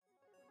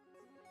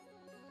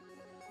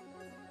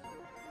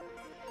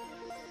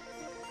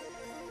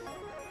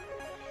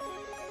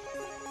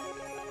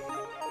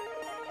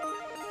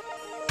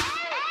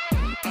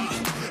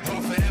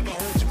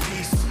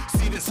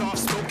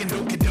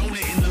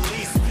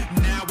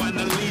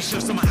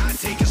Shove some hot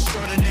take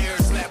extraordinaire.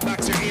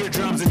 Slapbox your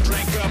eardrums and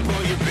drink up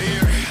all your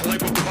beer.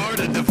 Like what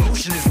part of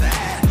devotion is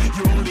that?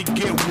 You only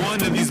get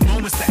one of these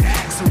moments to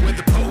act. So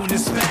whether potent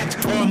is fact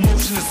or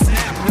emotion is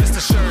snap, rest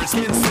assured,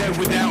 skin said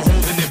without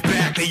holding it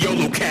back. The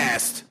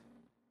YoloCast.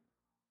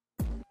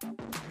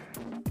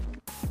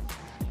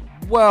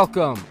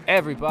 Welcome,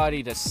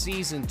 everybody, to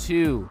Season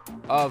 2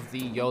 of the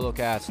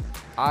YoloCast.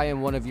 I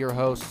am one of your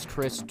hosts,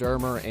 Chris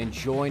Dermer, and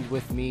joined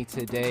with me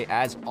today,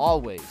 as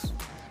always,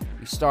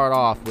 we start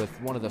off with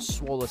one of the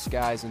swollest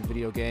guys in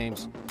video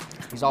games.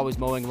 He's always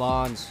mowing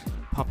lawns,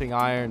 pumping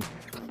iron,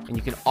 and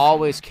you can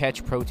always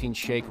catch protein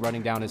shake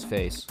running down his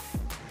face.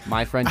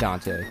 My friend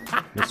Dante,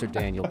 Mr.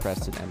 Daniel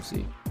Preston,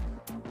 MC.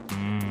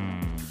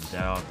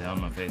 Down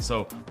my face.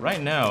 So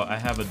right now I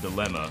have a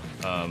dilemma.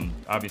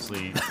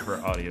 Obviously for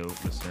audio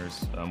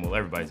listeners, well,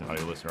 everybody's an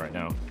audio listener right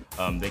now.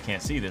 They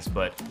can't see this,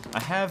 but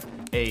I have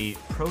a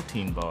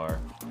protein bar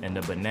and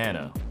a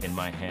banana in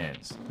my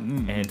hands,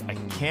 and I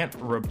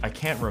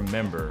can't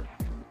remember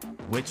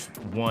which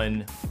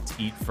one to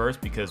eat first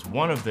because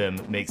one of them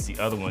makes the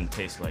other one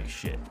taste like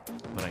shit,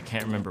 but I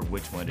can't remember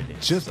which one it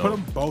is. Just put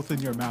them both in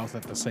your mouth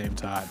at the same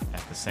time.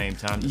 At the same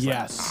time? Just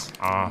yes.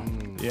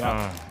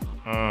 Yeah.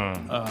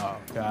 Oh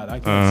God,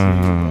 I can't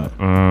see you,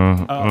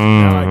 but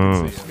now I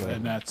can see you,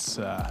 and that's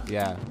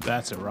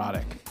that's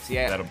erotic. See,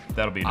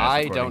 that'll be. Nice I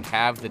recording. don't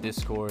have the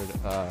Discord.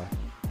 Oh,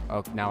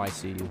 now I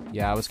see you.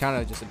 Yeah, I was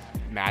kind of just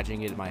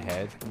imagining it in my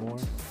head more,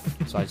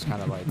 so I just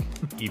kind of like.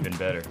 Even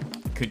better.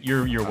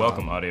 You're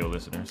welcome, audio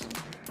listeners.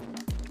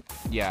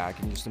 Yeah, I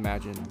can just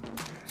imagine.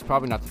 It's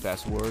probably not the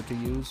best word to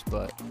use,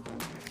 but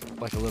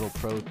like a little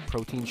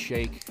protein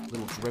shake,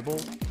 little dribble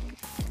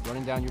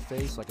running down your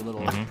face, like a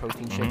little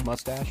protein shake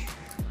mustache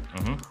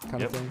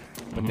kind of thing.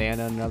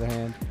 Banana on the other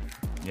hand.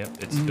 Yep,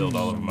 it's spilled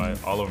all over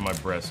my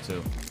breast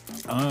too.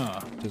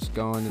 Just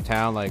going to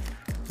town like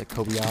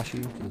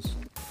Kobayashi, just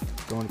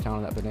going to town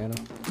on that banana.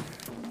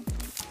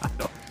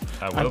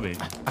 I will be.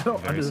 I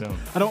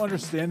don't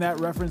understand that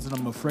reference, and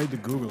I'm afraid to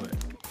Google it.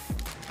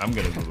 I'm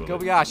gonna Google it.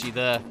 Kobayashi,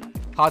 the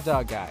hot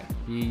dog guy.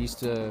 He used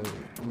to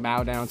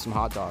mow down some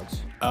hot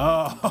dogs.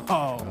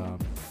 Oh,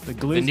 the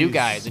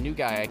glizzies. The new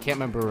guy. I can't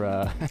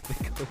remember the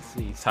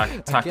glizzies.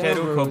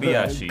 Takeru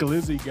Kobayashi.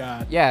 Glizzy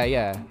guy.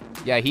 Yeah.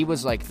 He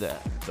was like the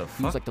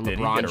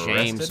LeBron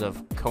James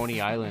of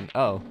Coney Island.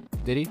 Oh,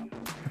 did he?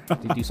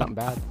 Did he do something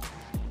bad?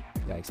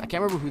 Yikes. I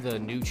can't remember who the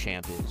new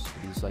champ is.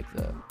 He's like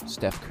the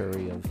Steph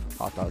Curry of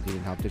hot dog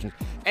eating competitions.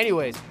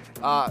 Anyways,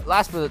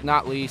 last but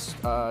not least,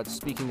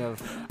 speaking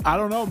of I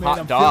don't know, man. hot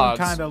I'm dogs,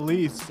 feeling kind of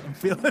least. I'm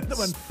feeling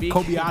when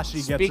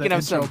Kobayashi gets an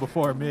intro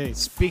before me.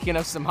 Speaking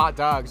of some hot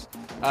dogs,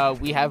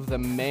 we have the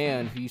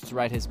man who used to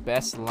write his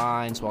best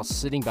lines while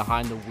sitting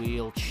behind the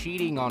wheel,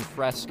 cheating on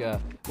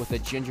Fresca with a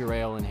ginger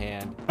ale in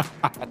hand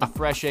at the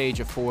fresh age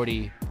of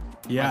 40.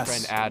 Yes. My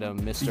friend Adam,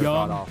 Mr.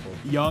 God-Awful.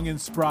 Young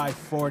and spry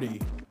 40.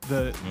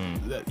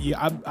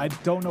 I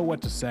don't know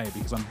what to say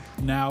because I'm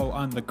now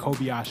on the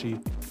Kobayashi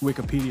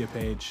Wikipedia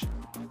page,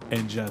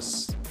 and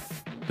just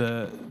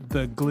the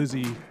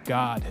glizzy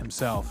god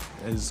himself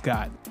has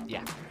got.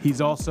 Yeah. He's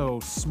also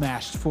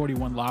smashed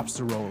 41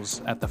 lobster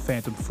rolls at the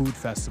Phantom Food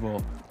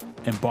Festival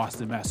in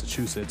Boston,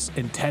 Massachusetts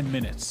in 10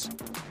 minutes.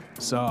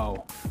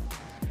 So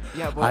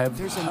yeah, well,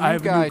 there's a new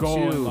guy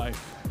goal too. in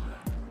life.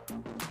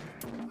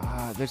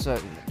 There's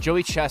a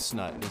Joey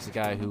Chestnut is the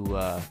guy who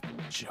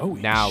Joey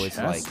now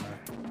Chestnut. is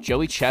like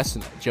Joey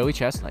Chestnut.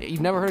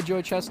 You've never heard of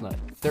Joey Chestnut?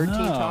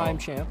 13-time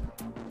champ.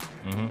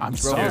 I'm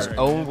Broke his sorry.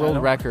 own world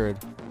don't- record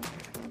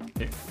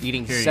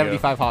eating Here you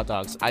 75 hot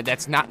dogs.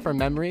 That's not from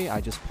memory. I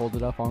just pulled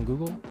it up on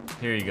Google.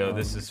 Here you go.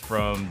 This is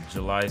from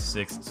July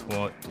 6,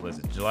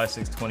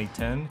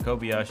 2010.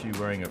 Kobayashi,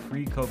 wearing a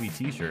free Kobe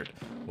t-shirt,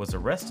 was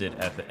arrested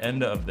at the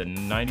end of the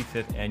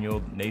 95th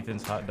annual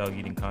Nathan's Hot Dog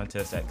Eating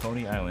Contest at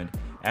Coney Island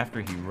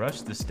after he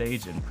rushed the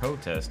stage in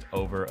protest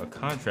over a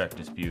contract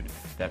dispute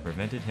that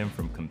prevented him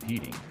from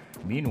competing.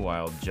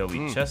 Meanwhile,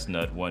 Joey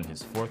Chestnut won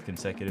his 4th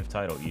consecutive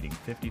title, eating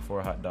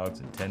 54 hot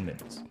dogs in 10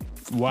 minutes.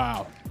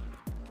 Wow.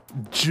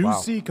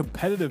 Juicy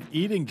competitive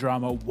eating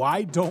drama.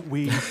 Why don't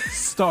we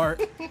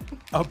start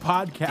a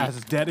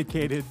podcast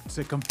dedicated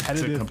to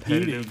competitive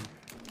eating?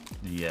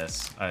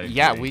 Yes, I agree.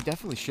 Yeah, we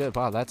definitely should.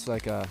 Wow, that's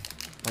like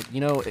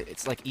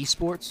it's like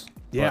esports.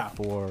 Yeah.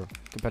 But for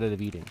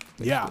competitive eating.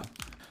 Basically. Yeah.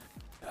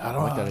 I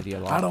like that idea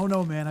a lot. I don't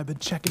know, man. I've been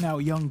checking out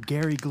young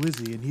Gary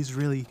Glizzy, and he's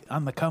really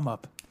on the come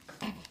up.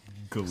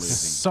 Glizzy.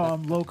 Saw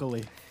him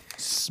locally,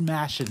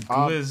 smashing.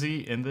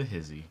 Glizzy in the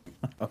hizzy.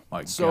 Oh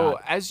my So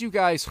God. as you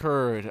guys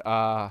heard,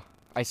 I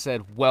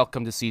said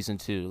welcome to season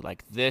 2.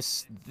 Like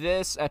this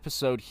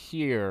episode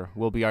here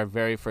will be our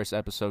very first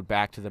episode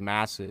back to the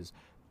masses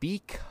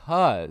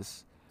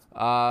because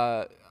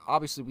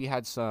obviously we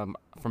had some,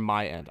 from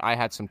my end, I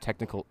had some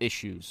technical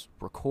issues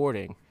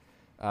recording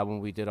when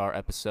we did our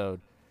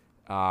episode.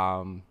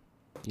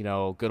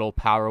 Good old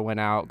power went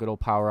out, good old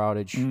power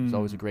outage is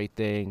always a great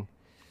thing.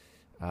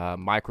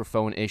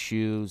 Microphone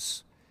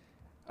issues,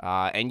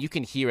 and you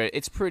can hear it.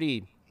 It's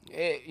pretty,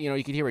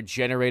 you can hear a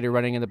generator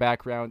running in the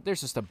background. There's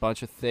just a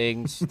bunch of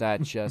things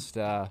that just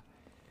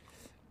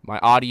My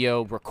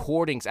audio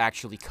recordings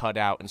actually cut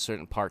out in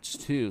certain parts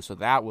too, so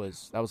that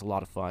was a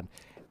lot of fun.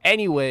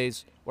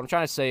 Anyways, what I'm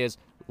trying to say is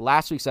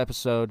last week's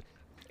episode,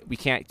 we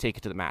can't take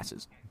it to the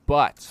masses,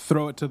 but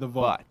throw it to the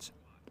vault.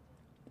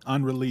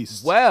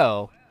 Unreleased.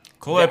 Well,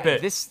 clip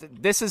it.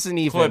 This isn't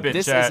even. Clip it,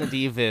 this chat. isn't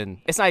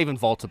even. It's not even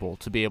vaultable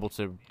to be able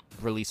to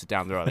release it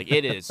down the road. Like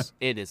it is.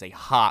 It is a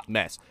hot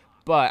mess.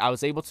 But I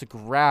was able to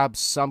grab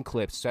some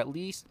clips to at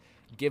least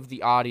give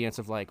the audience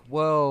of like,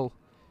 well,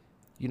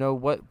 you know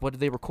what did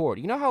they record?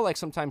 You know how like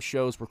sometimes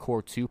shows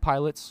record 2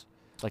 pilots?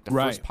 Like the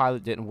first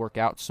pilot didn't work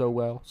out so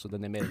well, so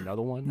then they made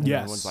another one. And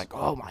everyone's like,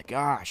 oh my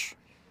gosh,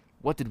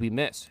 what did we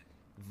miss?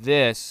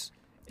 This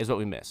is what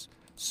we missed.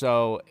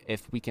 So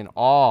if we can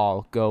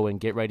all go and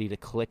get ready to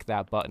click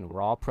that button,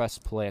 we're all press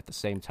play at the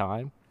same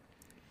time.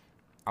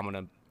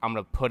 I'm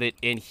gonna put it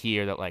in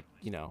here that like,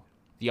 you know,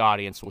 the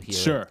audience will hear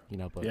Sure. it, you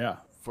know, but yeah.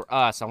 For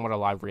us, I want a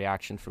live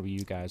reaction from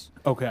you guys.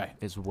 Okay.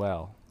 As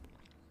well.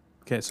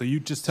 Okay, so you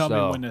just tell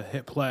me when to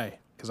hit play,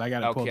 because I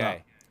got it pulled up.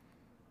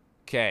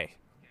 Okay.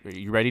 Are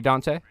you ready,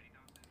 Dante?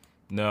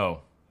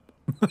 No.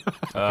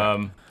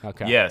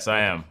 Okay. Yes,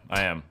 I am.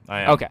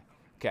 Okay.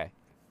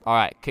 All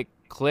right.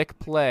 Click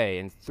play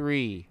in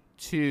 3,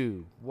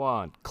 2,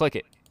 1. Click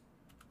it.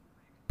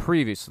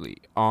 Previously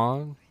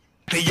on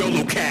The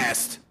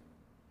YoloCast.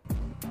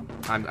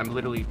 I'm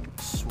literally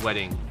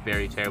sweating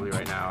very terribly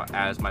right now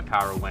as my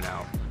power went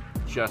out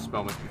just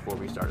moments before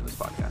we started this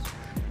podcast.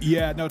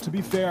 Yeah, no, to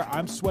be fair,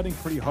 I'm sweating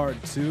pretty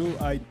hard too.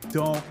 I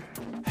don't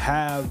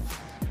have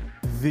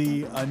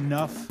the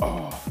enough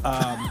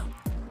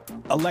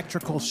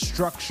electrical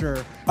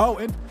structure. Oh,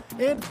 and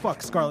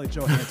fuck Scarlett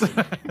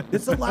Johansson.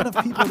 There's a lot of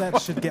people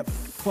that should get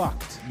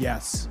fucked.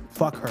 Yes,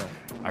 fuck her.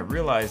 I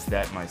realized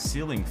that my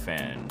ceiling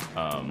fan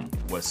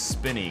was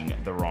spinning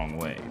the wrong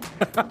way,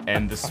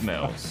 and the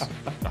smells,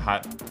 the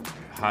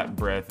hot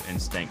breath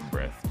and stank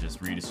breath, just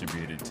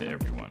redistributed to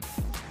everyone.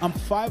 I'm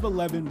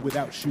 5'11"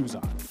 without shoes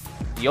on.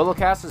 The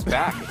YoloCast is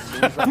back. It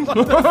seems like the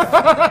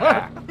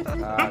YoloCast is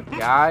back.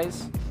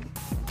 Guys,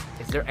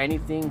 is there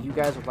anything you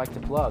guys would like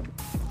to plug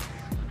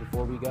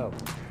before we go?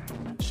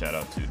 Shout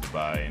out to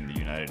Dubai and the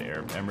United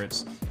Arab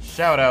Emirates.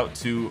 Shout out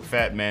to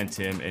Fat Man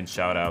Tim, and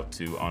shout out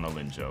to Anna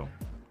Linjo.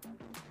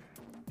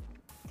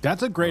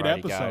 That's a great Alrighty,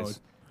 episode. guys.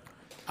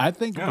 I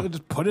think we'll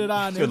just put it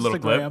on Good little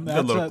clip. Instagram.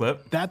 Good little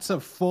clip. That's a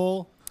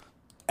full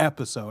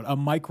episode, a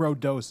micro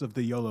dose of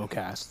the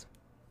YoloCast.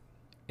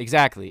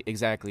 Exactly. A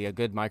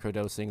good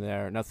microdosing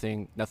there.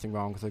 Nothing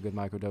wrong with a good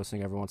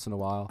microdosing every once in a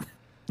while.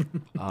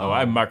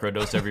 I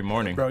microdose every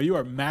morning. Bro, you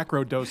are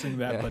macro dosing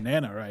that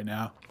banana right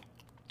now.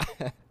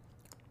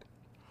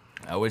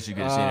 I wish you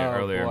could have seen it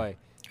earlier. Boy.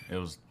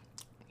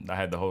 I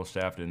had the whole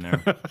shaft in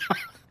there.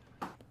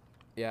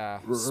 Yeah.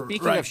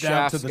 Speaking Right of down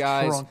shafts, to the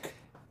guys, trunk.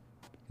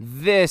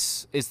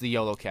 this is the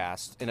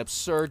YoloCast, an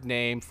absurd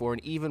name for an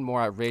even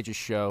more outrageous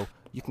show.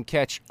 You can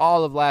catch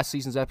all of last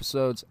season's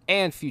episodes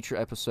and future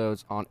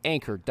episodes on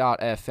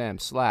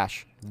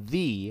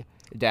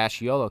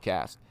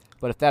anchor.fm/the-YoloCast.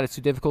 But if that is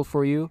too difficult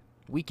for you,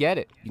 we get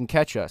it. You can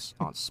catch us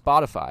on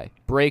Spotify,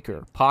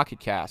 Breaker, Pocket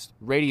Cast,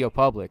 Radio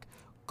Public,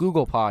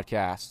 Google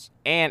Podcasts,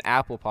 and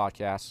Apple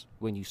Podcasts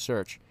when you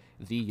search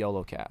the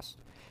YoloCast.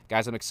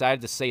 Guys, I'm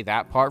excited to say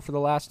that part for the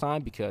last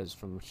time because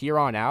from here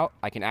on out,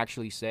 I can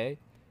actually say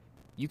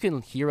you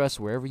can hear us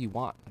wherever you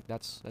want. Like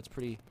that's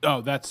pretty. Oh,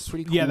 that's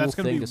pretty yeah. cool That's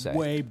thing gonna to be say.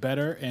 way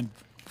better and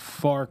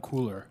far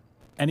cooler.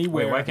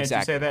 Anywhere. Wait, why can't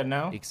you say that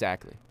now?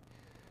 Exactly.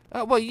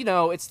 Well, you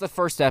know, it's the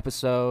first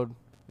episode.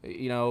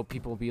 You know,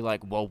 people will be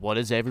like, well, what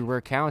does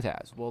everywhere count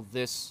as? Well,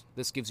 this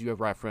gives you a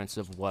reference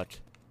of what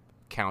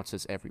counts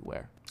as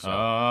everywhere. So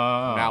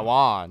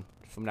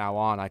from now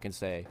on, I can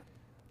say,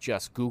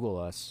 just Google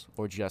us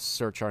or just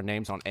search our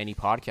names on any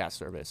podcast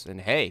service.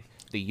 And hey,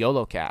 the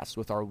YoloCast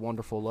with our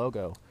wonderful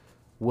logo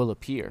will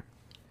appear.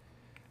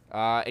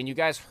 And you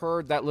guys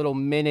heard that little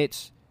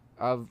minute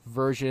of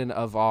version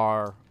of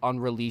our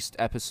unreleased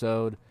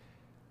episode.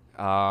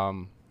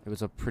 It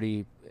was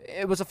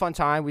a fun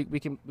time. We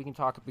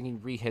can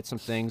re-hit some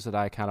things that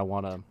I kind of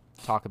want to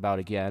talk about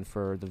again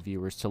for the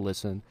viewers to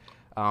listen.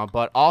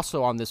 But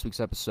also on this week's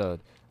episode,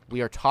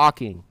 we are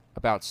talking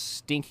about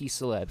stinky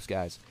celebs,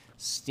 guys.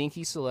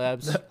 Stinky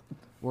celebs.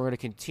 We're going to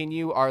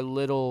continue our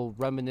little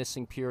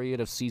reminiscing period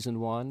of season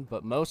 1,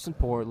 but most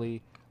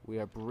importantly, we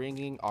are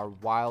bringing our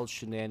wild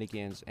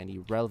shenanigans and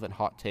irrelevant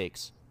hot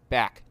takes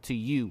back to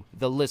you,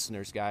 the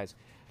listeners, guys.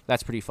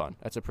 That's pretty fun.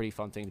 That's a pretty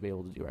fun thing to be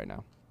able to do right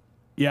now.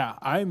 Yeah,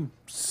 I'm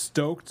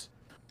stoked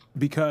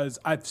because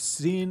I've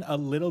seen a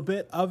little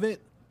bit of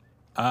it,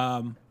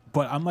 but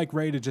I'm like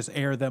ready to just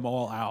air them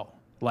all out.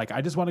 Like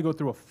I just want to go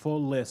through a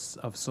full list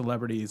of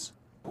celebrities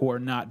who are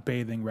not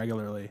bathing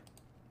regularly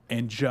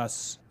and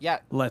just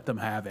let them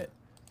have it.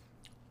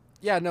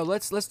 Yeah, no,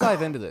 let's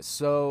dive into this.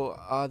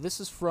 So this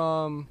is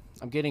from,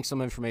 I'm getting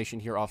some information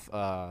here off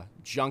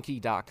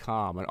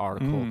junkie.com, an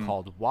article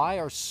called "Why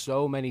Are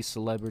So Many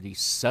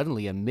Celebrities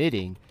Suddenly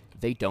Admitting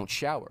They Don't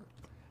Shower?"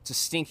 It's a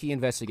stinky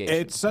investigation.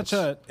 It's such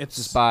a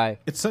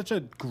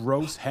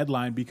gross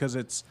headline because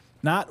it's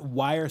Not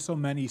why are so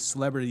many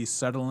celebrities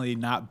suddenly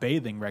not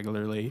bathing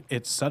regularly.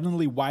 It's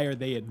suddenly why are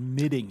they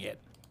admitting it.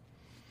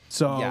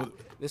 So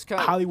Yeah,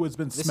 Hollywood's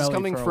been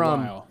smelly for a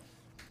while.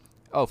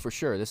 Oh, for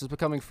sure. This is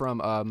coming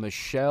from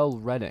Michelle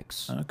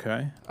Renix.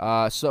 Okay.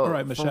 So, all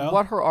right, Michelle. from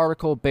what her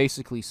article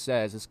basically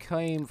says, this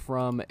came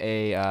from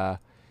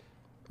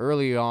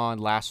early on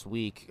last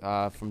week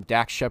from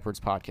Dax Shepard's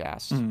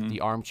podcast, The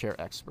Armchair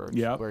Expert,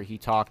 where he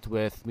talked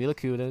with Mila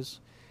Kunis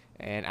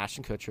and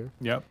Ashton Kutcher.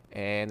 Yep.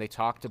 And they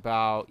talked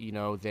about,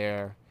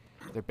 their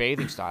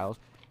bathing styles.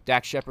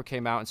 Dax Shepard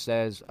came out and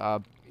says,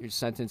 your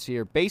sentence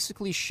here,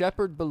 basically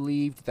Shepard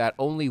believed that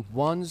only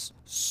one's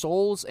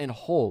soles and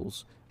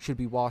holes should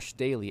be washed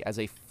daily, as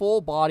a full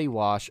body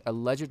wash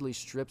allegedly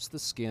strips the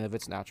skin of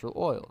its natural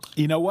oils.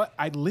 You know what?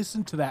 I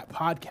listened to that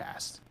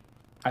podcast.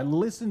 I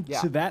listened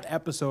to that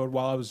episode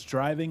while I was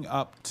driving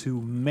up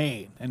to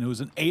Maine, and it was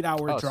an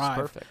 8-hour drive.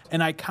 Perfect.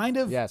 And I kind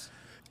of,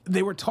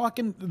 they were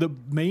talking, the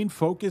main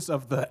focus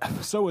of the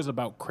episode was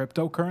about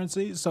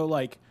cryptocurrency. So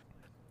like,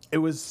 it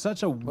was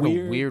such a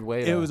weird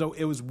way. It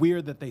was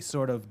weird that they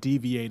sort of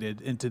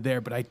deviated into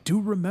there, but I do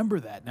remember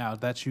that now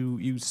that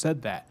you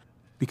said that,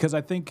 because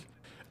I think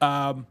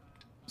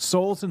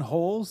soles and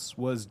holes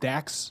was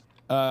Dak's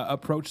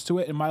approach to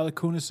it, and Mila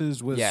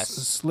Kunis's was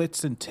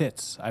slits and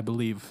tits, I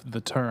believe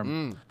the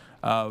term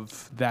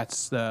of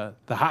that's the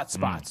hot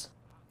spots.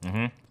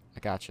 I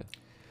gotcha.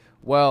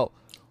 Well,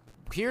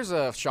 here's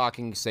a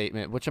shocking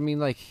statement, which I mean,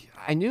 like,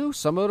 I knew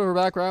some of her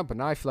background, but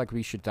now I feel like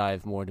we should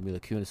dive more into Mila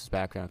Kunis's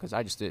background, because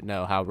I just didn't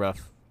know how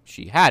rough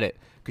she had it.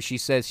 Because she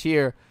says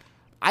here,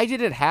 I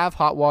didn't have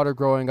hot water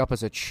growing up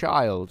as a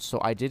child, so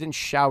I didn't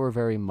shower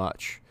very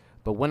much.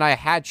 But when I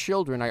had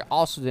children, I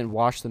also didn't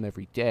wash them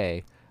every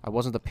day. I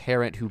wasn't the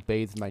parent who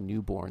bathed my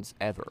newborns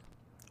ever.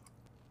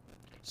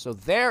 So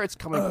there it's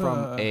coming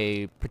from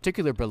a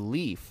particular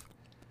belief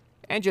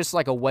and just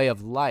like a way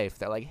of life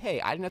that, like, hey,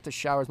 I didn't have to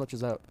shower as much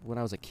as when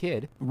I was a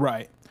kid.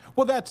 Right.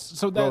 Well,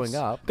 that's growing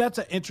up. That's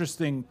an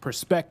interesting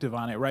perspective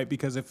on it, right?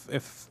 Because if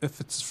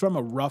it's from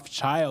a rough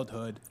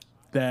childhood,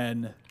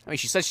 then I mean,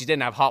 she said she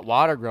didn't have hot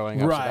water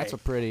growing up, right. So that's a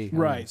pretty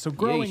right. So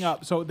growing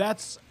up, so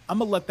that's I'm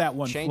gonna let that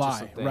one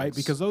fly, right?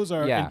 Because those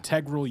are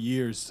integral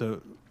years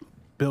to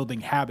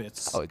building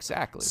habits. Oh,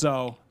 exactly.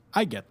 So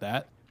I get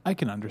that. I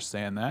can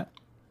understand that.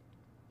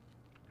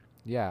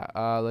 Yeah.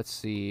 Let's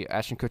see.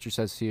 Ashton Kutcher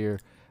says here,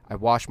 I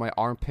wash my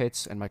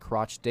armpits and my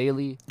crotch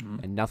daily,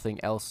 and nothing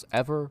else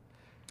ever.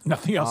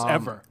 Nothing else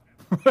ever.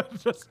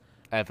 Just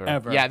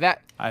ever. Yeah,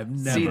 that. I've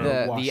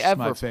never washed the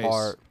ever my face.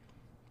 part.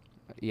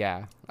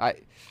 Yeah, I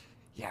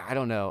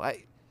don't know.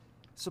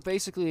 So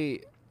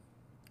basically,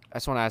 I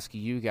just want to ask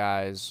you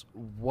guys,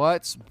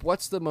 what's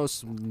the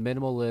most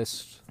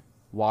minimalist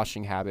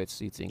washing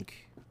habits you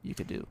think you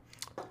could do?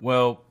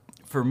 Well,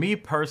 for me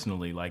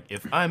personally, like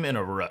if I'm in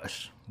a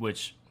rush,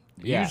 which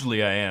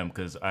usually I am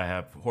because I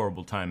have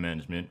horrible time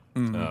management,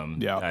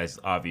 as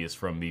obvious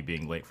from me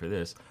being late for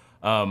this,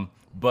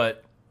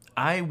 but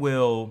I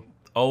will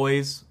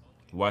always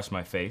wash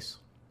my face.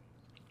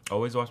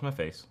 Always wash my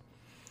face.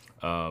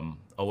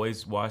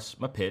 Always wash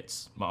my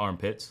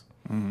armpits.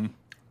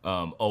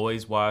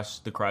 Always wash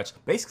the crotch.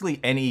 Basically,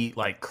 any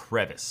like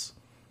crevice,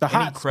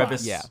 hot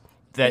crevice spots.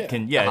 that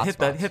can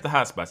hit the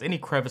hot spots. Any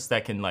crevice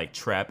that can like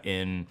trap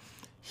in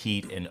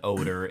heat and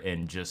odor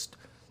and just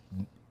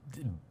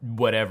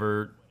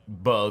whatever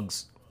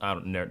bugs.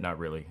 Not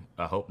really.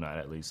 I hope not,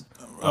 at least.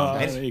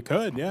 You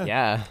could,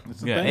 yeah.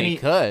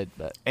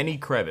 Any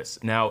crevice.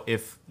 Now,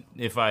 if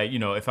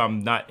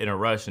I'm not in a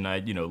rush and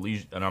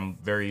and I'm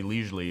very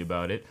leisurely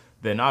about it,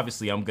 then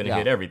obviously I'm gonna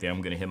hit everything.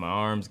 I'm gonna hit my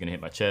arms, gonna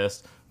hit my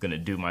chest, gonna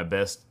do my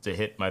best to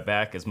hit my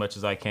back as much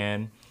as I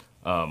can,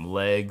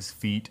 legs,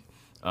 feet.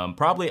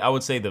 Probably, I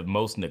would say the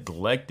most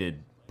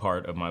neglected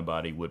part of my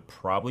body would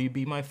probably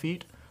be my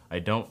feet. I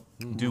don't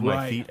do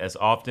my feet as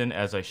often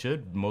as I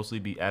should, mostly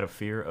be out of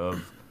fear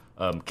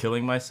of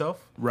killing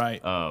myself.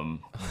 Right.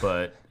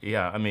 But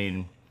yeah, I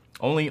mean,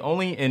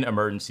 only in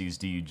emergencies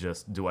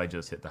do I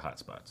just hit the hot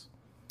spots.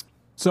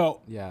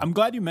 So I'm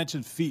glad you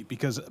mentioned feet,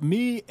 because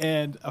me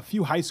and a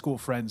few high school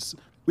friends,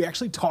 we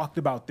actually talked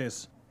about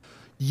this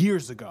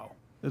years ago.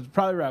 It was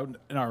probably around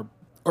in our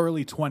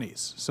early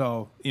 20s.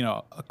 So,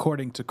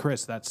 according to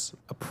Chris, that's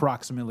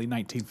approximately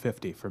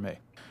 1950 for me.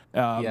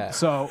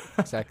 So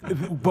exactly.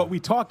 But we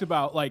talked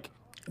about, like,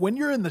 when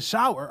you're in the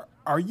shower,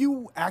 are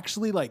you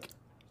actually like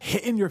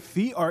hitting your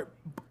feet, or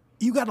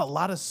you got a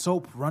lot of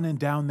soap running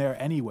down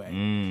there anyway?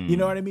 You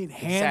know what I mean?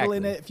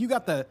 Handling it. If you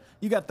got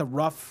the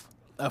rough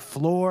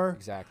floor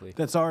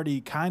that's already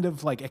kind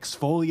of like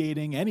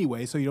exfoliating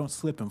anyway, so you don't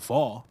slip and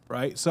fall,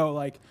 right? So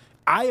like,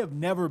 I have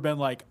never been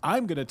like,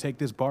 I'm gonna take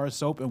this bar of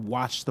soap and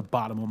wash the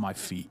bottom of my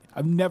feet.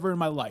 I've never in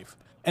my life,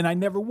 and I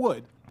never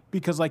would,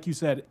 because like you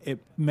said, it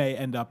may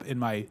end up in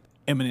my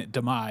imminent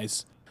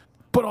demise,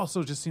 but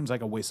also just seems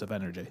like a waste of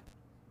energy.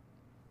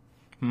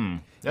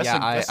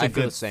 That's a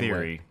good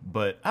theory,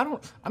 but I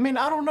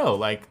don't know,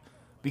 like,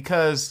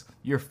 because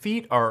your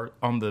feet are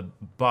on the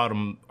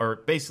bottom, or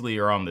basically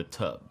are on the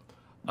tub.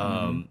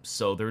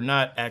 So they're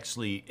not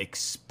actually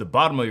the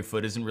bottom of your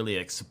foot isn't really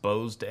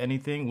exposed to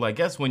anything. Well, I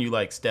guess when you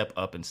like step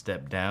up and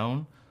step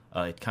down,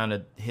 it kind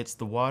of hits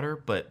the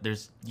water, but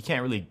you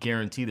can't really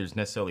guarantee there's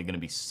necessarily going to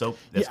be soap.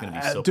 That's going to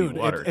be soapy dude,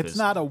 water. It's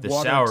not a the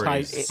shower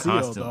watertight is seal,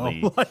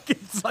 constantly. though. Like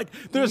it's like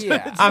there's.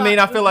 Yeah. It's I mean,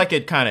 not- I feel like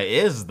it kind of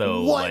is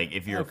though. What? Like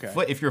if your Okay.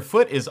 if your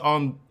foot is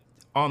on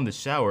the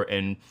shower,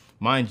 and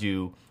mind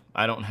you,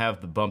 I don't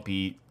have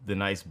the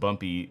nice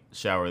bumpy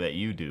shower that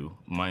you do.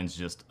 Mine's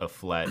just a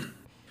flat.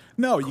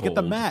 No, you get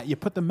the cold mat. You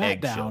put the mat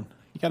eggshell. down.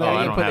 You gotta. Oh, you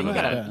I don't put have it- a you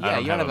mat. gotta- I yeah,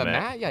 don't you don't have have a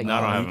mat? Yeah, No, I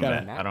don't you have a gotta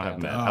mat. mat I don't have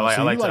a down. mat. Oh, I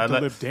so like you to. like to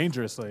live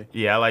dangerously.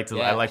 Yeah, I like to.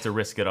 Yeah. I like to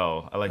risk it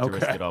all. I like to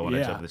risk Okay, it all when I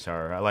yeah. jump in the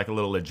shower. I like a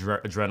little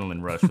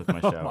adrenaline rush with my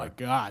shower. Oh my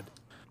god.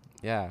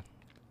 Yeah.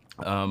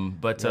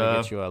 But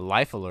Gotta get you a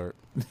life alert.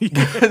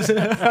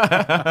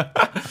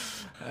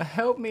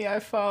 help me!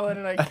 I've fallen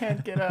and I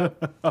can't get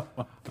up.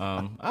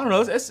 I don't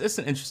know. It's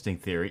an interesting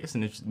theory.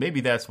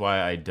 Maybe that's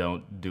why I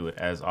don't do it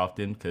as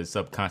often, because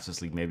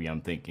subconsciously maybe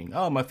I'm thinking,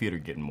 oh, my feet are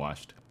getting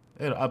washed.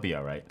 I'll be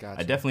all right. Gotcha.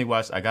 I definitely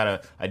washed.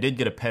 I did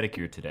get a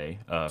pedicure today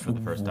for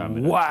the first time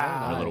in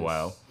Wow. a little Nice.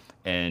 while,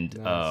 and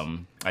Nice.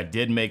 I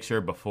did make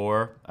sure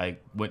before I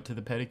went to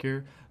the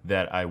pedicure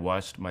that I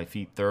washed my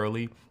feet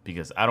thoroughly,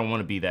 because I don't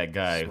want to be that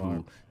guy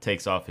who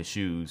takes off his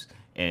shoes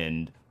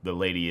and the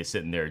lady is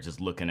sitting there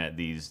just looking at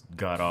these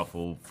god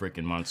awful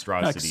freaking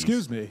monstrosities.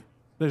 Excuse me.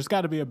 There's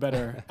got to be a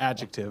better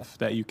adjective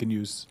that you can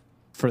use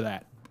for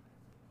that.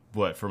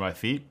 What, for my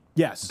feet?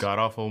 Yes. God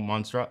awful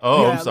monstro.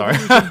 Oh, Yeah, I'm sorry.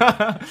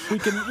 We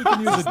can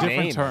use a different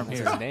Name. term That's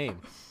here. his name.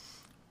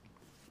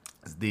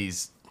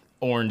 These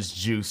orange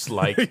juice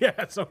like. Yeah,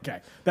 it's okay.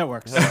 That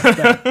works.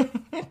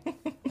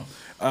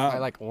 I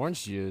like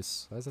orange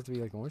juice. Why does it have to be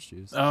like orange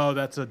juice? Oh,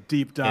 that's a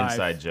deep dive.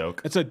 Inside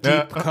joke. It's a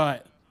deep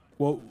cut.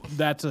 Well,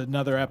 that's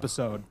another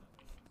episode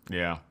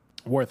Yeah.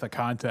 worth of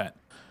content.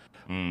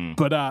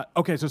 But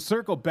okay, so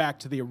circle back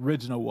to the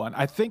original one.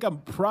 I think I'm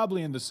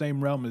probably in the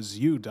same realm as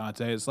you,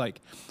 Dante. It's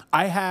like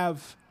I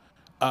have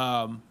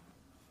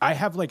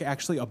like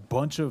actually a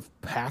bunch of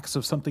packs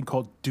of something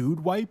called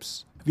dude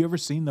wipes. Have you ever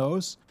seen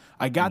those?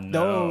 I got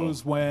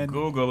those when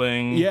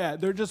Googling. yeah,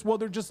 they're just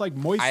like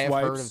moist I have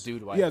wipes. heard of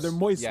dude wipes. Yeah, they're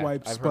moist Yeah,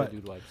 wipes. I've heard but of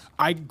dude wipes.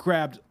 I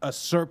grabbed a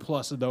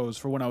surplus of those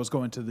for when I was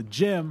going to the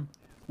gym,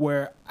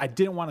 where I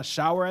didn't want to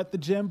shower at the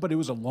gym, but it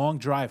was a long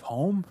drive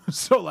home.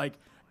 So like,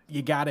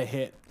 you gotta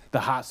hit the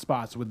hot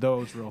spots with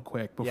those real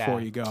quick before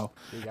Yeah. you go.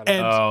 You gotta-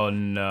 And Oh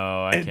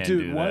no, I and can't dude,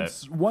 do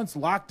that. once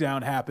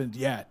lockdown happened,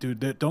 yeah,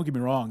 dude, don't get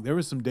me wrong. There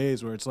was some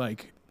days where it's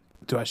like,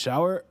 do I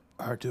shower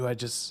or do I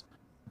just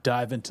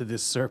dive into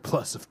this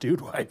surplus of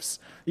dude wipes?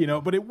 You know,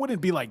 but it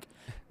wouldn't be like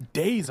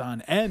days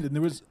on end.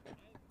 And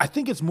I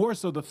think it's more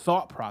so the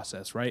thought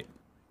process, right?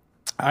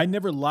 I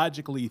never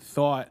logically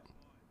thought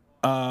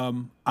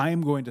I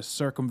am going to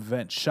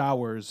circumvent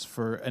showers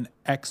for an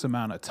X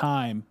amount of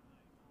time.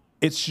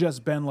 It's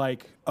just been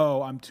like,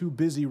 oh, I'm too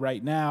busy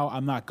right now.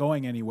 I'm not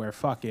going anywhere.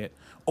 Fuck it.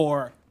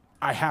 Or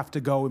I have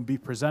to go and be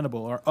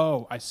presentable. Or,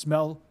 oh, I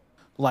smell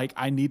like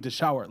I need to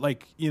shower.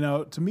 Like, you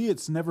know, to me,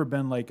 it's never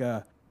been like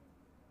a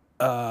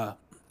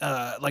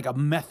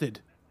method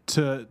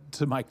to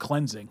my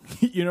cleansing.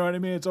 You know what I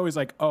mean? It's always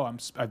like, oh,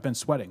 I've been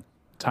sweating.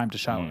 Time to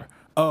shower.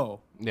 Oh,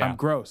 Yeah. I'm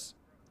gross.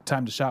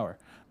 Time to shower.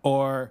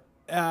 Or,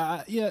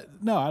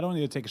 no, I don't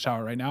need to take a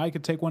shower right now. I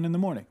could take one in the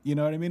morning. You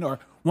know what I mean? Or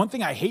one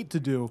thing I hate to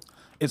do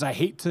is I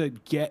hate to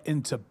get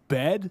into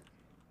bed.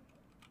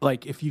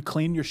 Like if you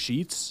clean your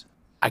sheets,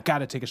 I got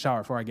to take a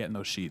shower before I get in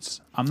those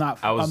sheets. I'm not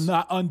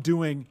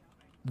undoing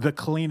the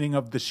cleaning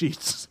of the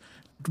sheets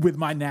with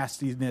my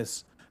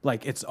nastiness.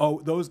 Like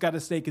those got to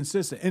stay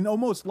consistent. And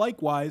almost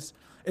likewise,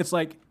 it's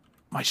like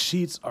my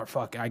sheets are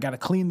fucking. I got to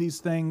clean these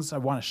things. I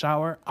want to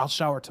shower. I'll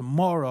shower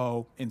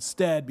tomorrow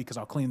instead because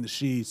I'll clean the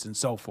sheets and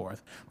so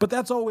forth. But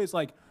that's always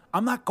like,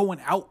 I'm not going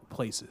out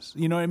places.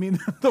 You know what I mean?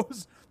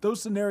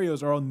 Those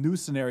scenarios are all new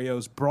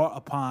scenarios brought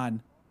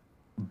upon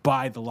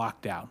by the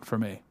lockdown for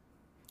me.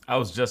 I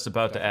was just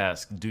about to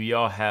ask, do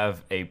y'all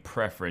have a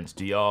preference?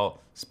 Do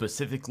y'all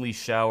specifically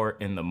shower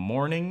in the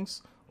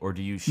mornings or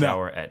do you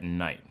shower at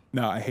night?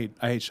 No, I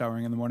hate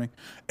showering in the morning.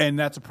 And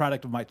that's a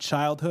product of my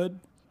childhood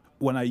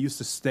when I used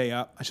to stay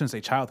up. I shouldn't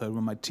say childhood,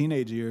 when my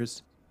teenage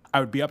years, I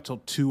would be up till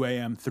 2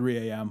 a.m.,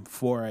 3 a.m.,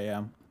 4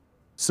 a.m.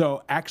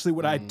 So actually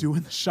what I do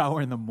in the shower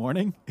in the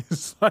morning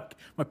is like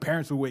my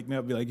parents would wake me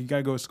up and be like, you got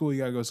to go to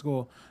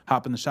school,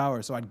 hop in the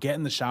shower. So I'd get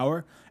in the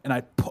shower and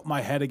I'd put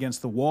my head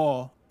against the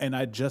wall and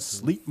I'd just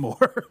sleep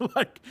more,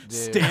 like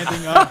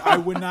standing up. I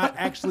would not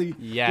actually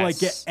like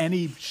get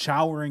any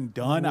showering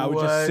done. I would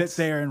just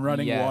sit there in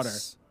running water.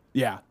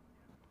 Yeah.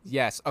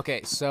 Yes.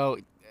 Okay. So,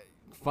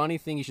 funny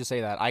thing you should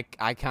say that. I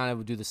kind of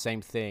would do the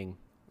same thing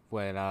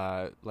when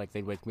like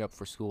they'd wake me up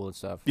for school and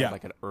stuff. Yeah.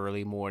 Like an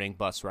early morning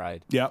bus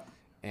ride. Yep.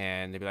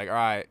 And they'd be like, all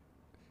right,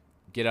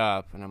 get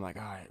up. And I'm like,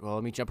 all right, well,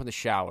 let me jump in the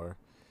shower.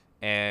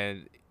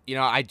 And, you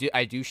know, I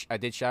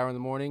did shower in the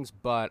mornings,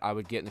 but I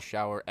would get in the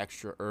shower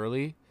extra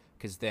early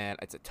because then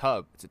it's a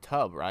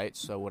tub, right?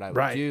 So what I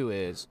would do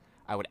is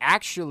I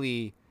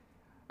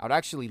I would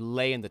actually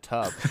lay in the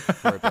tub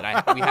for a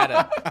bit.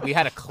 We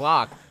had a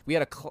clock. We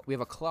have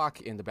a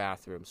clock in the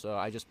bathroom, so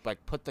I just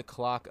like put the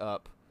clock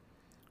up,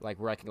 like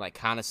where I can like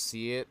kind of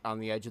see it on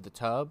the edge of the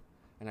tub,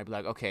 and I'd be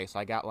like, okay, so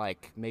I got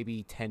like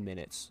maybe 10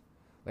 minutes.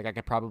 Like I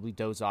could probably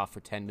doze off for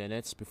 10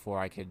 minutes before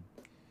I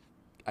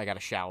got to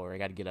shower. I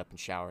got to get up and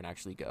shower and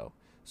actually go.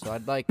 So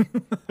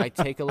I'd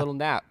take a little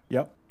nap.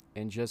 Yep.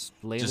 And just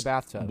lay in the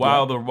bathtub.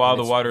 While the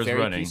water is very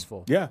running.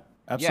 Peaceful. Yeah,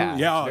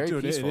 absolutely. Yeah, very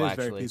dude, peaceful, it is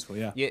actually. very peaceful.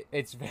 Yeah.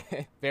 It's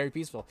very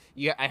peaceful.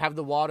 Yeah, I have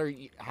the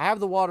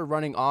water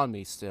running on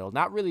me still.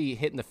 Not really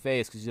hitting the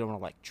face because you don't want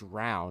to like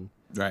drown.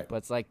 Right. But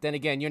it's like then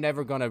again, you're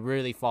never gonna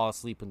really fall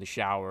asleep in the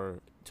shower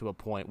to a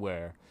point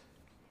where.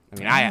 I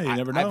mean, you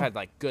never know. I've had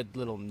like good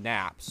little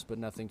naps, but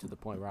nothing to the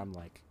point where I'm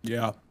like,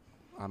 yeah,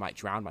 I might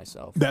drown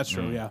myself. that's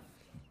true. Yeah.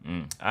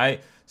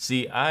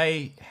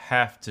 I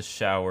have to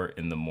shower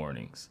in the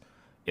mornings.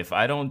 If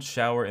I don't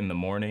shower in the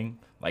morning,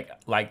 like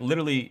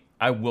literally,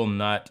 I will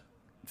not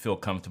feel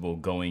comfortable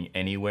going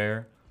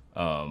anywhere.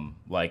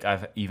 Like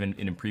I've even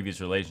in previous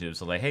relationships,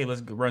 so like, hey,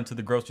 let's run to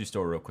the grocery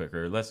store real quick,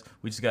 or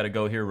we just got to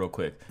go here real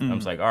quick. I'm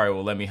just like, all right,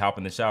 well, let me hop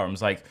in the shower. I'm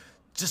just like,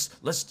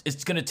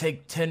 it's gonna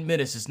take 10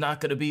 minutes. It's not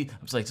gonna be.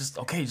 I'm just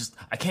like,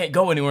 I can't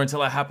go anywhere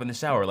until I hop in the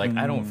shower. Like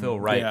I don't feel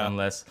right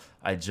unless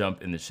I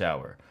jump in the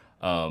shower.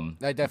 I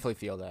definitely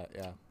feel that.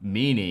 Yeah.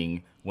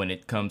 Meaning when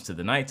it comes to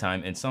the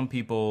nighttime, and some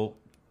people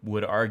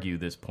would argue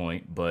this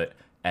point, but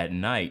at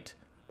night,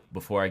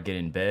 before I get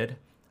in bed,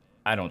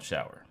 I don't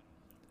shower.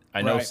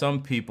 I know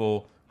some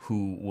people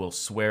who will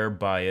swear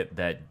by it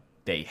that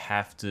they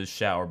have to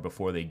shower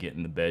before they get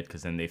in the bed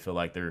because then they feel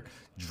like they're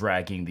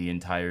dragging the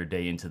entire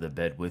day into the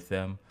bed with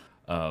them.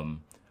 By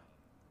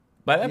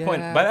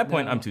that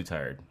point, I'm too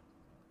tired.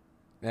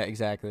 Yeah,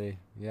 exactly.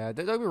 Yeah,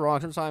 don't get me wrong.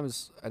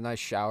 Sometimes a nice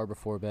shower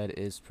before bed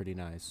is pretty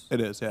nice.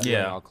 It is. Yeah.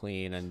 Feeling all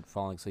clean and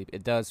falling asleep.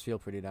 It does feel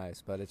pretty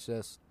nice, but it's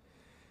just,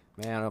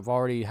 man, I've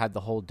already had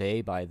the whole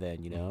day by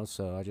then,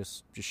 so I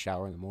just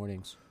shower in the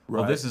mornings.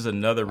 Well, this is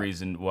another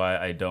reason why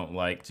I don't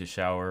like to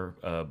shower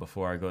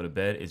before I go to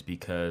bed is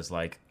because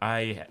like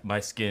my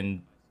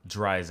skin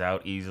dries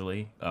out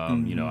easily.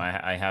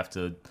 I have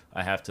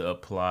to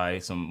apply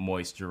some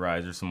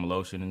moisturizer, some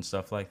lotion and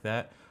stuff like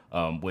that.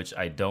 Which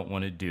I don't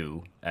want to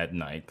do at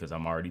night because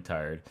I'm already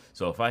tired.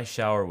 So if I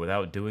shower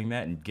without doing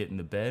that and get in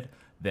the bed,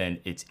 then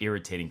it's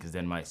irritating because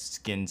then my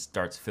skin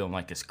starts feeling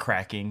like it's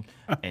cracking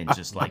and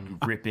just like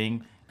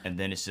ripping, and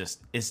then it's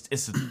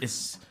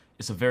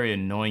a very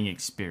annoying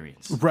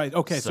experience. Right.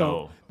 Okay.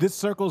 So this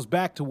circles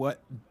back to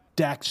what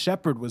Dax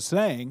Shepard was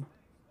saying.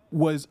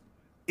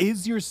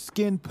 Is your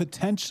skin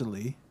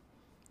potentially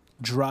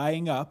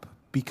drying up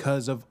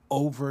because of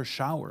over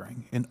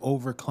showering and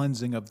over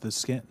cleansing of the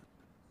skin?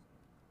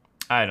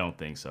 I don't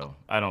think so.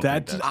 I don't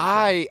think that's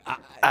I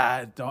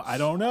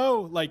don't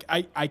know. Like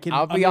I can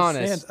I'll be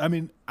honest. I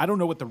mean, I don't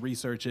know what the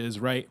research is,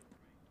 right?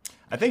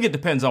 I think it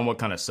depends on what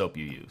kind of soap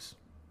you use.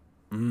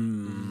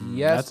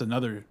 Yes. That's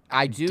another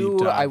I deep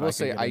dive I will could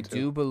say get I into.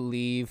 do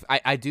believe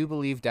I do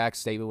believe Dak's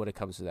statement when it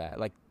comes to that.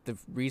 Like the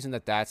reason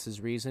that's his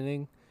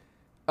reasoning.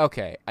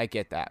 Okay, I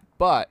get that.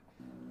 But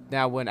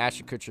now when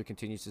Ashton Kutcher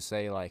continues to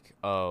say like,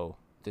 "Oh,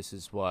 this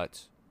is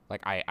what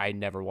like I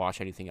never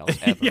watch anything else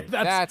ever." Yeah,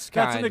 that's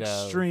an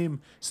extreme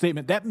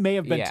statement. That may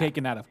have been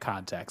taken out of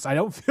context. I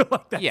don't feel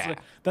like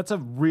that's a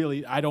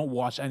really I don't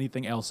watch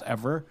anything else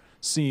ever.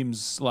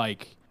 Seems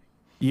like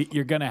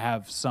you're gonna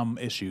have some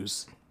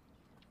issues.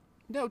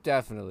 No,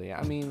 definitely.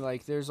 I mean,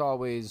 like, there's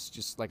always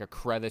just like a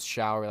crevice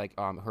shower. Like,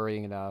 oh, I'm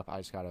hurrying it up. I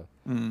just gotta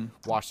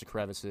wash the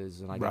crevices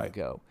and I gotta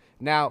go.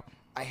 Now,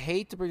 I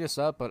hate to bring this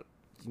up, but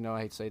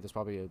I hate to say this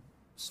probably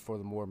for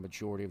the more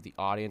majority of the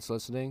audience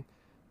listening,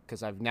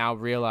 because I've now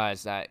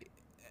realized that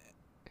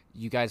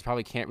you guys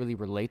probably can't really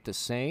relate the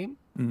same,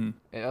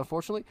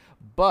 unfortunately.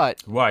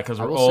 But why? Because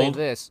I we're will old.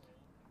 say this.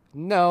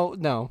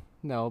 No.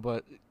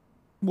 But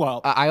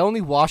Well, I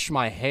only wash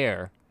my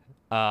hair.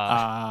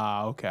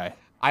 Okay.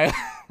 I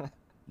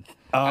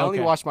only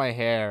wash my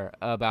hair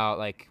about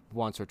like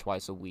once or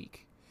twice a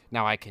week.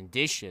 Now I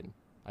condition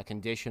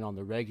on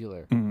the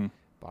regular,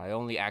 but I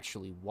only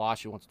actually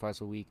wash it once or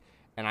twice a week,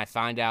 and I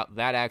find out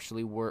that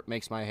actually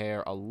makes my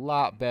hair a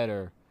lot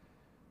better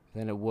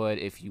than it would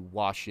if you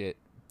wash it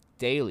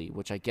daily,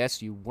 which I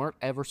guess you weren't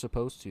ever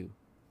supposed to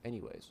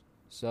anyways.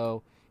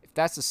 So if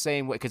that's the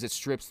same way, because it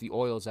strips the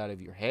oils out of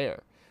your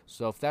hair,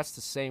 so if that's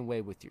the same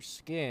way with your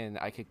skin,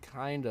 I could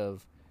kind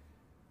of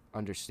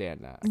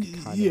understand that.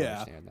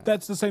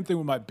 That's the same thing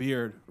with my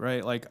beard,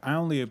 right? Like I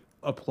only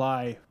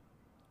apply.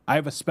 I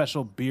have a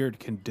special beard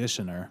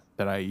conditioner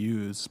that I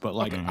use, but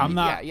like I'm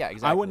not. Yeah,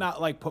 exactly. I would not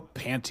like put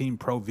Pantene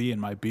Pro V in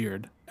my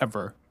beard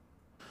ever.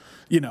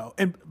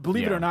 And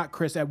believe it or not,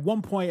 Chris, at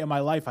one point in my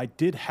life, I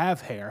did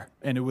have hair,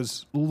 and it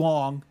was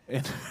long,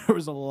 and there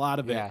was a lot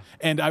of it,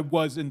 and I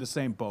was in the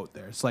same boat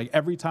there. It's like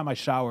every time I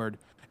showered,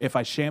 if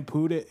I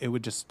shampooed it, it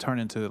would just turn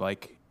into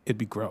like it'd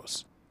be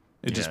gross.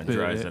 It just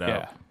dries it out.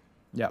 Yeah.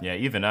 Yeah,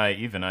 even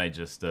I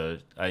just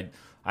I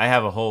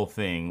have a whole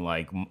thing,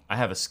 like I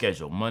have a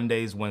schedule.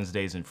 Mondays,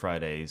 Wednesdays, and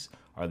Fridays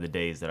are the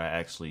days that I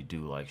actually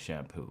do like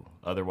shampoo.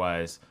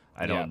 Otherwise,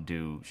 I don't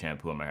do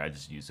shampoo on my hair. I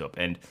just use soap.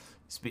 And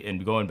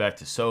going back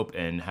to soap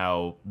and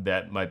how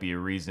that might be a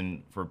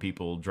reason for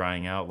people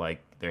drying out,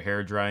 like their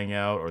hair drying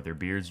out or their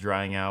beards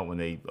drying out when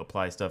they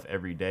apply stuff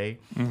every day.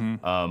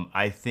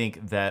 I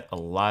think that a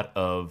lot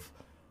of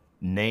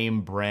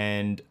name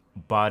brand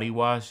body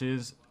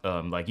washes,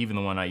 like even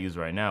the one I use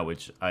right now,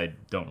 which I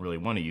don't really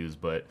want to use,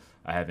 but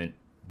I haven't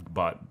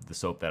bought the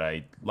soap that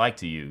I like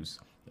to use,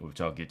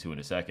 which I'll get to in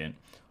a second.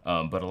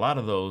 But a lot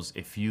of those,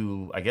 if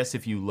you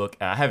look,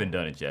 I haven't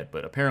done it yet,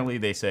 but apparently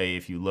they say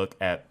if you look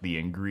at the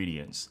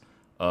ingredients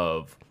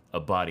of a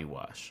body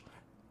wash,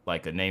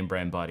 like a name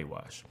brand body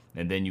wash,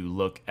 and then you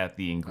look at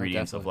the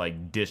ingredients of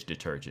like dish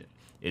detergent,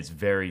 it's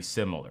very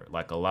similar.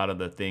 Like a lot of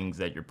the things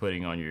that you're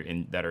putting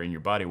on that are in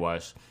your body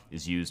wash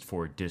is used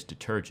for dish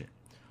detergent.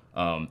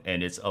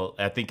 And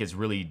I think it's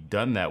really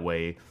done that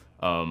way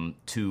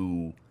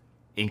to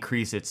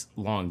increase its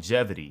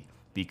longevity,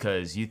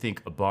 because you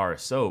think a bar of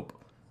soap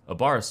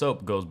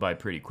goes by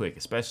pretty quick,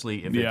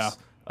 especially if it's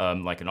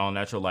like an all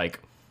natural.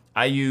 Like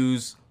I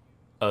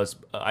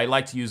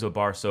like to use a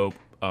bar soap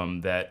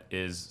that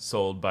is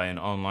sold by an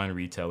online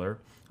retailer.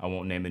 I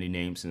won't name any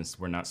names since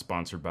we're not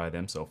sponsored by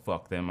them, so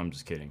fuck them. I'm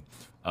just kidding.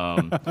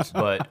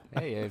 But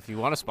hey, if you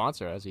want to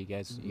sponsor us, you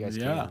guys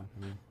can.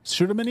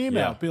 Shoot them an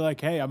email. Yeah. Be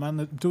like, hey,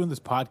 I'm doing this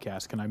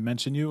podcast. Can I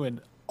mention you? And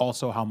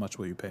also, how much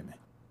will you pay me?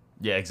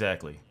 yeah,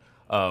 exactly.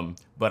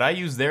 But I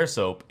use their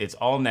soap. It's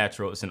all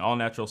natural. It's an all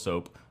natural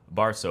soap.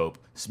 Bar soap.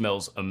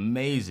 Smells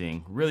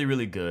amazing. Really,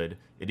 really good.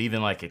 It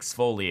even like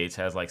exfoliates.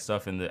 Has like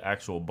stuff in the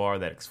actual bar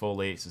that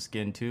exfoliates the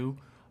skin too.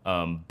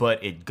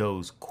 But it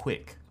goes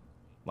quick.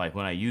 Like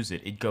when I use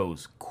it, it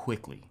goes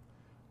quickly.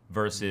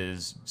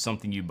 Versus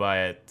something you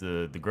buy at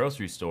the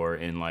grocery store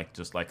in like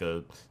just like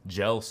a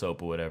gel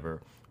soap or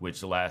whatever,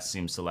 which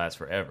seems to last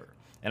forever.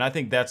 And I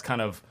think that's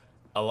kind of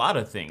a lot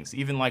of things,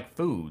 even like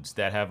foods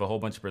that have a whole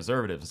bunch of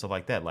preservatives and stuff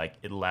like that. Like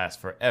it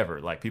lasts forever.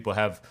 Like people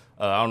have,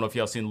 I don't know if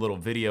y'all seen the little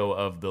video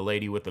of the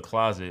lady with the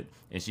closet,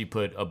 and she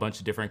put a bunch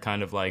of different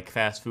kind of like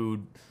fast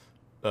food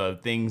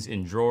things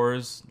in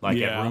drawers, like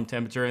at room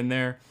temperature in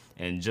there,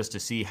 and just to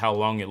see how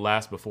long it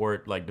lasts before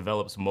it like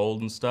develops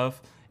mold and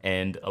stuff.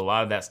 And a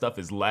lot of that stuff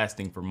is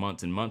lasting for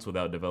months and months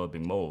without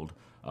developing mold,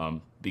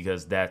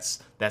 because that's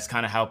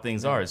kind of how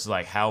things are. It's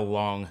like, how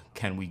long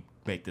can we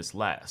make this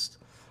last?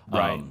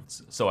 Right.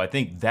 So I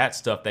think that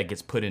stuff that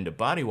gets put into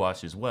body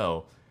wash as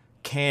well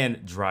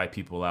can dry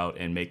people out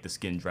and make the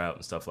skin dry out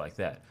and stuff like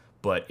that.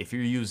 But if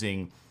you're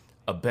using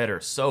a better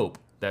soap,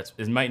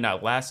 it might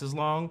not last as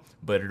long,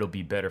 but it'll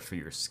be better for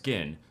your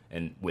skin.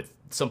 And with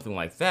something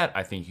like that,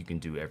 I think you can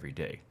do every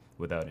day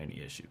without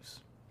any issues.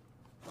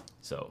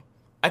 So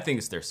I think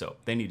it's their soap.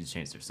 They need to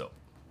change their soap.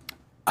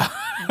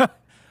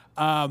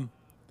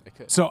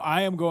 So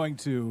I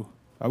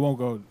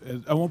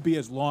won't be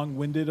as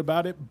long-winded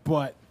about it,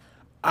 but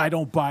I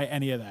don't buy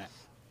any of that.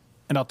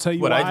 And I'll tell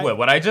you why.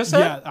 What I just said?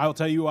 Yeah, I'll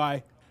tell you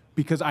why.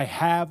 Because I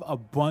have a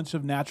bunch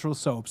of natural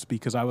soaps,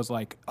 because I was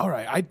like, all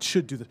right, I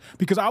should do this.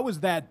 Because I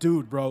was that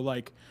dude, bro.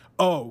 Like,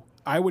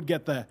 I would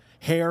get the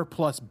hair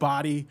plus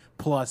body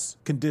plus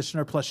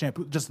conditioner plus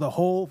shampoo, just the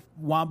whole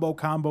wombo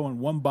combo in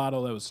one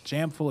bottle that was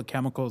jammed full of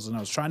chemicals, and I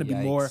was trying to be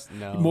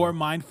more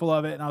mindful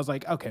of it. And I was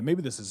like, okay,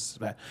 maybe this is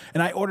bad.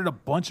 And I ordered a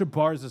bunch of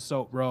bars of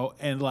soap, bro,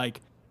 and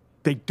like,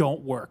 they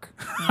don't work.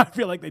 I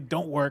feel like they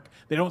don't work.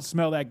 They don't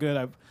smell that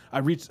good.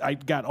 I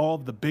got all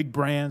of the big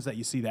brands that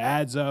you see the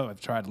ads of. I've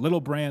tried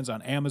little brands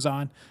on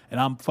Amazon, and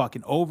I'm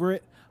fucking over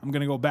it. I'm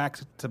gonna go back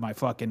to my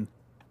fucking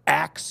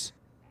Axe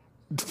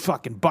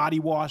fucking body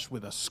wash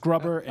with a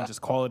scrubber and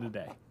just call it a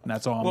day. And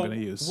that's all I'm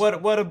gonna use. What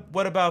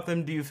about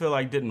them do you feel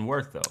like didn't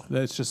work though?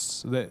 That's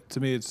just that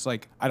to me. It's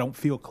like I don't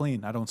feel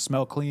clean. I don't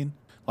smell clean.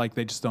 Like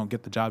they just don't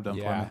get the job done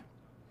for me.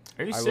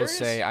 Are you I serious?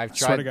 will say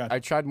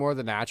I've tried more of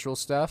the natural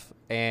stuff,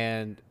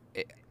 and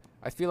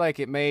I feel like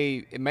it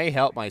may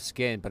help my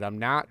skin, but I'm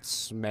not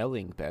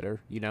smelling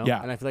better, you know?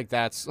 Yeah. And I feel like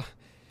that's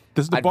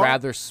I'd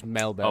rather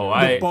smell better.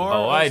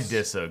 I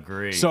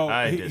disagree. So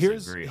I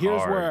here's disagree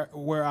hard.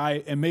 where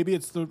and maybe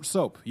it's the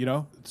soap, you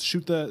know?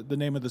 Shoot the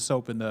name of the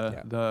soap in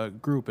the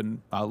group,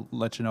 and I'll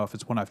let you know if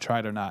it's one I've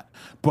tried or not.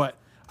 But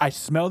I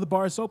smell the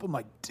bar soap. I'm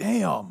like,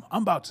 damn,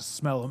 I'm about to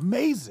smell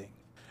amazing.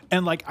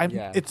 And like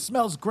it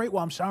smells great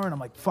while I'm showering. I'm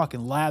like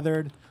fucking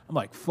lathered. I'm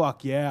like,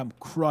 fuck yeah, I'm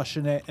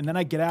crushing it. And then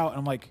I get out and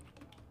I'm like,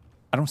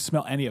 I don't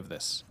smell any of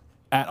this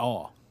at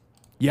all.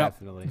 Yep,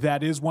 Definitely.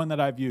 that is one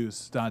that I've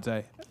used,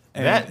 Dante.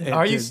 And That- it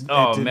are you- did,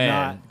 oh, it did man.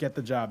 not get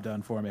the job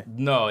done for me.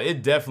 No,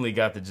 it definitely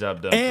got the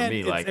job done And for me.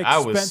 it's Like I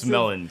was expensive.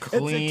 smelling It's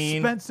clean.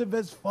 expensive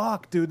as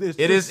fuck, dude.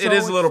 It is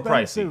a little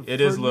pricey. It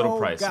is a little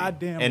no pricey.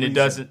 Goddamn and it reason.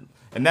 doesn't.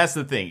 And that's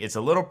the thing. It's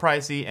a little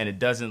pricey, and it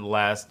doesn't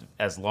last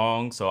as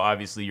long. So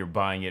obviously, you're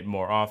buying it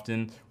more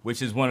often,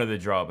 which is one of the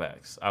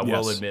drawbacks. I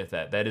will admit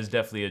that. That is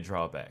definitely a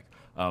drawback.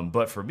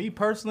 But for me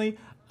personally,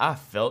 I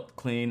felt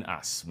clean.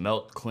 I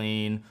smelt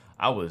clean.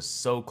 I was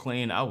so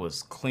clean. I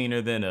was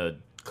cleaner than a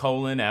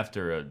colon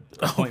after an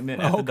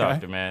appointment at the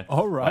doctor, man.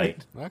 All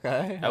right. Like,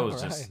 Okay. that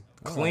was just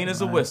clean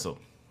as a whistle.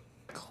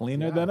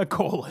 Cleaner than a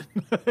colon.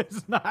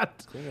 It's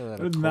not. Cleaner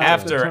than a not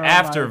colon. the term I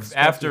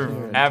expected to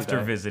hear After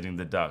today. visiting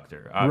the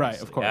doctor, Right,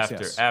 obviously. of course, After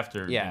yes.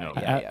 after Yeah, you know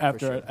yeah. for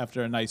sure.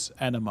 After a nice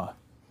enema.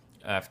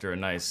 after a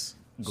nice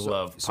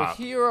glove So pop.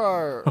 here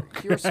are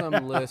some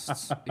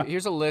lists.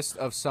 Here's a list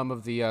of some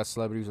of the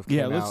celebrities who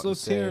came let's- out and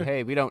let's said, hear-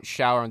 "Hey, we don't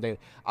shower on daily."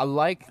 I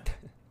like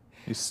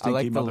You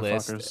stinky the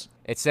motherfuckers. list.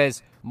 It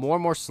says more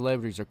and more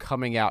celebrities are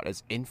coming out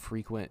as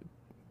infrequent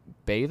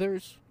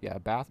bathers. Yeah,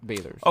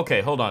 bathers.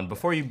 Okay, hold on.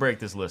 Before you break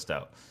this list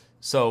out,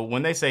 so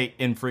when they say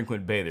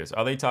infrequent bathers,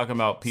 are they talking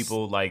about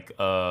people like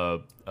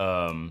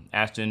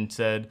Ashton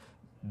said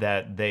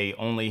that they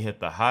only hit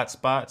the hot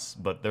spots,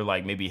 but they're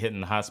like maybe hitting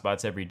the hot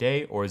spots every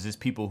day, or is this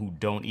people who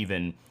don't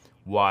even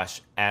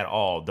wash at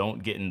all,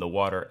 don't get in the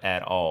water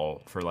at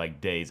all for like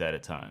days at a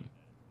time?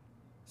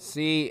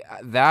 See,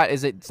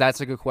 that's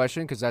a good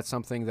question because that's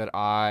something that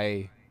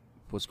I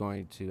was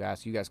going to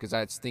ask you guys because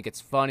I think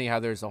it's funny how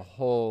there's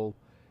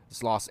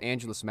this Los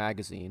Angeles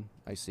magazine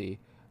I see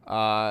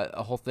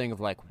a whole thing of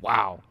like,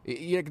 wow,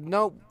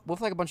 with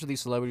like a bunch of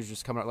these celebrities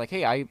just coming out like,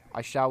 hey,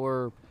 I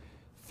shower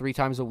 3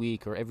 times a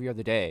week or every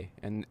other day,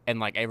 and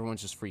like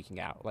everyone's just freaking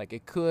out. Like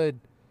it could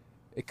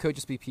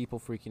just be people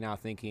freaking out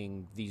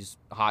thinking these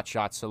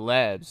hotshot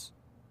celebs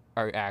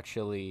are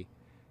actually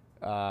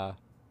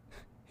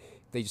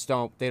they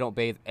don't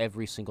bathe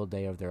every single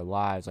day of their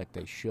lives like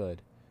they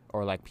should,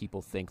 or like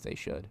people think they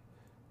should.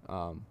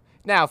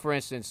 Now, for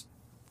instance,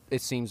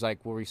 it seems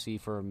like what we see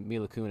for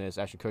Mila Kunis,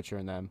 Ashton Kutcher,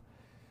 and them,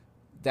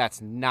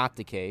 that's not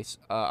the case.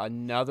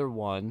 Another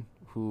one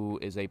who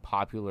is a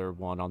popular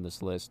one on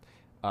this list,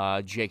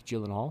 Jake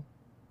Gyllenhaal.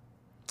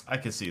 I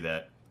can see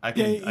that.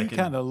 He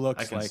kind of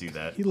looks I can like see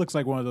that. he looks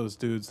like one of those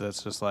dudes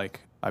that's just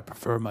like, I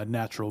prefer my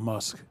natural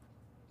musk.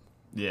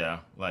 Yeah,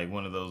 like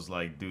one of those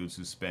like dudes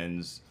who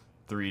spends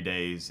 3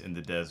 days in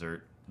the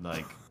desert,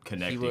 like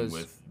connecting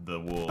with the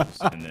wolves,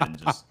 and then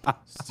just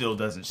still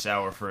doesn't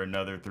shower for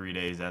another 3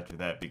 days after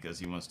that because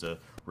he wants to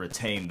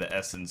retain the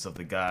essence of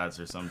the gods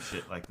or some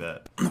shit like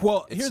that.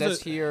 Well, It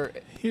says here.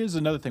 here's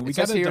another thing. We It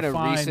got says to here in a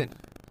define recent.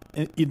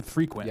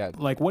 infrequent. Yeah.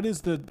 Like,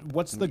 what's the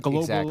global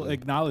Exactly.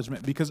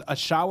 acknowledgement? Because a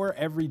shower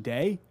every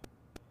day,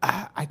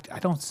 I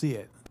don't see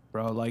it,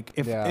 bro. Like,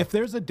 if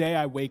there's a day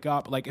I wake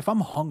up, like if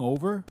I'm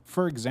hungover,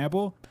 for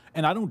example,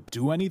 and I don't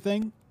do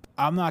anything,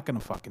 I'm not gonna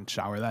fucking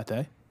shower that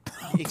day.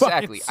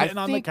 Exactly. Fucking sitting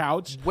on the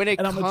couch when it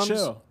and I'm gonna comes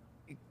chill.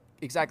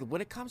 exactly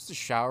when it comes to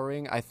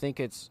showering, I think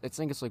it's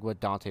like what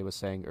Dante was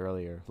saying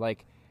earlier.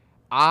 Like,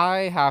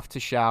 I have to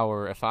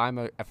shower if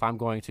I'm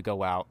going to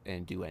go out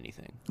and do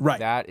anything. Right.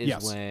 That is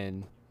Yes.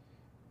 when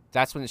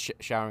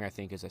showering I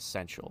think is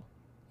essential.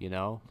 You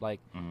know, like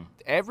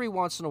every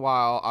once in a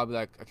while I'll be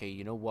like, okay,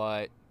 you know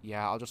what?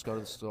 Yeah, I'll just go to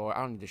the store.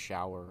 I don't need to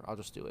shower. I'll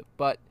just do it.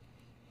 But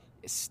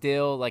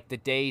still, like the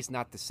day's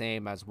not the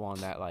same as one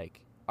that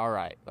like, all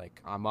right,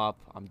 like I'm up,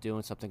 I'm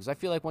doing something. Because I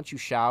feel like once you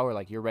shower,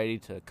 like you're ready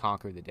to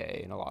conquer the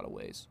day in a lot of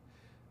ways.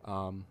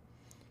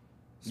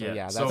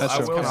 That's so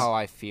kind will of how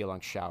I feel on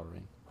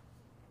showering.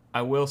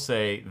 I will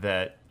say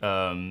that,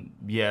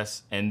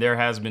 yes, and there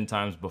has been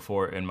times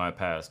before in my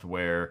past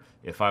where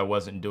if I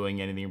wasn't doing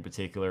anything in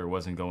particular,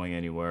 wasn't going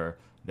anywhere,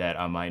 that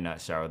I might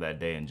not shower that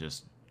day and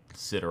just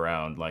sit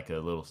around like a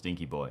little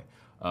stinky boy.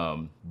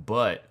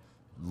 But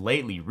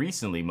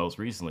most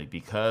recently,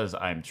 because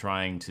I'm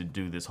trying to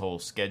do this whole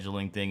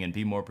scheduling thing and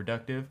be more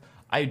productive,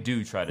 I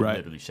do try to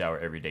literally shower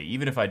every day.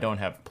 Even if I don't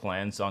have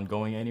plans on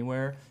going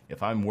anywhere,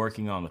 if I'm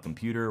working on the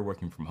computer,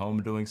 working from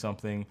home, doing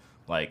something,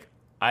 like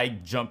I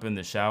jump in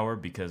the shower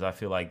because I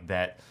feel like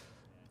that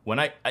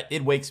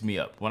it wakes me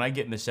up. When I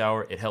get in the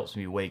shower, it helps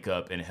me wake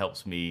up and it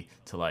helps me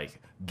to like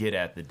get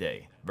at the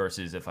day.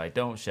 Versus if I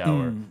don't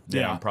shower,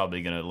 then I'm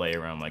probably gonna lay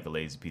around like a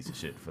lazy piece of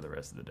shit for the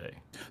rest of the day.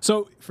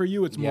 So for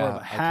you, it's more of Yeah,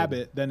 a I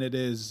habit than it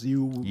is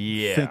you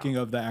thinking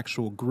of the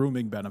actual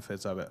grooming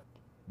benefits of it.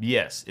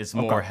 Yes, it's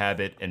more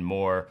habit and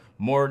more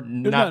not.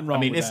 nothing wrong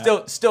I mean, with it's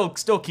that.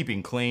 still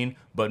keeping clean,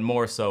 but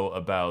more so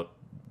about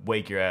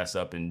wake your ass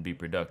up and be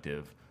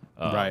productive.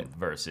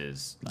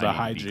 Versus The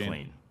I need to be hygiene.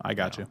 clean. I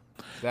got you.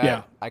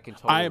 That, I can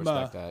totally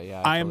respect that.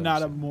 Yeah, I am totally not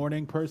a understand.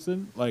 morning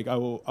person. Like I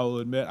will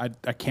admit,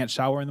 I can't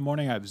shower in the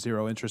morning. I have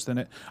zero interest in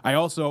it. I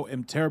also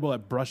am terrible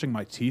at brushing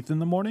my teeth in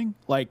the morning.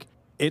 Like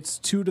it's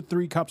 2 to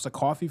 3 cups of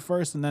coffee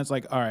first, and then it's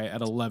like, all right,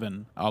 at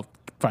 11, I'll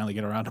finally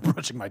get around to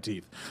brushing my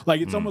teeth.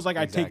 Like it's almost like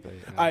exactly,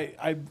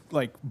 I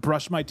like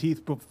brush my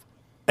teeth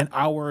an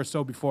hour or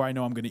so before I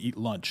know I'm going to eat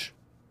lunch.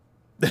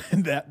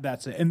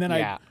 That's it. And then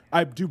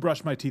I do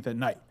brush my teeth at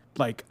night.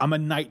 Like I'm a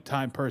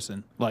nighttime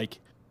person. Like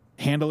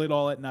handle it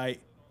all at night.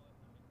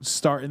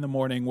 Start in the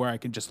morning where I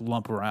can just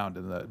lump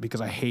around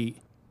because I hate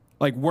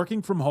like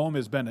working from home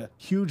has been a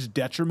huge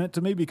detriment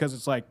to me because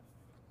it's like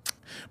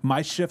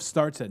my shift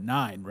starts at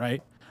 9,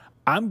 right?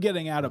 I'm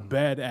getting out of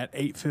bed at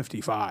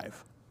 8:55,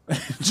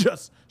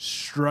 just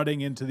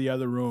strutting into the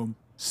other room,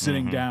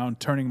 sitting down,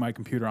 turning my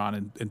computer on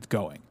and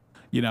going,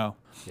 you know?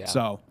 Yeah.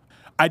 So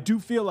I do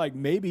feel like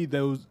maybe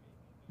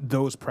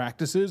those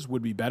practices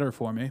would be better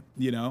for me,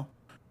 you know?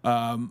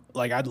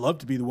 Like I'd love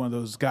to be the one of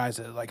those guys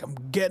that like I'm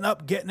getting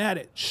up, getting at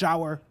it,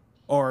 shower,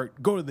 or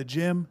go to the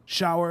gym,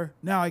 shower.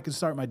 Now I can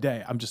start my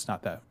day. I'm just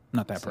not that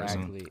person.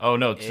 Exactly. Oh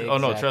no, oh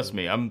no, trust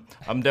Exactly. me.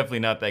 I'm definitely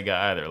not that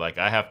guy either. Like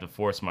I have to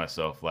force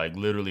myself, like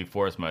literally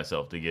force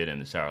myself to get in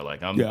the shower.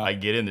 Like I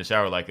get in the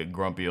shower like a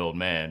grumpy old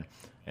man,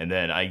 and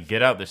then I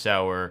get out the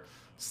shower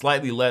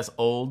slightly less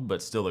old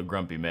but still a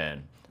grumpy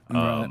man.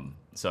 Right.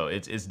 So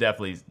it's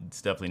definitely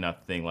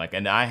not the thing. Like,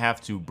 and I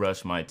have to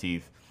brush my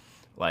teeth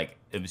like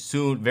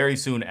very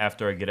soon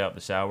after I get out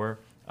the shower.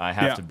 I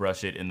have to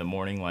brush it in the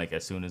morning, like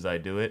as soon as I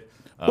do it.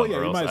 Well, yeah,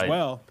 or you else might as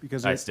well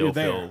because I still you're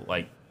there. feel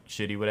like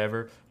shitty,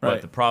 whatever. Right.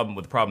 But the problem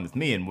with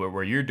me and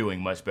where you're doing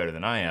much better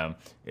than I am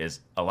is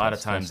a lot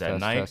of times at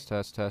night.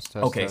 Test.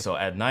 Okay, so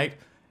at night,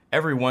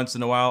 every once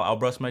in a while, I'll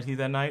brush my teeth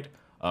at night.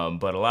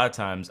 But a lot of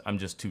times, I'm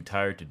just too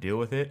tired to deal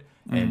with it,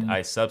 and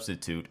I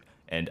substitute,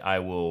 and I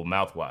will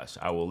mouthwash.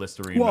 I will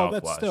Listerine mouthwash.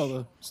 That's still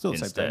the same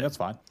instead. thing. That's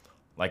fine.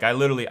 Like I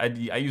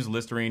use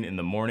Listerine in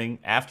the morning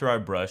after I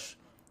brush.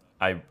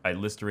 I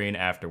Listerine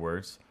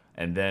afterwards,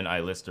 and then I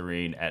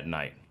Listerine at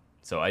night.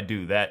 So I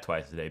do that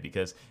twice a day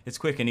because it's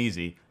quick and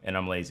easy, and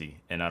I'm lazy,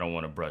 and I don't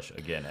want to brush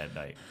again at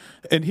night.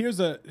 And here's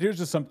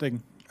just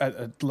something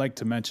I'd like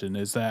to mention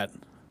is that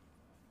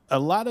a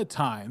lot of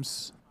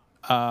times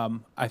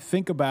I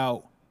think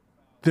about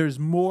there's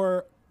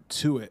more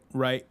to it,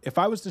 right? If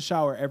I was to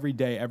shower every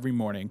day, every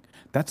morning,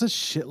 that's a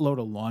shitload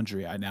of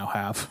laundry I now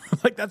have.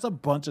 Like that's a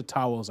bunch of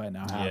towels I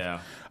now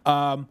have.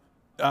 Yeah.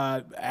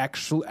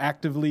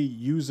 Actively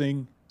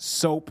using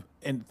soap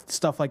and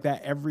stuff like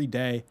that every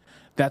day.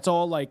 That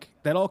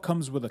all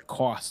comes with a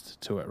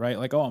cost to it, right?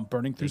 Like, oh, I'm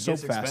burning through It soap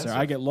gets faster. expensive.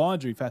 I get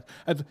laundry fast.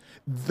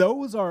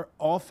 Those are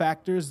all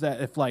factors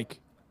that if like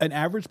an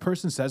average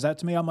person says that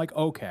to me, I'm like,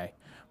 okay.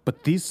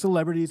 But these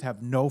celebrities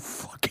have no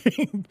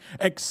fucking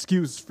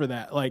excuse for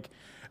that. Like,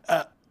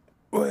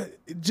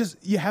 just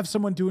you have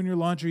someone doing your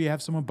laundry, you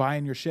have someone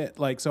buying your shit.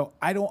 Like, so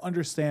I don't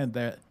understand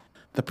that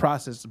the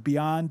process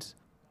beyond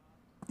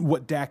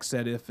what Dak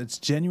said. If it's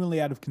genuinely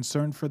out of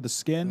concern for the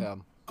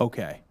skin,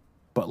 okay.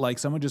 But like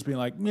someone just being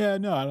like, yeah,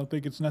 no, I don't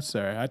think it's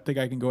necessary. I think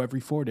I can go every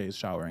 4 days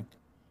showering.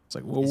 It's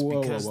like,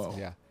 whoa.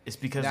 Yeah. It's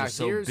because Now, they're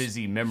so here's-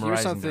 busy here's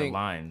memorizing their something-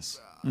 lines.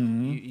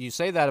 You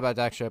say that about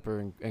Dak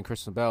Shepard and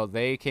Kristen Bell.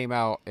 They came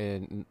out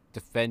and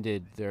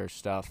defended their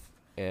stuff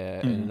in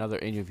another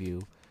interview,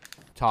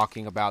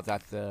 talking about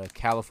that the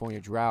California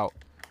drought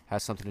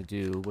has something to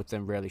do with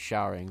them rarely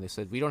showering. They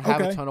said, we don't have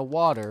a ton of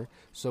water,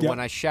 so when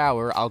I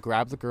shower, I'll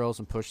grab the girls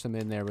and push them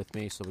in there with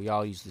me, so we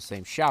all use the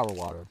same shower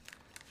water.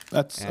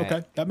 That's And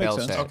okay. That makes Bell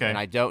sense. said, Okay. And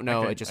I don't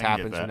know. Okay, It just I can get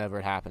happens that. whenever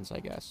it happens, I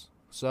guess.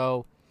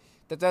 So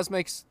that does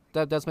make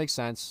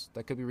sense.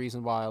 That could be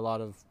reason why a lot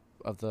of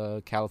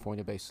the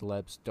California-based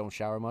celebs don't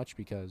shower much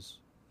because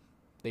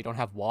they don't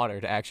have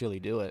water to actually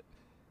do it,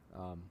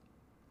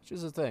 which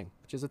is a thing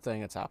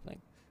that's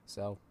happening.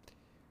 So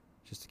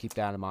just to keep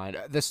that in mind.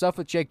 The stuff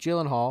with Jake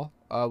Gyllenhaal,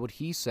 what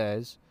he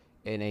says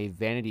in a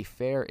Vanity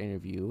Fair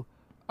interview,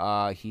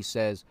 he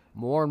says,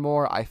 more and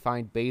more I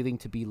find bathing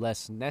to be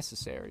less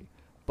necessary,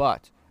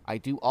 but I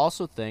do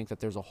also think that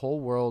there's a whole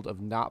world of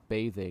not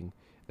bathing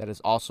that is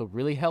also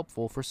really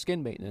helpful for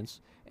skin maintenance,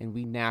 and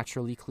we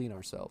naturally clean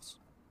ourselves.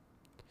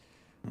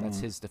 That's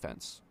his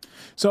defense.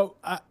 So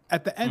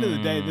at the end of the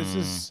day,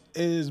 this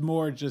is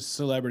more just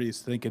celebrities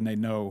thinking they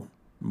know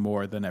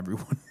more than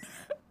everyone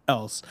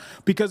else.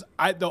 Because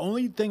the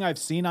only thing I've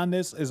seen on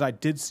this is I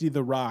did see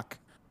The Rock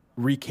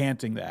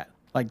recanting that.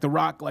 Like The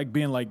Rock, like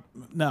being like,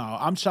 "No,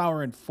 I'm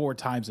showering 4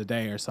 times a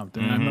day or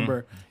something." And I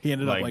remember he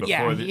ended up Like like,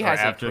 before he or has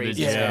a after the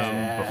crazy gym,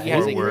 schedule. He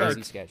has a before work.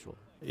 crazy schedule.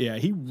 yeah,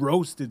 he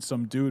roasted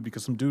some dude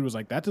because some dude was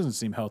like, "That doesn't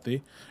seem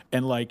healthy,"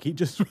 and like he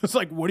just was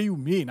like, "What do you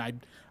mean?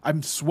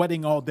 I'm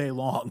sweating all day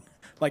long.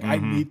 Like I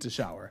need to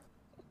shower."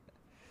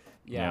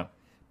 Yeah.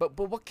 But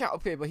what count?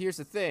 Okay, but here's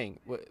the thing: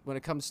 when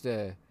it comes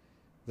to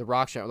the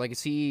Rock show, like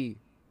is he,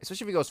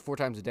 especially if he goes 4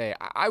 times a day?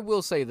 I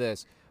will say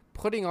this: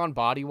 putting on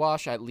body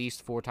wash at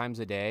least 4 times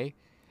a day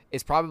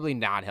is probably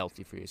not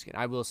healthy for your skin.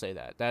 I will say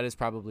that is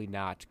probably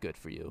not good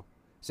for you.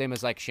 Same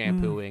as like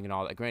shampooing and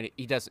all that. Granted,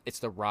 it's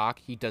The Rock.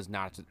 He does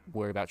not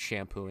worry about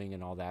shampooing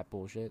and all that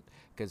bullshit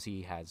because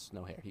he has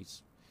no hair.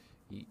 He's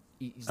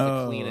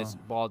the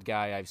cleanest bald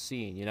guy I've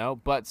seen, you know?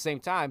 But at the same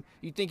time,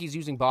 you think he's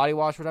using body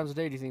wash 4 times a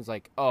day? Do you think he's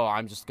like, oh,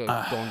 I'm just going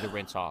to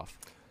rinse off?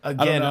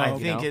 Again, I know,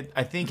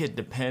 think it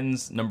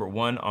depends. Number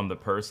one, on the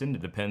person.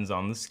 It depends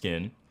on the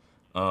skin.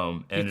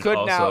 And He it could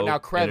also, now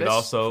and it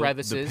also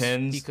crevices.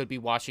 depends. He could be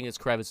washing his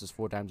crevices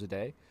 4 times a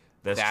day.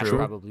 That's That's true.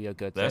 probably a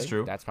good thing. That's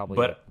true. That's probably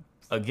But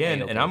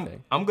again, and okay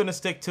thing. I'm gonna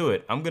stick to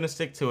it.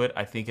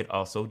 I think it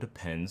also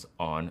depends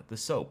on the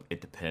soap.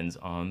 It depends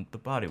on the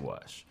body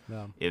wash.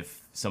 Yeah.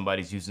 If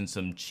somebody's using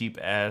some cheap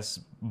ass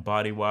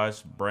body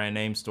wash, brand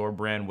name, store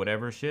brand,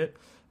 whatever shit,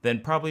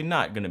 then probably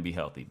not gonna be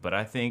healthy. But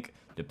I think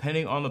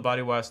depending on the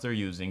body wash they're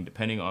using,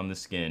 depending on the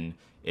skin,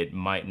 it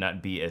might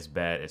not be as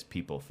bad as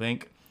people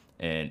think,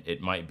 and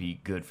it might be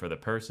good for the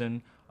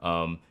person.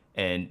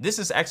 And this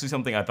is actually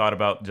something I thought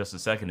about just a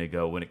second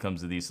ago when it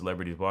comes to these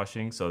celebrities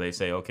washing. So they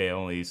say, okay, I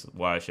only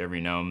wash every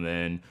now and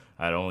then.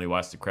 I'd only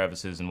wash the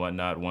crevices and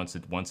whatnot once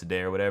a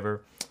day or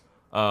whatever.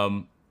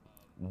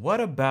 What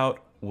about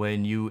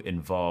when you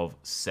involve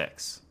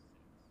sex?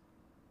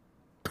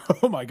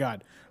 Oh my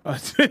God. I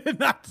did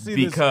not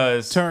see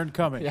this turn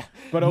coming. Yeah.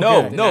 But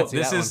okay. No, see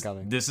that one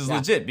coming. this is Yeah.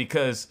 legit,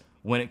 because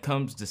when it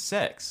comes to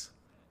sex,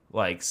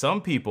 like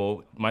some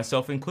people,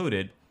 myself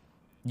included,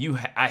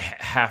 I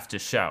have to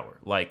shower.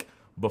 Like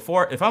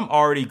before, if I'm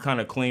already kind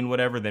of clean,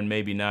 whatever, then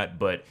maybe not.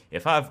 But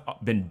if I've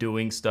been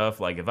doing stuff,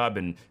 like if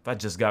I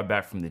just got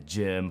back from the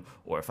gym,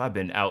 or if I've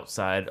been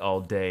outside all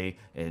day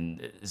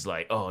and it's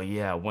like, oh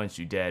yeah, I want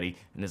you, daddy,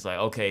 and it's like,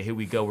 okay, here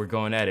we go, we're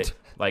going at it.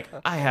 Like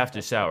I have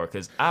to shower,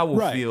 because I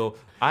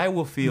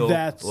will feel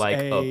That's like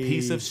a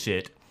piece of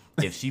shit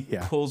if she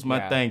Yeah. pulls my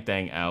Yeah.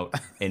 thing out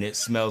and it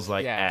smells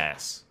like Yeah.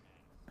 ass.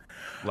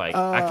 Like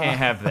I can't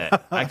have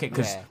that. I can't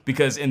Yeah.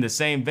 because in the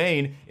same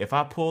vein, if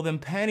I pull them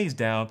panties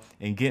down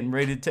and getting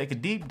ready to take a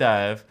deep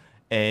dive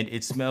and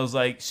it smells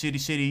like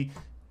shitty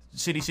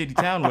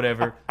town,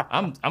 whatever,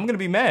 I'm gonna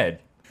be mad.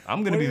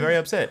 I'm gonna be very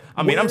upset.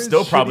 I mean, I'm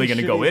still probably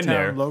gonna go in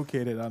there.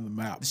 Located on the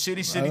map.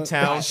 Shitty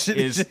town is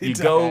Shitty you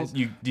town. go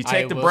you I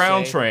take the will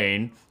brown say-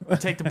 train, you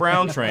take the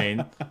brown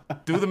train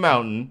through the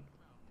mountain,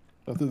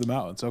 Oh, through the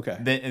mountains. Okay.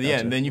 then Gotcha.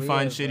 and then you We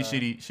find have,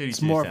 shitty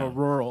It's more of a town.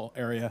 rural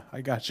area. I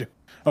got you.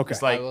 Okay.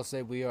 It's like I will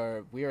say we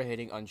are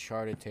hitting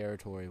uncharted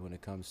territory when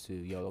it comes to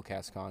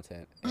YoloCast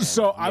content. and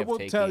So we I have will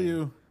tell taken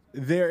you,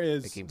 there a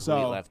is complete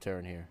left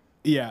turn here.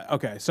 Yeah.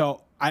 Okay.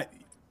 So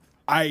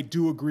I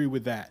do agree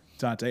with that,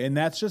 Dante, and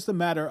that's just a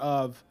matter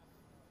of.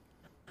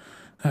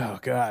 Oh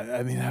God.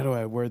 I mean, how do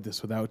I word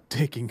this without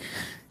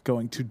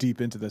going too deep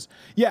into this?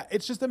 Yeah,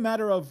 it's just a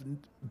matter of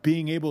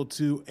being able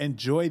to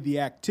enjoy the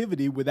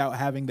activity without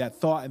having that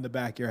thought in the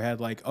back of your head,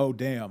 like, oh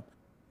damn,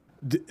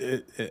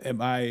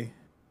 am I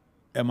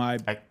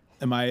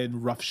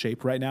in rough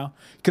shape right now?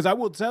 Because I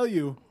will tell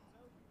you.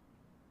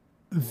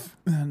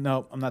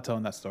 No, I'm not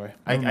telling that story.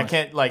 I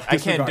can't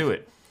do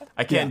it.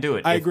 I can't do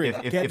it. I If- agree. If,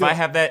 Can't if do I it.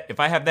 have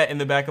that in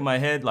the back of my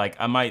head, like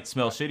I might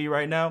smell shitty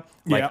right now.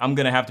 Like Yeah. I'm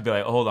gonna have to be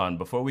like, hold on,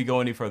 before we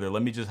go any further,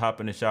 let me just hop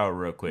in the shower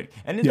real quick.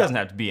 And it Yeah. doesn't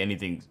have to be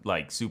anything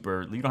like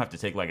super. You don't have to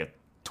take like a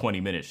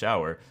 20-minute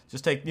shower.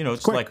 Just take,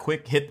 just Quick. like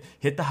quick hit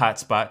the hot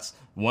spots,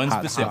 one Hot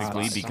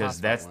specifically spots. because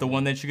Hot that's spot the one.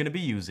 one that you're gonna be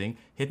using.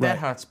 Hit that Right.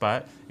 hot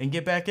spot and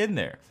get back in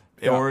there.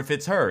 Yeah. Or if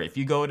it's her, if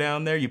you go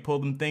down there, you pull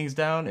them things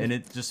down, and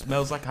it just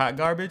smells like hot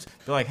garbage.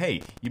 They're like,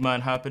 "Hey, you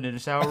mind hopping in the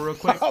shower real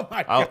quick?" Oh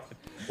my God.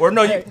 Or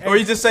no, Hey, or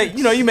you just say,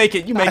 you make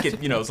it.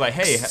 It's like,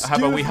 "Hey, how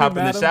about we Excuse hop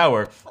me, in the madam.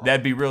 shower?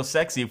 That'd be real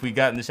sexy if we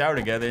got in the shower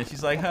together." And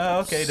she's like,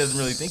 "Oh, okay." Doesn't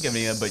really think of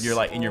anything, but you're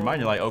like in your mind,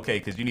 you're like, "Okay,"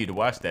 because you need to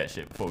wash that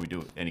shit before we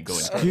do it and go in.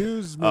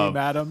 Excuse me,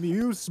 madam.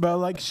 You smell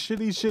like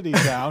shitty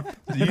town.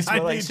 You smell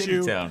I like need shitty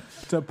you town.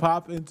 to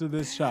pop into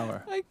this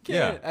shower. I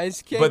Yeah. can't. I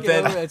just can't But get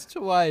then- over it. It's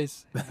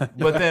twice. But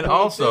then Things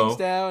also,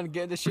 down and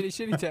get the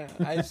shitty town.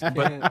 I just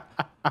can't.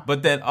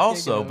 but then over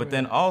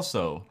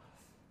also,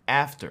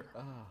 after.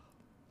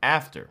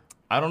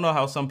 I don't know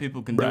how some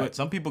people can do Right. it.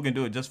 Some people can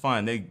do it just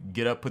fine. They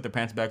get up, put their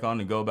pants back on,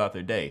 and go about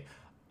their day.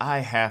 I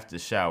have to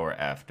shower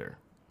after.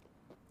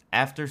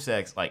 After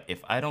sex, like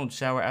if I don't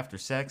shower after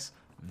sex,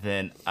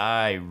 then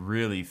I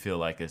really feel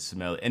like a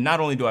smelly. And not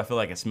only do I feel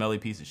like a smelly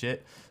piece of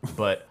shit,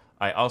 but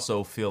I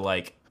also feel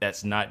like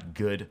that's not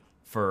good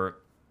for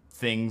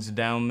things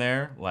down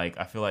there. Like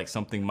I feel like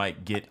something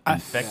might get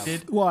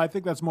infected. Well, I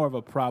think that's more of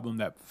a problem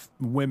that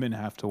women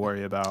have to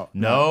worry about.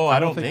 No, I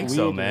don't think we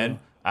so, do. man.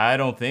 I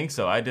don't think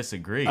so. I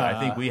disagree. I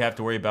think we have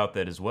to worry about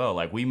that as well.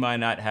 Like we might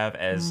not have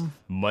as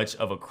much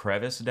of a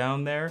crevice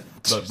down there,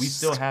 but we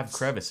still have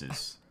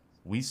crevices.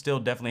 We still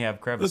definitely have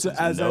crevices. Listen,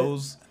 And as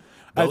those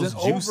an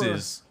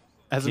juices.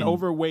 As an can-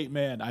 overweight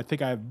man, I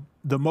think I have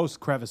the most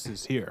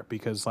crevices here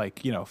because,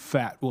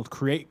 fat will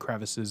create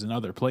crevices in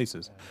other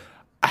places.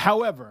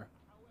 However,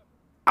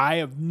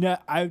 I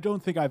don't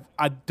think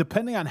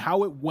depending on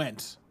how it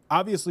went.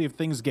 Obviously, if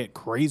things get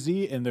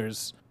crazy and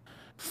there's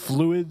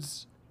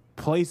fluids,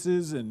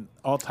 places, and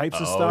all types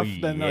of Oh, stuff,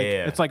 then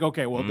yeah. it's like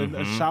okay, well then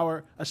a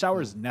shower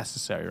is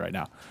necessary right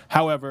now.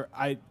 However,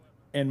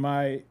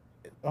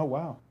 oh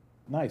wow.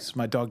 Nice.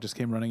 My dog just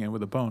came running in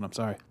with a bone. I'm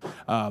sorry.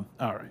 All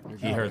right.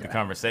 He heard the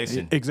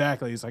conversation.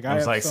 Exactly. He's like, I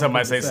was have like, something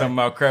somebody to say something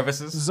about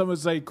crevices. Someone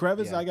say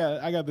crevice. Yeah.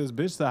 I got this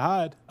bitch to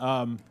hide.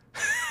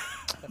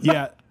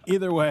 Yeah.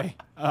 Either way.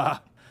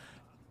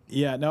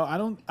 Yeah. No, I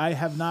don't. I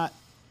have not.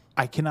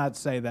 I cannot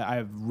say that I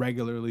have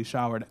regularly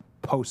showered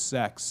post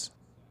sex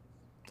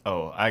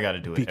Oh, I got to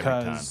do it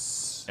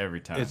because every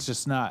time. it's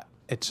just not.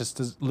 It just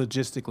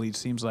logistically it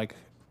seems like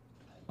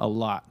a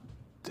lot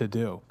to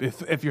do.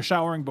 If you're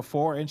showering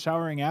before and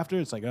showering after,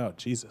 it's like, oh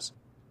Jesus.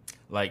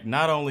 Like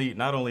not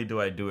only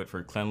do I do it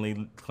for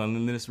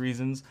cleanliness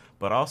reasons,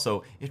 but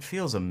also it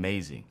feels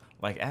amazing.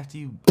 Like after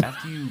you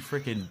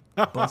freaking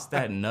bust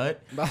that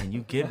nut and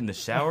you get in the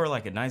shower,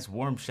 like a nice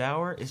warm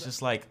shower, it's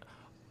just like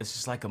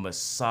a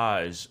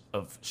massage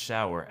of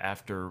shower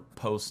after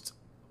post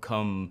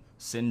cum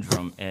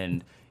syndrome,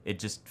 and it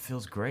just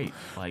feels great.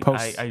 Like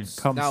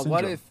Post-cum Now, what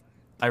syndrome. if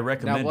I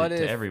recommend what it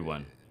to if-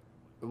 everyone.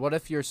 what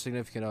if your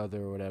significant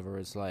other or whatever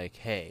is like,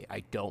 hey,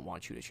 I don't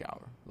want you to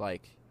shower?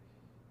 Like,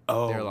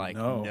 Oh, they're like,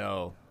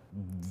 no.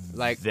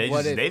 Like, They what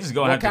just- if, they just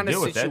gonna what have to kind of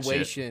deal with that shit.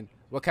 situation?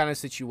 What kind of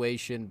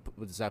situation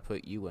does that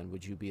put you in?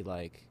 Would you be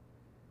like,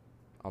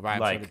 all right, I'm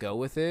going to Like- go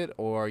with it,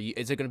 or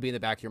is it going to be in the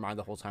back of your mind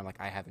the whole time, like,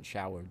 I haven't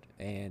showered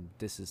and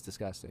this is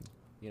disgusting?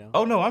 You know?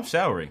 Oh no, I'm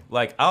showering.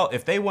 Like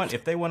if they want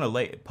to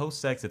lay post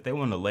sex, if they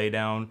want to lay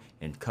down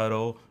and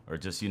cuddle, or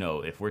just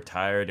if we're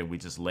tired and we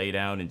just lay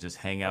down and just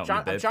hang out in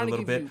the bed for a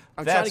little bit,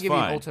 I'm trying that's to give you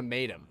an fine.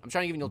 ultimatum. I'm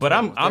trying to give you an But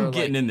ultimatum. I'm They're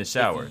getting like, in the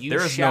shower. if you There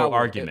is shower- no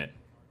argument.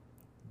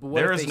 But what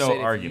There if is they no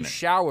said argument.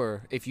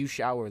 If you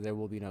shower, there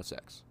will be no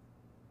sex.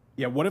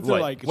 Yeah, what if they're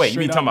Wait, like, wait, you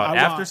mean straight talking up, about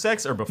I after want-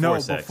 sex or before No,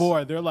 sex?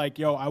 before. They're like,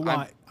 yo, I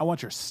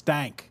want your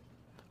stank.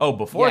 Oh,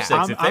 before Yeah,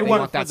 sex. If I'm they They want,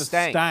 want that the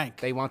stank. stank.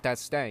 They want that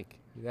stank.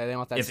 Yeah, they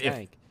want that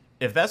stank.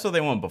 if that's what they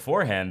want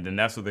beforehand, then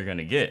that's what they're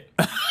gonna get.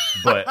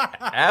 But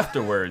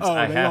afterwards, Oh,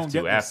 I they have don't to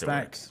get the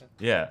afterwards. stank.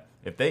 Yeah,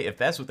 if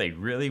that's what they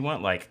really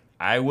want, like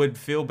I would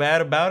feel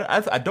bad about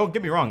it. I don't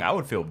get me wrong, I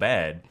would feel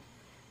bad.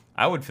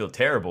 I would feel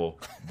terrible,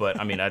 but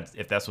I mean,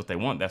 if that's what they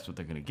want, that's what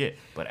they're gonna get.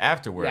 But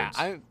afterwards,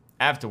 Yeah,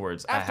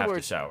 afterwards, I have to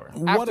afterwards- shower.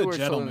 What a Afterwards, totally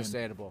gentleman.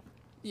 understandable.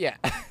 Yeah.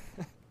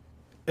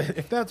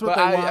 If that's what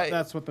But they I- want,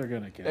 that's what they're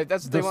gonna get. If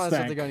that's what The they want, that's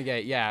what stank. they're going to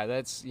get. Yeah,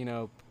 that's,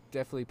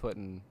 definitely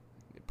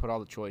put all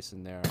the choice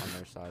in there on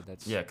their side.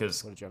 That's Yeah,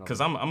 because what a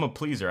gentleman. I'm a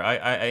pleaser.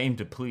 I aim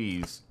to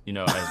please,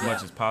 as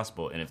much as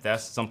possible. And if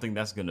that's something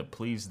that's gonna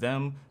please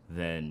them,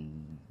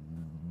 then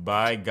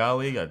by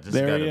golly, I just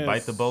There he gotta bite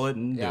is. the bullet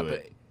and Yeah, do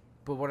it.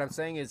 but what I'm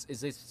saying is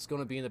this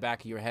going to be in the back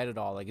of your head at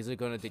all? Like, is it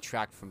going to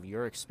detract from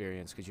your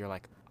experience? Because you're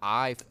like,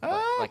 I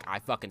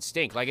fucking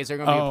stink. Like, is there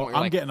going to be a point where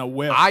I'm like, getting a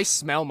whiff. I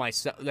smell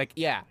myself. Like,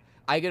 yeah,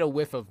 I get a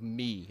whiff of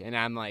me, and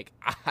I'm like,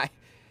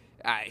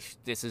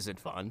 this isn't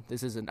fun.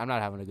 I'm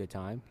not having a good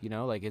time.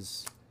 Like,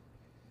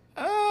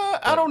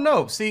 I don't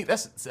know. See,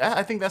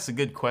 I think that's a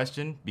good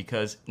question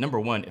because number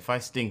one, if I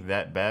stink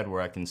that bad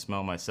where I can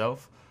smell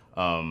myself,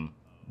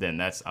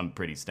 then I'm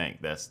pretty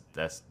stank. That's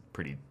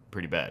pretty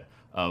bad.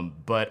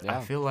 But I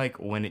Yeah. feel like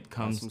when it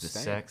comes some to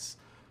stank. sex,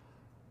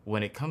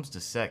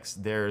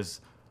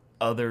 there's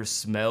other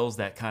smells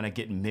that kind of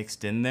get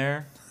mixed in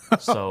there.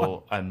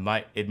 So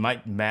it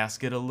might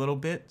mask it a little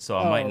bit. So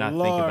I might Oh, not think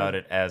Lord. about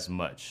it as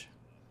much.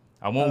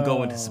 I won't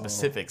go into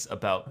specifics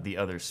about the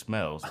other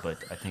smells, but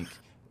I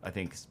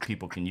think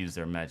people can use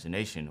their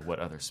imagination what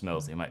other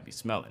smells they might be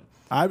smelling.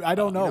 I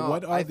don't know. know,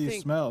 What are I these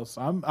think- smells?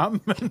 I'm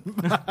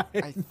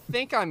I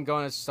think I'm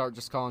going to start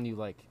just calling you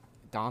like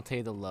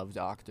Dante the Love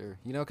Doctor.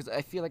 Because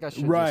I feel like I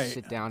should Right. just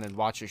sit down and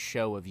watch a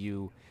show of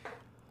you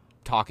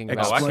talking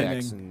about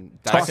Explaining- sex and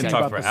I Talking can dissecting talk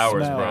about for the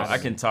hours, bro. smells. I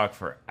can talk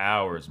for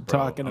hours, bro.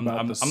 Talking about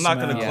I'm the not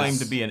going to smells. claim to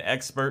Yes. be an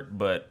expert,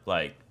 but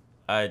like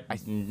I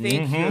think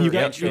Mhm. your You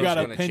intro's got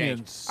gonna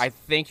opinions. change. I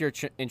think your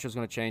intro's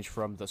going to change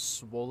from the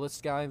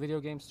swollest guy in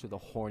video games to the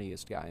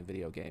horniest guy in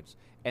video games,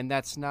 and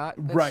that's not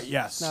Right,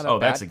 yes. Not Oh,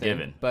 bad that's a thing,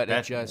 given. But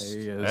That- it just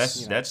He is.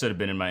 That's that should have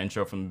been in my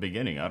intro from the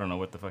beginning. I don't know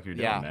what the fuck you're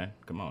doing, Yeah. man.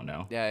 Come on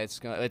now. yeah, it's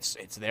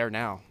there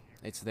now.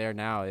 It's there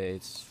now.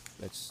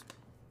 That's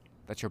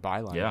your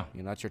byline. Yeah.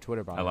 That's your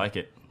Twitter byline. I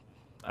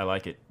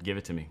like it. Give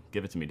it to me.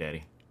 Give it to me,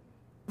 daddy.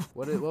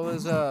 What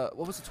was the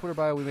Twitter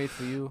bio we made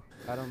for you,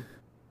 Adam?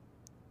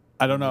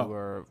 I don't You know.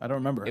 were- I don't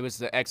remember. It was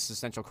the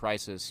existential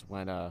crisis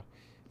when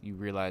you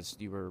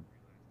realized you were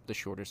the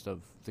shortest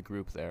of the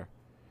group there.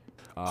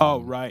 Oh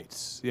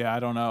right. Yeah, I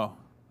don't know.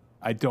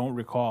 I don't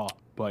recall.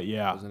 But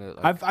yeah, Wasn't it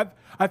like-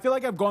 I feel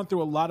like I've gone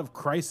through a lot of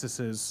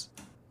crises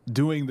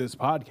doing this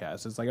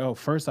podcast. It's like,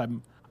 first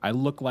I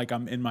look like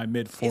I'm in my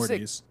mid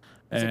 40s,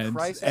 Is it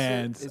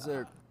crisis? Is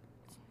there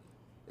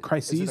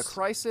crises. Is it a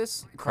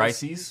crisis?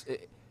 Crises?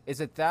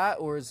 Is it that,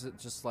 or is it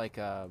just like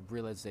a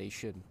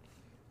realization?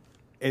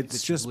 It's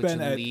Which, just which been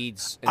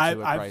leads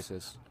into a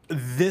crisis.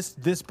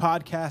 This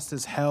podcast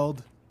has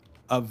held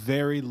a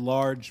very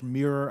large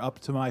mirror up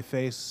to my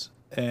face,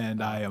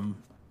 and I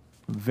am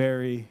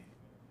very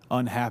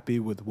unhappy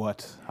with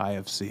what I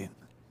have seen.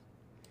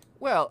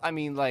 Well, I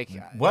mean, like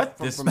What?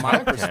 From, This from my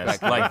podcast?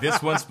 perspective, Like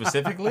this one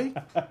specifically?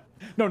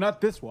 No, not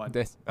this one.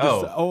 This-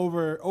 Oh. Just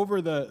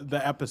over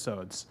the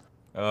episodes.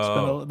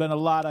 Oh. It's been a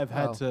lot I've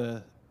had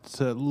Oh.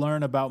 to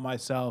learn about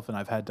myself, and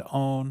I've had to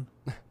own,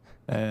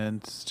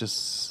 and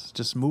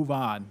just move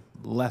on.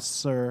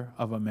 Lesser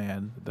of a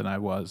man than I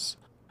was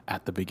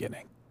at the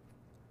beginning.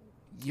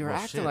 you're Well,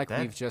 acting shit, like that-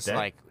 we've just that-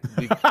 like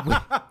we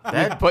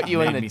That put you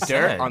in made the me dirt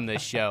sad. on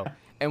this show,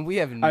 and we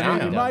have not. I mean,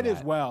 you done might that.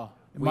 as well.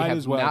 We Might have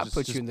as well not just,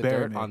 put just you in the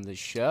bury dirt me. on the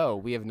show.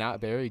 We have not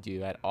buried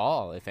you at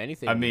all. If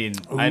anything, I mean,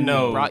 I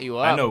know, brought you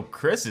I up. know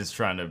Chris is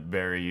trying to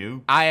bury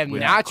you. I am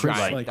with, not Chris,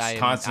 trying. like, I am,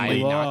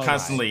 constantly, I am not trying.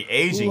 constantly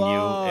aging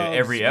you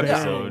every Loves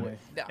episode. burying.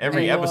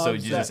 Every He episode,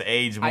 loves you that. just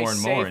age I more and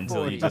say more until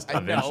 40. you just I know,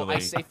 eventually. I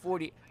say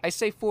 40. I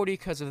say 40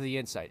 because of the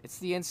inside. It's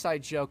the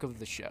inside joke of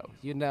the show.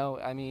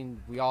 I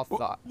mean, we all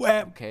thought.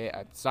 well, Okay,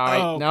 I'm sorry.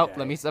 okay. Nope.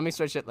 Let me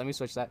switch it. Let me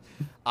switch that.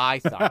 I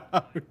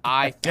thought.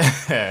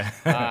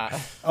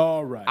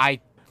 All right. I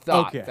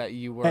thought Okay. that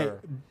you Hey, were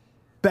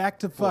Back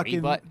to 40,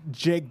 fucking but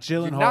Jake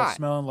Gyllenhaal not.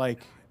 smelling like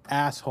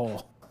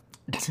asshole.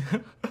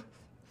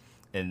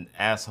 And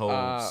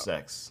asshole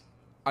sex.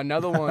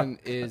 Another one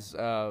is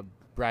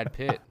Brad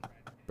Pitt.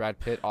 Brad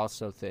Pitt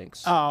also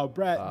thinks. Oh,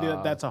 Brad,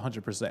 yeah, that's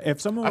 100%.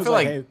 If someone I was feel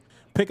like, like- hey,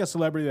 pick a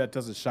celebrity that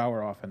doesn't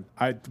shower often,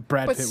 Brad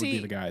But Pitt would be see,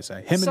 the guy I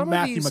say. Him some and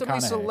Matthew of these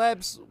McConaughey.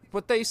 celebs,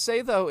 what they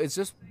say though is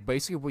just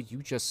basically what you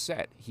just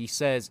said. He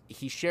says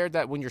he shared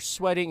that when you're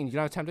sweating and you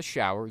don't have time to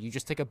shower, you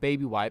just take a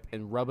baby wipe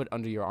and rub it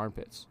under your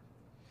armpits.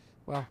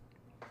 Well,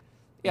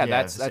 yeah,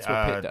 that's what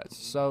Pitt does.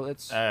 So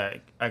it's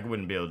I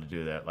wouldn't be able to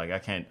do that. Like I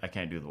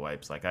can't do the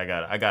wipes. Like I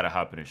gotta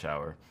hop in a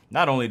shower.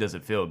 Not only does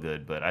it feel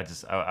good, but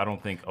I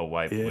don't think a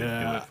wipe would do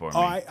it for me.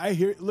 Oh, I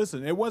hear.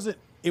 Listen, it wasn't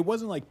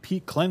like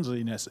peak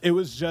cleanliness. It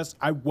was just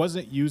I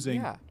wasn't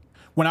using. Yeah.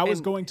 When I was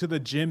And- going to the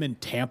gym in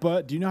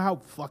Tampa, do you know how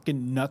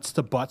fucking nuts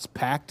to butts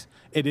packed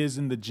it is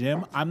in the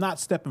gym? I'm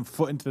not stepping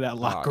foot into that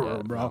locker yeah,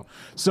 room, bro. no.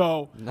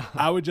 So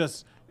I would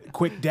just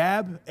quick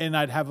dab, and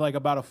I'd have like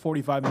about a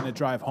 45-minute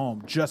drive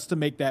home just to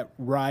make that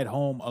ride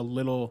home a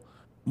little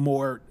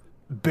more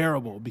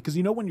bearable. Because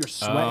you know when you're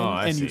sweating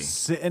I and you see.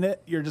 sit in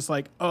it, you're just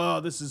like, oh,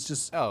 this is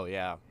just. oh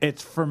yeah.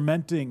 It's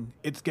fermenting.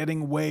 It's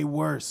getting way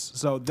worse.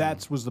 So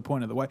that was the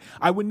point of the wipe.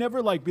 I would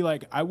never be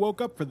like, I woke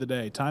up for the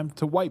day, time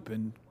to wipe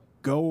and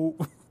go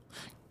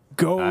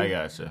I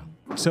gotcha.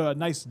 to a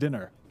nice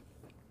dinner.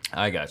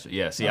 I gotcha.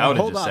 Yeah. See, I would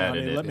have Hold just on, sat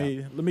honey. in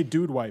it. Let me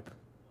dude wipe.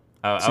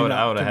 I See, would no,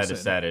 have couldn't had to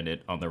sit. sat in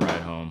it on the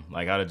ride home.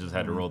 Like I'd have just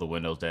had to roll the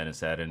windows down and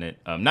sat in it.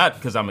 Not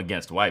because I'm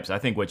against wipes. I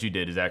think what you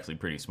did is actually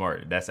pretty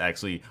smart. That's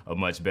actually a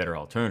much better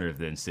alternative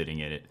than sitting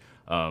in it.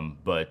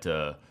 But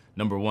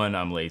number one,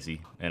 I'm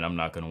lazy and I'm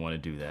not gonna want to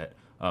do that.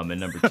 And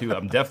number two,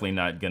 I'm definitely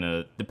not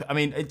gonna. I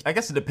mean, I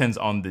guess it depends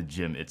on the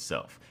gym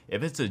itself.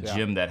 If it's a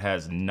gym that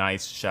has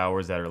nice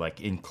showers that are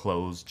like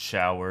enclosed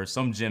showers,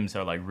 some gyms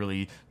are like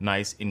really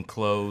nice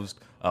enclosed.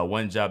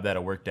 One job that I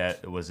worked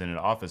at was in an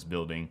office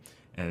building,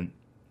 and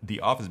the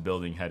office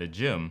building had a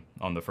gym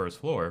on the first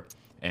floor,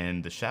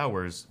 and the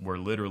showers were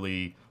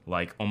literally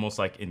like almost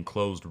like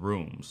enclosed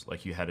rooms.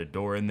 Like you had a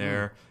door in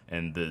there,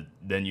 and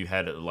then you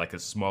had like a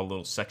small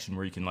little section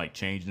where you can like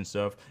change and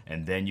stuff,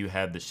 and then you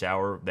had the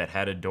shower that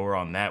had a door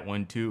on that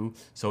one too.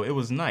 So it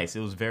was nice.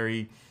 It was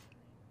very,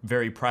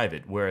 very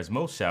private. Whereas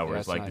most showers,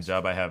 that's like nice. the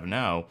job I have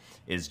now,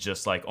 is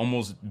just like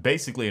almost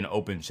basically an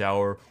open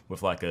shower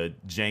with like a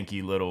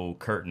janky little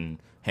curtain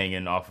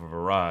hanging off of a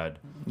rod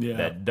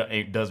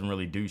that doesn't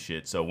really do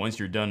shit. So once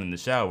you're done in the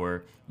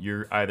shower,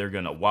 you're either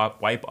going to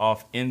wipe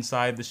off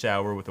inside the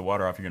shower with the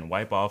water off. You're going to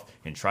wipe off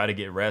and try to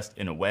get rest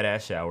in a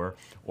wet-ass shower,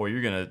 or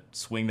you're going to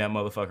swing that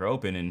motherfucker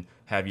open and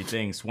have your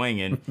thing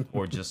swinging,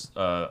 or just,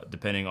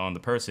 depending on the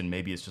person,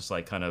 maybe it's just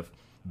like kind of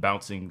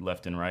bouncing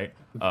left and right.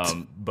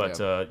 But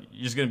you're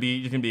just going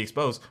to be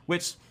exposed,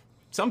 which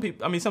some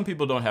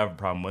people don't have a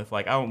problem with.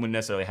 Like, I wouldn't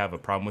necessarily have a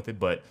problem with it,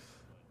 but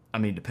I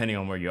mean, depending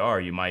on where you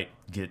are, you might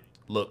get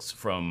looks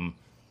from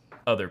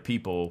other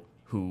people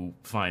who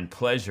find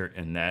pleasure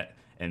in that,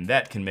 and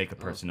that can make a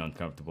person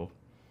uncomfortable.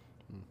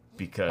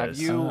 Because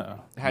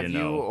Have you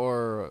know.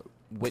 or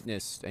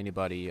witnessed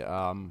anybody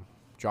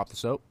drop the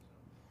soap?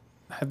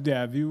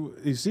 Have you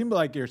seem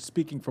like you're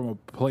speaking from a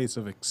place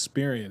of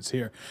experience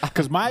here.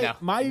 Because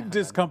my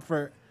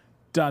discomfort,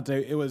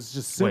 Dante, it was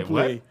just Wait,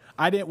 simply what?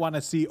 I didn't want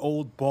to see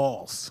old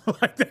balls.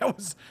 Like that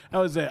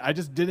was it. I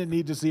just didn't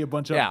need to see a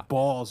bunch of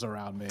balls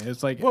around me.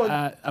 It's like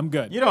I'm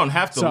good. You don't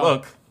have to So-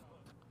 look.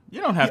 You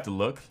don't have to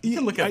look. You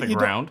can look at the you don't-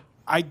 ground.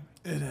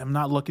 I'm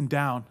not looking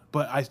down,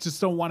 but I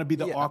just don't want to be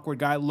the awkward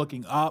guy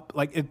looking up.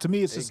 Like to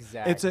me, it's just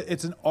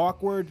it's an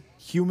awkward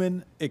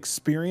human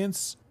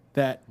experience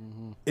that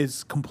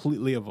is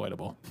completely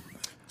avoidable.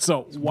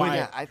 So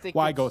why I think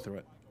why it's- go through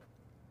it?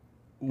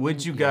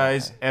 Would you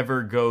guys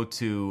ever go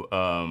to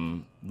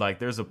like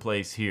there's a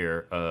place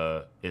here,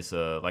 it's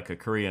like a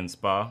Korean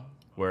spa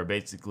where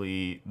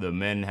basically the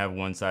men have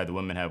one side, the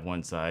women have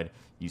one side.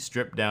 You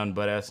strip down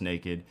butt ass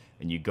naked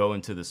and you go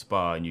into the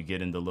spa and you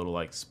get in the little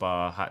like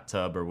spa hot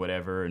tub or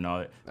whatever and all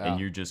that, and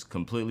you're just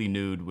completely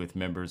nude with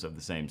members of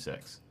the same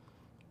sex.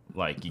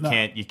 Like you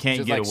can't Just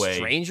get like away.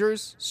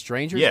 Strangers,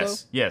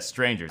 yes,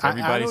 strangers. I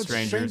Everybody's know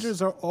strangers.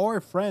 strangers or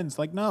friends.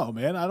 Like no,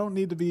 man, I don't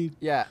need to be.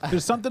 Yeah.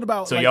 There's something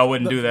about. So like, y'all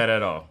wouldn't do that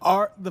at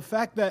all. The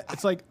fact that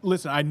it's like,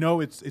 listen, I know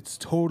it's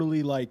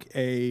totally like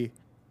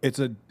it's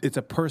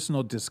a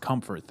personal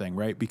discomfort thing,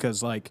 right?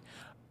 Because like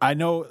I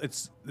know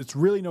it's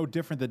really no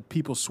different than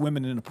people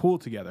swimming in a pool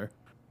together,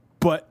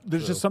 but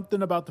there's just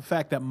something about the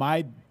fact that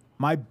my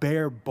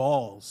bare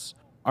balls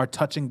are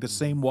touching the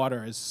same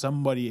water as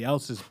somebody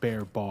else's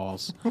bare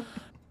balls.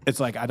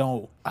 It's like I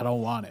don't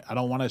want it. I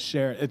don't want to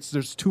share it.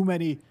 There's too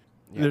many.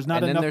 There's not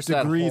And then enough there's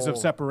that degrees of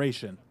whole-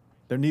 separation.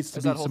 There needs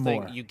to There's be that whole some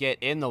thing. more. You get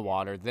in the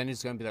water, then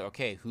it's going to be like,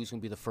 okay, who's going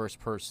to be the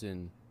first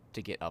person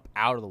to get up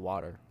out of the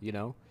water? You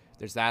know,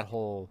 there's that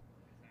whole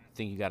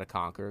thing you got to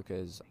conquer.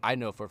 Because I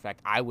know for a fact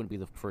I wouldn't be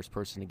the first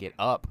person to get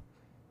up.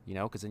 You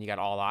know, because then you got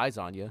all eyes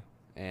on you,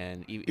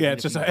 and even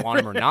it's if just you want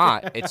them or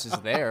not, it's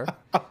just there.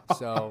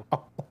 So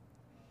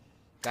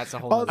That's a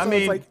whole. Also, I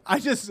mean- it's like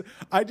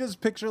I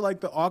just picture like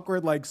the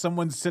awkward like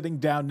someone sitting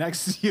down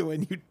next to you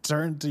and you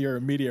turn to your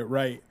immediate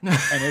right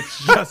and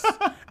it's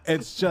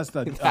just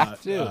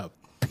a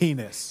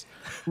penis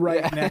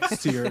right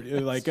next to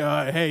you're like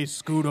hey,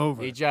 scoot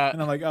over.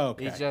 and I'm like, oh,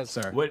 okay, he just-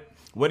 sir.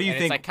 What do you And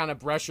think? it's like kind of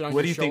brushing on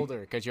what do your you think-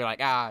 shoulder because you're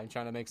like, I'm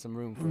trying to make some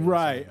room for you.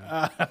 Right.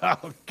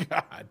 Oh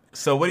God.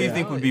 So what do you Yeah.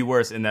 think would be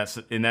worse in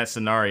that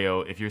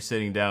scenario if you're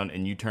sitting down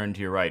and you turn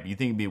to your right? Do you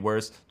think it'd be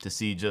worse to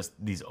see just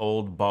these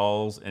old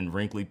balls and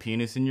wrinkly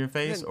penis in your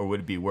face, or would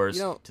it be worse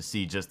to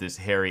see just this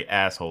hairy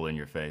asshole in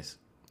your face?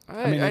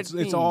 I mean,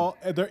 it's all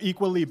they're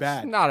equally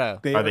bad. Not a.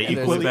 Are they there's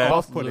equally a bad?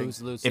 both Off-putting.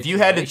 lose If you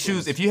had to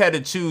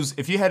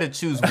situations.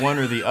 choose one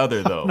or the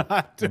other though,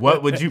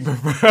 what would you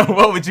prefer?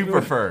 What would you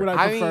prefer? Would I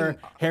I prefer mean-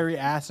 hairy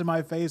ass in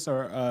my face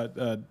or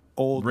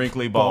old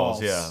Wrinkly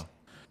balls, yeah.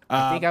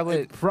 I think I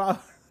would. Pro-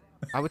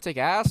 I would take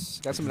ass.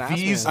 Got some ass.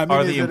 These man.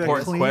 are is the it a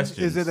important clean, questions.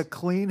 Is it a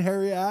clean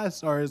hairy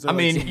ass or is it? I like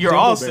mean, some you're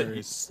all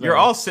dingleberries you're that-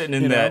 all sitting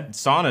in you know? that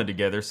sauna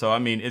together, so I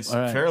mean, it's All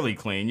right. fairly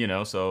clean,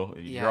 So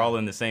Yeah. you're all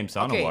in the same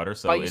sauna water,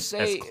 so but you it's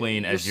say- as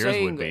clean you're as yours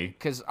saying- would be.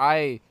 Because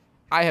I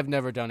have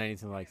never done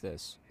anything like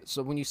this.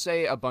 So when you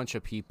say a bunch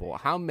of people,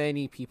 how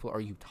many people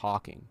are you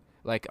talking?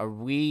 Like, are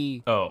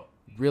we Oh.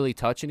 really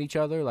touching each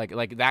other?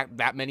 Like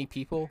that many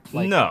people?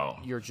 Like, No,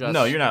 you're just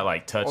no, you're not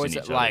like or touching is each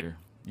it other. like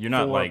You're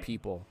not 4 like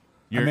people.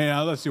 I you're mean,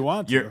 unless you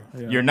want to.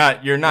 you're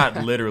not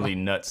literally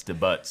nuts to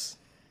butts.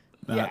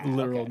 Not Yeah,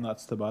 literal okay.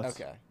 nuts to butts.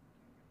 Okay.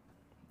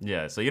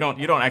 Yeah, so you don't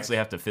actually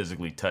have to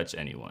physically touch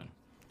anyone.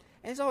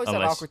 And it's always that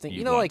Unless awkward thing. you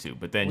You know, want like to,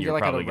 but then when you're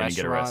like probably at a gonna get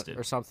restaurant arrested.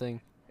 or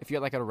something. If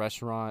you're like at a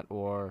restaurant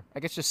or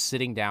I guess just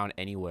sitting down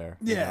anywhere.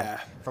 you know,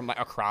 Yeah. from like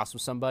across from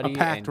somebody. A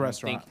packed and you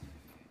restaurant.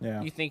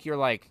 Yeah. think you're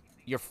like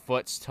your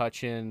foot's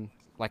touching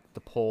like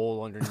the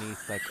pole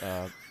underneath like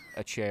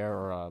a chair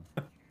or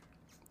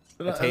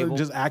a table.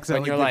 Just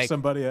accidentally you're give like-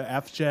 somebody a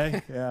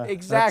FJ. Yeah.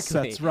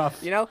 Exactly. That's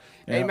rough. You know,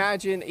 Yeah.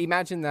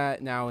 imagine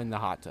that now in the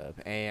hot tub,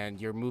 and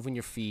you're moving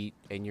your feet,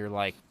 and you're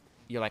like,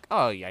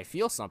 oh, yeah, I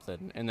feel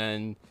something, and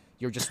then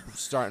you're just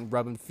starting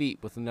rubbing feet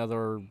with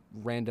another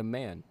random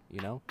man.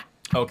 You know?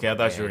 Okay, I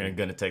thought you were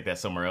gonna take that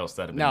somewher else.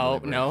 That'd have been No,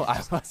 really no, weird.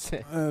 I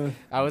wasn't.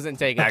 I wasn't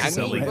taking.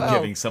 Accidentally I mean, well,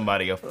 giving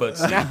somebody a foot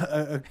sneak.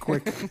 A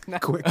quick.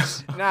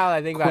 now that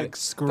I think about quick it,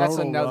 that's scrotal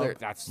another. rub.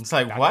 That's It's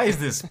like, why is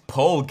this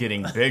pole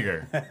getting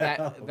bigger?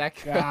 that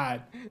could,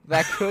 God.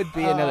 that could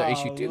be another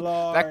issue Oh, too. That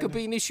Lord. could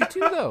be an issue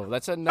too, though.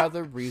 That's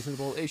another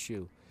reasonable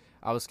issue.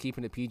 I was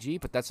keeping it PG,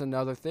 but that's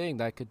another thing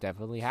that could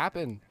definitely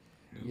happen.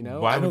 You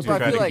know, Why I would feel you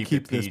try to like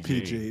keep this it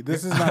PG.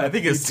 This is not. I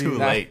think it's PG. too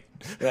late.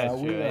 Yeah,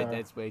 we Right, are.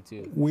 that's way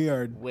too. We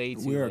are. Way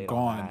too We are late on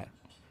gone. that.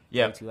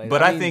 Yeah, Way too late.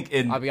 but I I mean,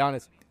 think I'll be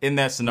honest. in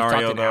that We scenario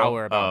talked an though,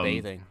 hour about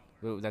bathing.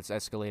 That's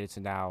escalated to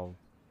now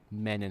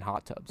men in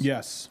hot tubs.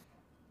 Yes.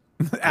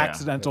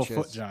 Accidental Which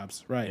foot is-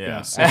 jobs. Right.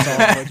 Yeah. Yes.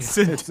 It's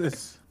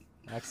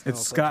Accidental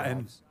It's foot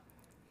gotten- jobs.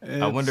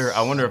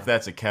 I wonder if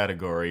that's a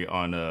category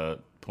on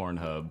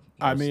Pornhub.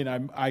 I mean,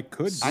 I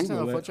could Accidental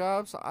Google foot it.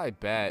 jobs. I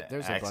bet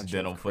there's a bunch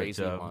Accidental of foot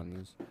crazy job.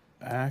 ones.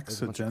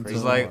 Accidental. It's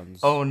crazy like, ones.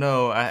 oh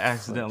no, I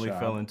accidentally job.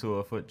 fell into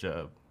a foot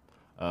job.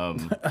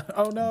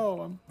 Oh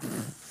no. I'm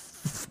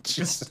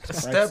Just a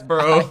step,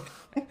 bro.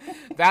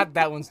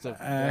 That one's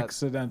the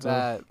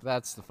Accidental.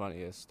 That's the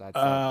funniest.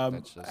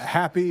 That's just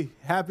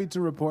Happy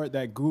to report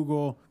that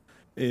Google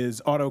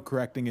is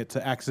auto-correcting it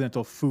to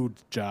accidental food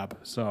job.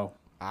 So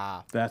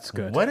that's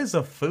good. What is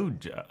a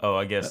food job? Oh,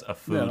 I guess a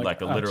food, like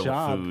like a a literal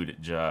job. food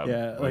job.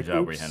 Yeah, or like, a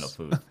job where you oops. handle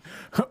food.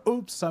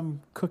 Oops,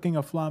 I'm cooking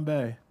a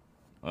flambe.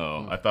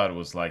 Oh, I thought it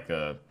was like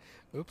a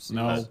oops.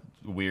 No.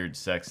 weird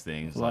sex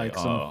thing. It's Like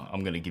like, some- oh,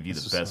 I'm gonna give you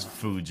the best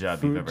food job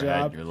food you've ever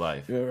had job in your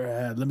life. You ever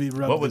had? Let me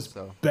rub What was-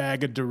 this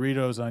bag of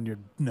Doritos on your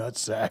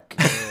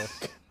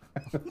nutsack.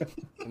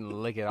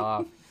 And lick it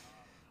off.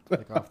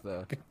 Lick off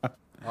the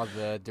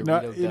Dorito No,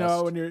 dust. you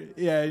know when you're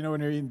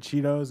when you're eating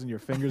Cheetos and your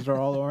fingers are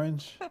all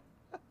orange.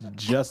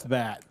 Just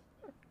that.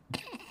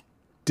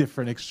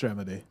 Different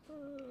extremity.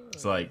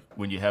 It's like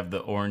when you have the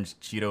orange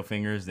Cheeto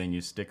fingers, then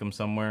you stick them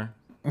somewhere.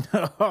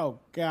 Oh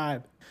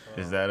God.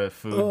 Is that a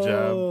food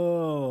job?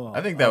 Oh.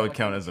 I think that would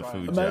count as a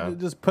food Imagine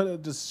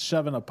job. just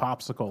shoving a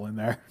popsicle in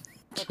there.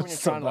 Like when you're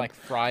So trying to like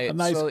fry it. A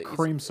nice so it's-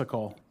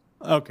 creamsicle.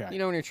 Okay. You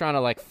know when you're trying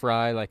to like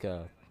fry like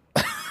a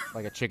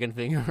chicken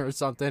finger or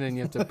something, and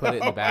you have to put it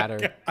in the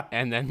batter,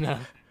 and then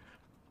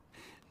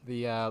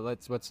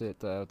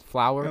the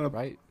flour,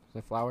 right?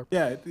 The flour.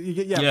 Yeah, you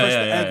get first Yeah, the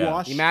yeah, egg yeah.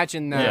 wash.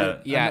 Imagine Yeah.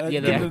 that. Yeah, and yeah,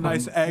 then give it the a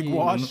nice egg Mm.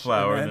 wash. And the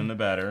flour, and then the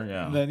batter,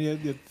 yeah. then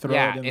you throw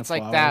yeah, it in it's the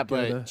like flour, that, give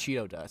it but a-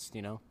 Cheeto dust.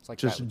 You know, it's like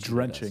just that with Cheeto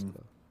drenching.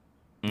 dust,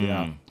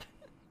 Yeah.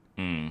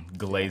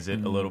 Glaze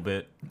it a little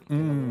bit, but a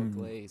little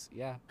glaze.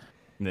 Yeah,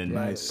 and then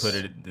Nice. put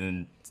it,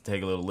 then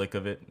take a little lick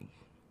of it.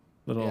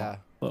 Yeah.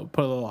 Put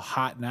a little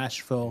hot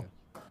Nashville.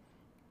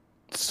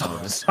 So,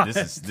 This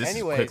is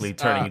Anyways, quickly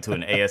turning into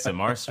an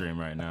ASMR stream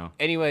right now.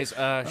 Anyways,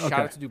 shout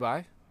out to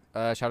Dubai.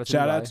 Shout out to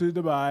shout Dubai. out to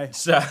Dubai.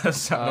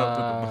 Shout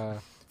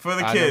out for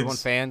the Number one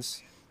kids.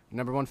 fans.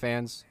 Number one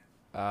fans.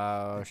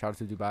 Shout out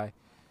to Dubai.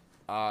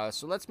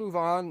 So let's move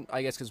on,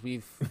 I guess, because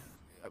we've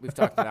we've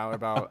talked an hour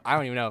about. I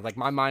don't even know. Like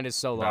my mind is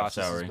so About lost.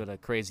 This has showering. been a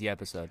crazy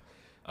episode.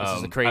 This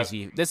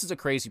is a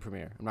crazy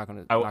premiere. I'm not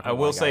gonna. I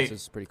will say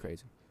this is pretty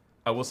crazy.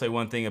 I will say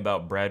one thing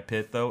about Brad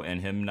Pitt though,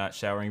 and him not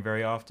showering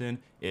very often,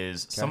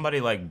 is somebody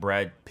like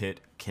Brad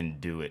Pitt can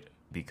do it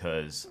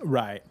because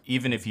Right.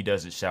 even if he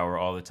doesn't shower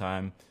all the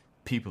time,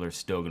 people are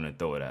still gonna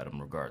throw it at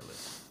him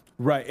regardless.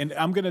 Right, and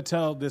I'm gonna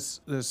tell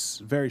this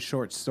very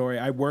short story.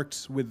 I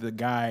worked with the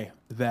guy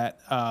that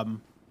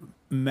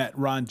met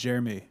Ron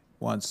Jeremy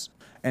once,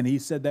 and he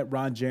said that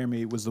Ron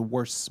Jeremy was the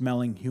worst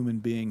smelling human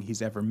being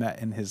he's ever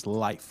met in his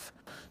life.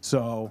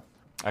 So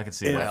I could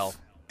see that.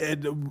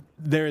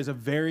 there is a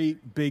very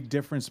big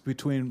difference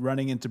between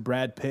running into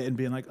Brad Pitt and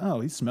being like,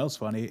 "Oh, he smells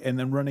funny," and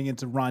then running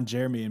into Ron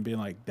Jeremy and being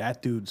like,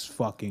 "That dude's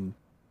fucking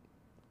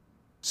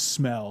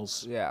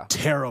smells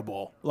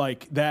terrible."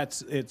 Like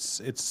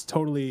it's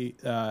totally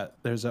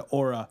there's an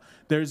aura.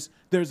 There's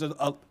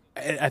a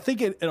I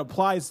think it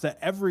applies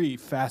to every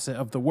facet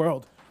of the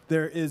world.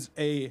 There is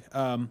a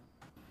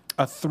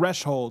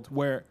threshold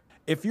where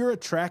if you're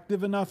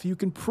attractive enough, you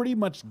can pretty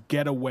much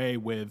get away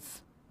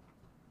with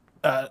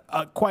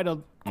quite a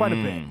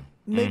bit.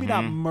 Maybe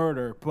not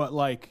murder, but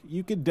like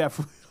you could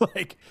definitely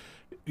like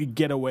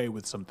get away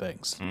with some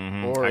things.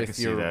 Or I if could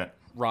see you're that.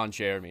 Ron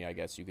Jeremy, I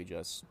guess you could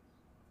just.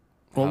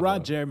 Well,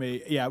 Ron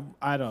Jeremy,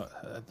 I don't.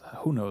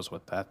 Who knows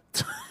what that?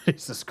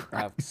 Jesus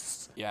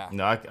Christ. Yeah.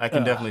 No, I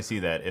can definitely see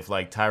that. If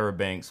like Tyra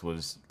Banks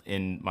was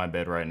in my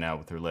bed right now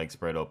with her legs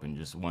spread open,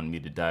 just wanted me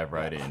to dive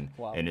right in,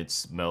 and it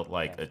smelled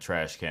like a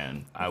trash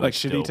can, I would Like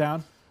still, Shitty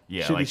Town.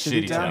 Yeah, Shitty like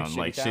Shitty Town? Town,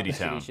 like Shitty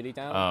Town. Shitty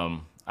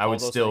Town? I would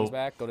those still, things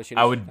back, go to Shitty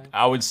I would, Shitty Town?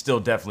 I would still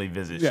definitely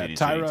visit Yeah, Shitty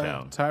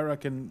Tyra Town.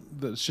 can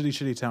the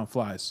Shitty Town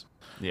flies.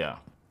 Yeah,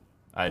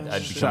 I'd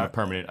become a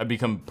permanent. I'd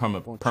become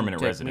permanent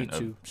take resident me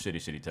of to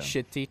Shitty Town.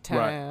 Shitty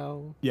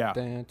Town. Yeah.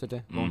 Dun, dun,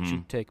 dun. Won't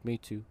you take me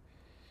to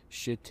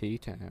Shitty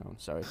Town?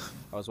 Sorry,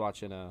 I was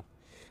watching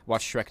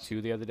watched Shrek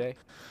 2 the other day.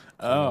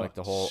 So, like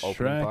the whole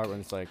opening Shrek. part when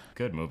it's like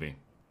Good movie.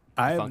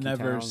 I have Funky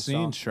never Town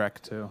seen song.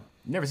 Shrek 2. You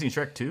never seen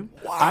Shrek 2?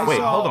 I Wait,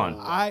 saw- hold on.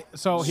 Here's-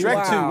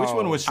 Shrek 2. Which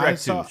one was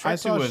Shrek 2? I Shrek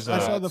saw, 2 was. I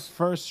saw the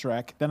first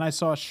Shrek, then I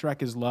saw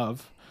Shrek is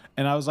Love,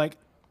 and I was like,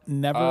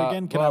 never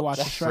again can I well, watch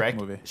a Shrek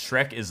movie.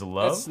 Shrek is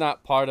love. that's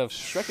not part of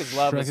Shrek is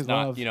Love. Shrek Is is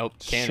not Love. canon.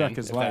 Shrek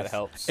is if life. that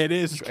helps. It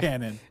is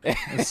canon,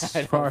 as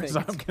I don't far as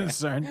think I'm it's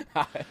concerned.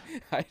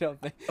 I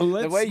don't think the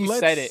Let's- way you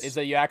said let's- it is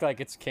that you act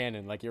like it's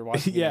canon, like you're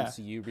watching Yeah. an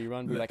MCU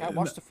rerun. Be like, I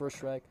watched the first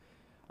Shrek.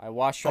 I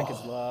watched Shrek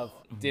is Love.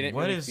 Didn't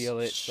What really is feel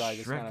it, so I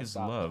just Shrek kind of is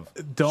stopped. love?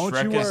 Don't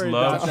Shrek you is worry,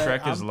 love. Dante.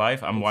 Shrek is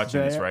life. I'm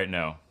watching this there. right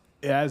now.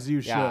 As you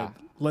should. Yeah.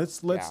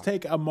 Let's Yeah.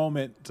 take a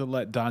moment to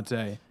let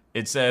Dante.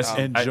 It says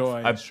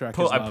Enjoy I Shrek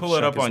pull, is I love, pull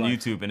it Shrek up is on life.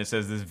 YouTube and it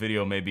says this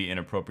video may be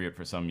inappropriate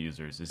for some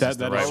users. Is That- this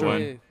the that is right true.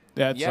 one? Yeah.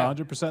 That's Yeah.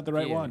 100% the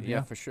right yeah, one.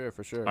 Yeah, for sure,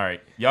 for sure. All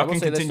right, y'all I will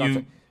can say this, continue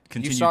Dante.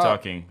 continue saw-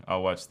 talking.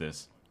 I'll watch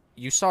this.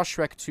 You saw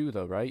Shrek 2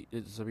 though, right?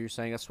 So you're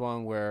saying that's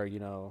one where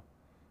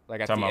like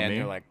at Talking the about end me?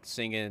 they're like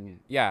singing,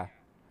 yeah,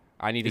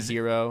 I need a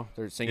hero.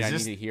 They're singing, is I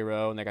this- need a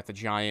hero, and they got the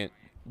giant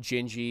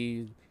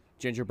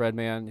gingerbread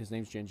man. His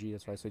name's Gingy.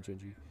 That's why I say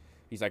Gingy.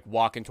 He's like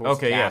walking towards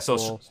Okay, the yeah, so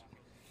castle.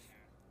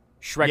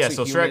 Shrek's yeah, a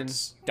so human,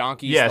 Shrek's-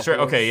 donkeys. Yeah, the Shrek.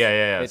 horse. Okay,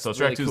 yeah. It's So Shrek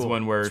really 2 is the cool.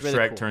 one where It's really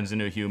Shrek cool. turns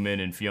into a human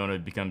and Fiona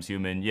becomes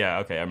human. Yeah,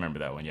 okay, I remember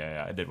that one.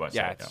 Yeah, I did watch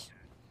Yeah, that.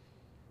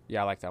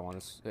 yeah, I like that one.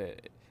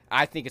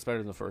 I think it's better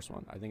than the first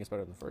one.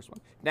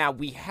 Now,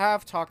 we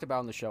have talked about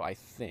on the show, I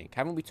think.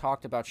 Haven't we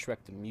talked about Shrek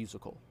the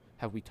Musical?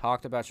 Have we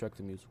talked about Shrek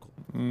the Musical?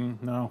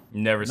 No.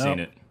 Never seen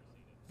it.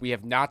 We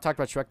have not talked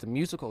about Shrek the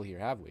Musical here,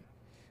 have we?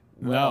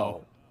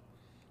 No.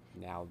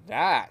 Now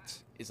that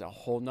is a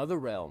whole nother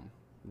realm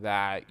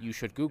that you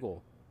should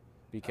Google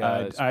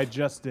because I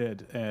just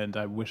did, and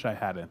I wish I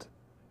hadn't.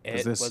 it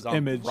Because this was on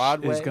image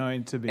Broadway. is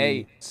going to be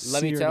Hey,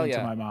 let me seared tell into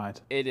ya, my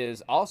mind. It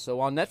is also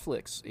on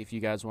Netflix if you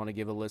guys want to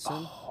give a listen.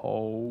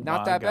 Oh,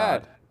 Not my that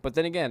God. bad. But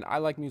then again, I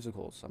like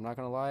musicals. I'm not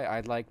going to lie.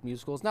 I like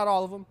musicals. Not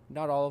all of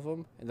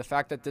them. And the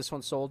fact that this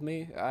one sold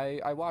me,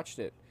 I watched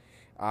it.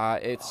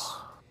 I'm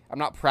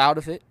not proud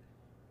of it,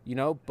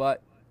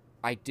 but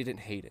I didn't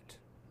hate it.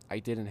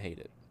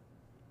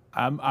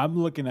 I'm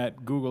looking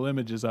at Google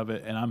images of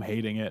it, and I'm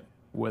hating it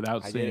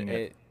without seeing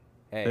it.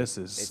 Hey, This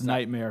is it's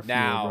nightmare fuel,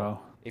 now, bro.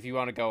 if you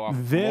want to go off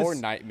This- more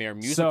nightmare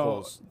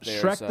musicals, So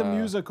there's, Shrek the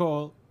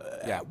Musical.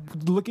 yeah.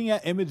 Looking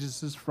at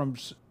images from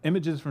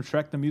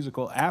Shrek the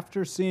Musical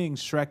after seeing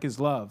Shrek is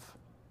Love,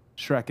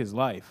 Shrek is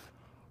Life.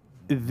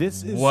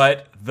 This is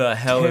What the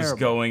hell is terrible.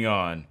 going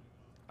on?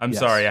 I'm Yes.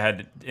 sorry, I had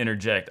to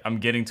interject. I'm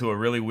getting to a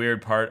really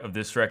weird part of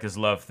this Shrek is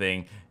love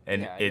thing,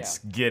 and Yeah, it's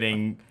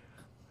getting.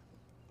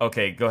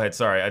 Okay, go ahead.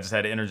 Sorry, I just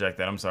had to interject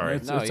that. I'm sorry.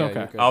 It's No, yeah, okay.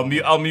 you're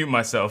good. I'll mute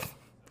myself.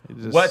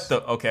 Just- What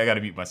the? Okay, I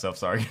gotta mute myself.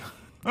 Sorry.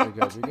 You're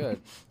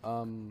good.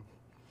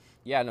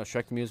 Yeah, no,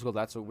 Shrek the Musical,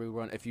 that's what we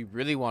run. If you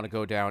really want to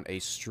go down a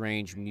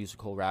strange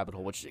musical rabbit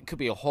hole, which it could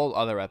be a whole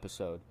other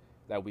episode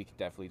that we could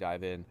definitely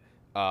dive in.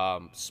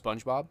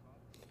 SpongeBob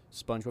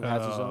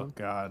has his Oh own.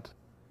 God.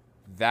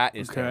 That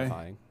is Okay.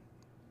 terrifying.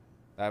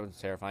 That was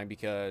terrifying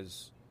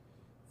because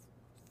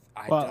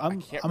Well, I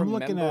I'm can't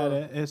looking at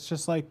remember- it. It's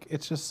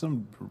just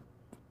some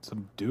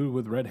some dude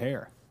with red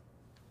hair.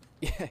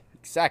 Yeah,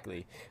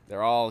 exactly.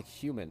 They're all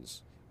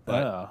humans,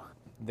 but Oh,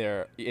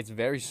 it's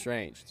very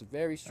strange. It's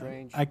very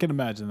strange. I can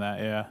imagine that.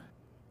 Yeah.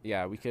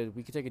 Yeah, we could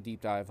take a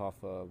deep dive off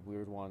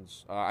weird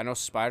ones. I know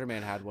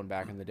Spider-Man had one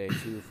back in the day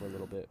too for a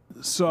little bit.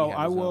 So He had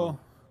I his will, own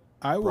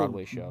I will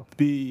Broadway show.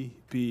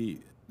 be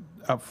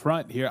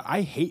upfront here.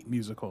 I hate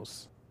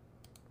musicals.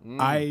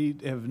 I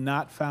have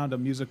not found a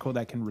musical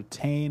that can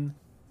retain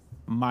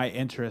my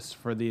interest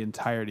for the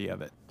entirety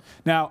of it.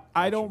 Now,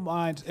 I don't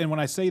mind, and when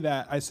I say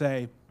that, I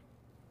say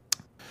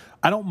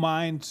I don't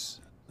mind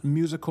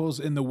musicals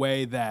in the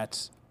way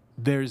that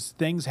there's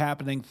things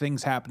happening,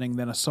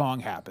 then a song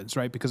happens,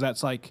 right? Because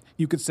that's like,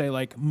 you could say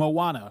like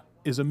Moana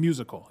is a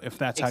musical, if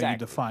that's how you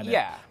Exactly. define it.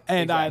 Yeah,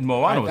 And exactly.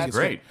 Moana was that's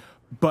great.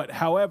 But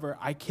however,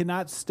 I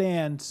cannot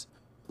stand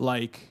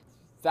like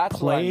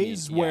That's what I mean,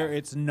 plays where yeah.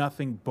 it's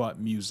nothing but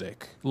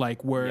music.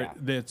 Like where Yeah.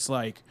 it's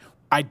like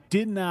I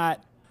did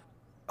not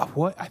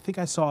what I think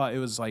I saw it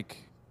was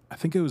like I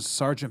think it was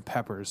Sergeant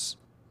Pepper's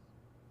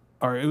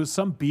or it was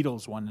some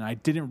Beatles one and I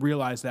didn't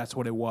realize that's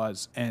what it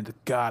was and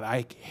God,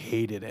 I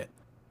hated it.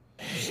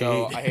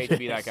 So I hate to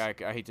be that guy.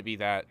 I hate to be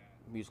that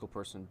musical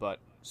person, but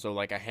so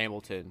like a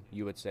Hamilton,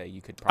 you would say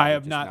you could probably I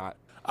have just not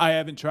I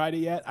haven't tried it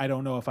yet. I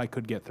don't know if I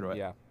could get through it.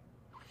 Yeah.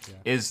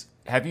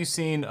 Have you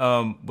seen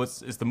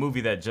it's the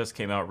movie that just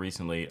came out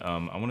recently? I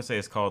want to say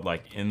it's called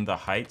like In the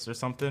Heights or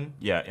something.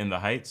 Yeah, In the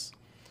Heights.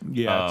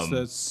 Yeah, it's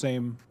the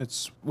same.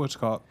 It's what's it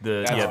called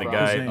The That's the from-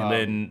 guy his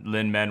name.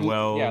 Lin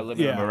Manuel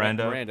Yeah.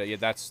 Miranda. Miranda. Yeah,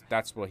 that's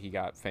what he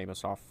got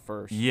famous off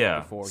first. Yeah,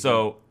 Before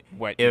so he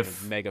went if-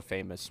 even mega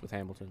famous with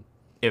Hamilton.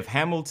 If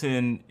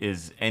Hamilton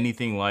is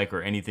anything like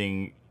or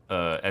anything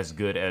as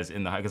good as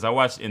In the Heights, because I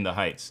watched In the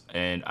Heights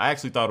and I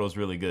actually thought it was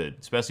really good,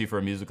 especially for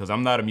a musical. Because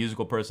I'm not a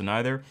musical person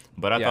either,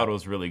 but I Yeah. thought it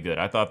was really good.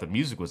 I thought the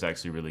music was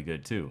actually really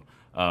good too.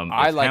 I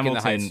if like In the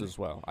Hamilton- Heights as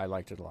well. I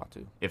liked it a lot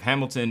too. If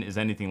Hamilton is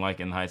anything like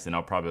In the Heights, then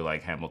I'll probably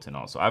like Hamilton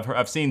also.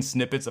 I've seen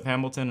snippets of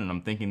Hamilton, and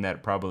I'm thinking that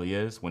it probably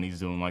is when he's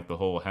doing like the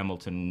whole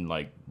Hamilton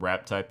like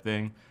rap type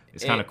thing.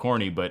 It's kind of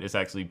corny, but it's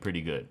actually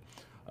pretty good.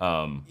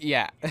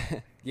 Yeah,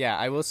 yeah.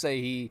 I will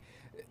say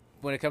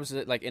when it comes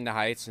to like In the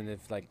Heights and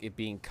if like it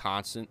being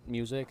constant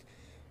music,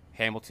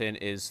 Hamilton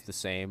is the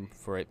same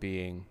for it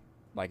being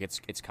like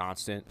it's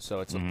constant.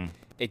 So it's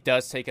it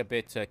does take a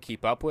bit to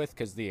keep up with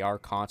because they are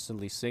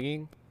constantly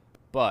singing,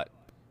 but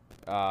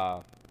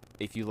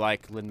if you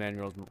like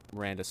Lin-Manuel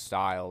Miranda's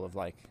style of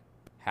like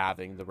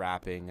having the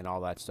rapping and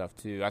all that stuff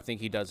too, I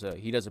think he does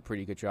a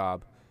pretty good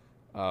job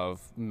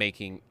of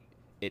making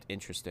it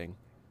interesting.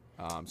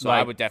 So I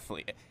Like- would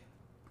definitely.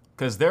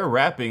 Because they're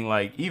rapping,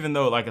 like, even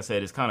though, like I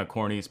said, it's kind of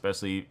corny,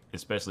 especially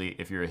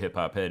if you're a hip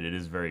hop head, it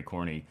is very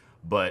corny.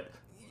 But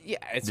Yeah,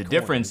 it's the corny,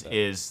 difference though.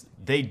 is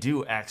they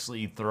do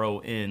actually throw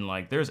in,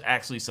 like, there's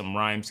actually some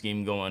rhyme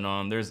scheme going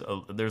on. There's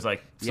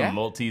like some Yeah.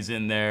 multis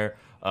in there.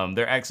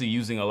 They're actually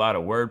using a lot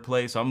of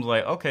wordplay. So I'm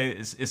like, okay,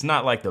 it's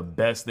not like the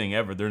best thing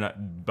ever. They're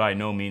not by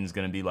no means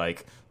going to be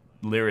like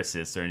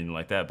lyricists or anything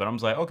like that. But I'm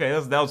just like, okay,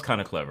 that was kind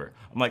of clever.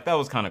 I'm like, that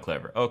was kind of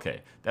clever.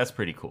 Okay, that's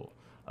pretty cool.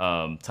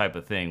 Type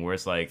of thing where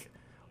it's like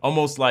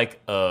almost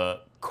like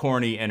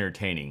corny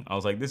entertaining. I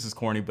was like, this is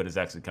corny, but it's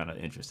actually kind of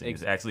interesting.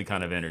 It's actually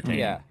kind of entertaining.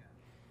 Yeah.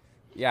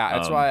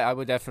 That's why I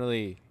would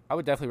definitely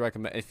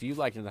recommend if you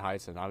like In the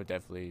Heights, then I would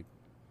definitely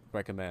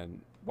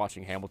recommend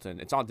watching Hamilton.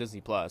 It's on Disney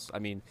Plus. I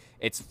mean,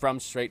 it's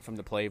straight from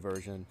the play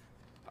version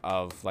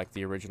of like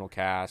the original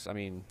cast. I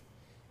mean,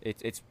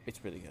 it's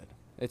really good.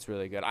 It's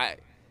really good.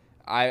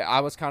 I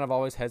was kind of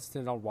always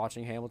hesitant on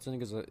watching Hamilton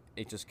because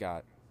it just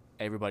got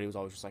everybody was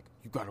always just like,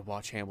 you gotta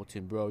watch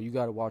Hamilton, bro. You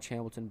gotta watch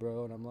Hamilton,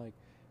 bro. And I'm like,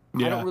 I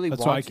Yeah, don't really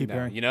that's want why I to keep now,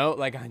 hearing. you know?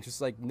 Like I'm just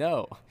like,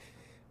 no.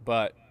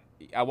 But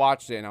I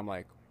watched it and I'm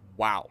like,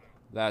 wow,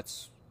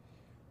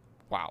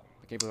 wow.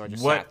 I can't believe I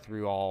just What- sat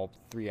through all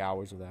 3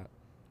 hours of that.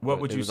 What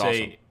But would it you was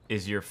say awesome.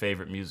 is your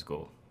favorite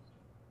musical?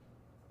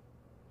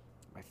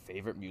 My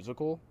favorite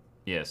musical?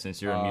 Yeah,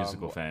 since you're a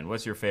musical fan,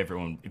 what's your favorite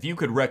one? If you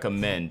could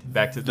recommend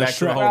back to the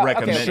Shrek. whole Well,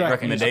 okay.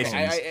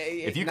 recommendations,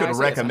 if you could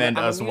recommend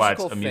us watch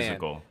a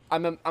musical,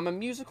 I'm a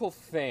musical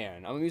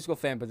fan. I'm a musical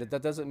fan, but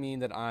that doesn't mean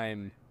that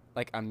I'm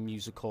like a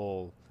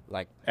musical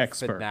like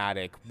Expert.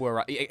 fanatic.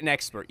 An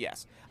expert,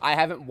 yes. I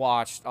haven't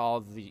watched all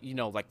the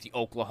like the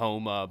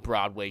Oklahoma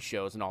Broadway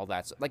shows and all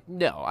that stuff. Like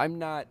no, I'm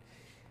not.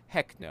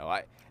 Heck no.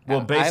 Well,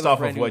 I based have a off of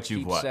friend who what you've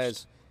keeps watched.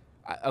 Says,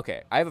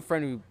 okay, I have a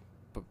friend who.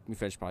 But let me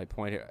finish my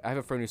point here. I have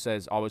a friend who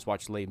says always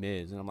watch Les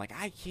Mis, and I'm like,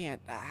 I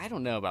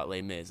don't know about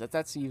Les Mis.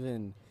 That's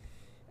even,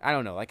 I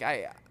don't know. Like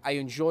I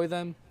enjoy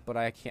them, but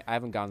I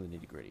haven't gotten the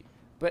nitty gritty.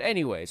 But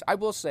anyways, I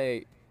will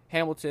say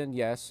Hamilton.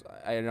 Yes,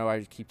 I know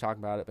I keep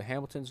talking about it, but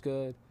Hamilton's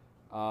good.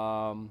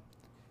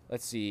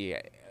 Let's see.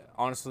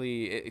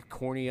 Honestly,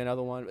 corny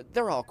another one.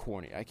 They're all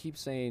corny. I keep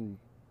saying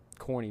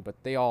corny, but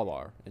they all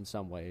are in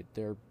some way.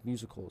 They're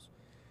musicals.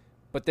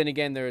 But then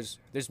again, there's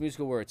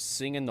musical where it's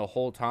singing the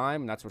whole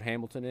time, and that's what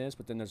Hamilton is.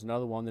 But then there's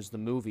another one. There's the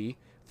movie,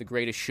 The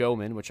Greatest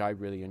Showman, which I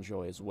really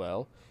enjoy as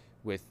well,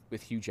 with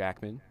Hugh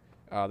Jackman.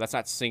 That's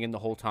not singing the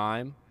whole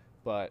time,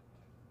 but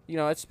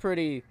it's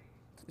pretty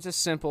it's a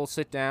simple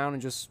sit down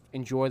and just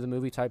enjoy the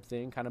movie type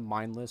thing, kind of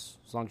mindless,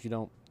 as long as you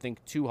don't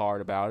think too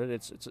hard about it.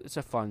 It's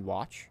a fun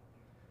watch.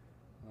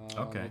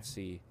 Okay. Let's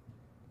see.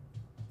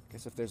 I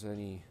guess if there's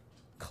any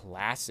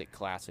classic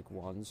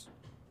ones.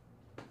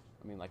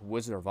 I mean, like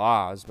Wizard of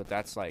Oz, but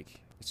that's like,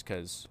 it's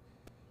because,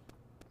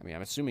 I mean,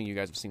 I'm assuming you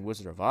guys have seen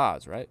Wizard of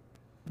Oz, right?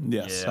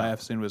 Yes, Yeah. I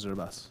have seen Wizard of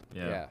Oz.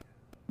 Yeah.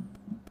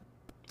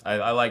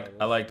 I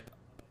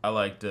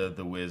liked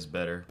the Wiz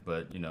better,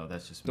 but you know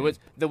that's just me.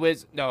 The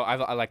Wiz. No,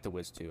 I like the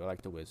Wiz too.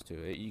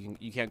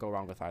 You can't go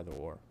wrong with either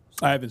or.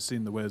 So, I haven't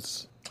seen The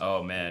Wiz.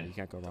 Oh man, you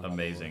can't go wrong.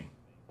 amazing.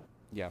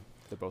 Yeah,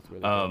 they're both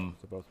really good.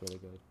 They're both really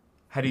good.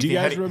 How Do you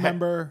guys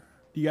remember?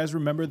 Do you guys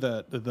remember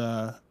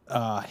the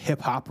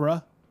hip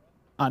opera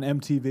on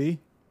MTV?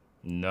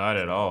 Not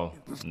at all.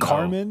 No.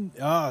 Carmen,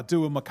 with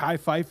Mekhi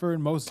Phifer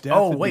and Mos Def.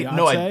 Oh and wait, Beyonce.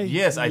 no,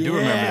 I do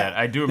remember that.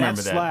 I do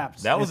remember that.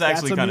 Slaps. That was If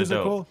actually that's a kind of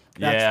musical, dope.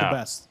 That's Yeah, the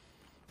best,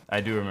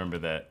 I do remember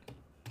that.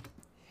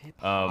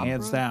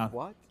 hands down.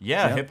 What?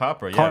 Yeah, Yep. hip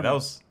opera. Yeah, Carmen. that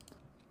was.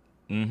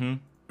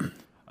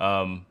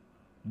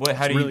 What?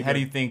 How do really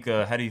you think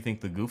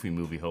the Goofy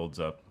movie holds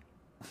up?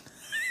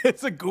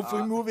 It's a Goofy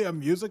movie, a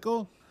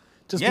musical,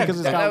 just Yeah, because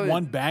it's that got would-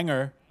 one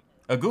banger.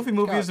 A Goofy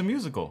movie is a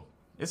musical.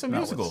 It's a No,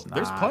 musical. it's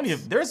There's not. plenty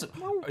of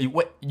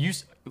what you.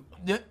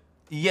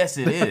 Yes,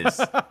 it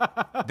is.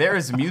 There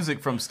is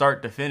music from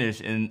start to finish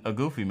in a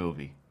Goofy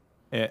movie.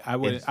 I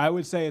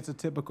would say it's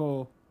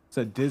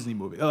a Disney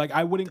movie. Like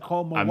I wouldn't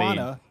call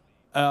Moana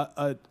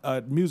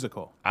a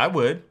musical. I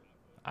would.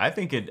 I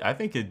think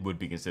it would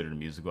be considered a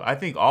musical. I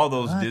think all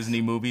those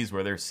Disney movies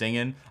where they're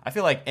singing. I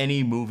feel like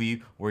any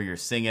movie where you're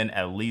singing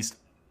at least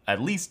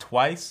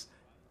twice,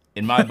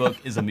 in my book,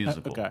 is a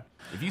musical. Okay.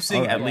 If you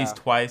sing at least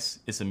twice,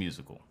 it's a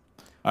musical.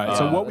 All right.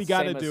 So what we That's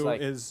got to same as, do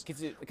like, is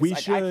 'cause we I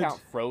should.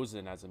 count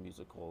Frozen as a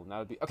musical, and that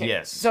would be okay.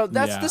 Yes. So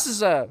Yeah. this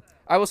is I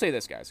will say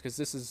this, guys, because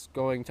this is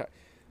going to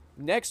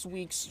next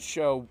week's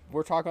show.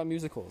 We're talking about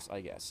musicals, I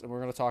guess, and we're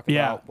going to talk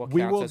Yeah, about what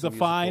we counts will as a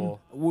define. musical.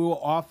 We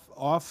will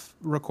off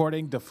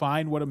recording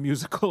define what a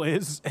musical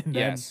is, and then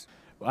Yes.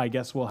 I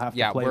guess we'll have to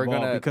Yeah, play we're ball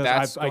gonna- because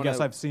that's I guess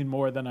gonna- I've seen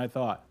more than I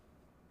thought.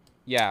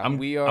 Yeah, I'm-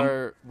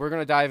 we're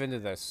going to dive into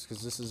this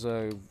because this is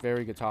a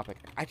very good topic.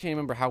 I can't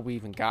remember how we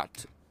even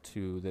got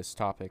to this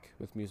topic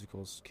with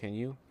musicals. Can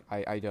you?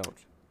 I don't.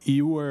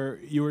 You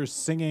were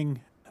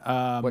singing.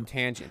 What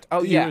tangent?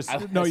 Oh You yeah,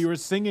 were you were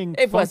singing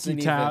It Funky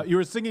wasn't Town. even- You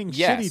were singing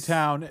Yes. Shitty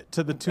Town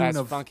to the tune That's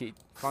of Funky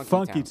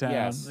Town.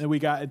 Yes. And we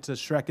got into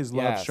Shrek is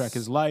Love, Yes. Shrek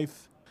is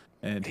Life,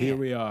 and here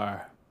we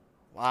are.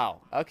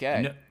 Wow. Okay.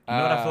 You know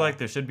what I feel like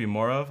there should be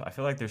more of? I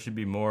feel like there should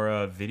be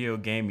more video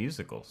game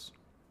musicals.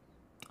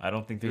 I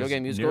don't think there's Video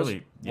game musicals.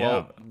 nearly.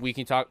 Well, we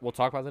can talk. We'll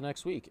talk about that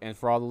next week. And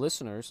for all the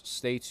listeners,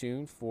 stay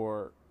tuned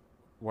for.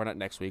 Well, not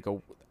next week.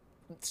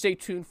 Stay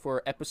tuned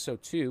for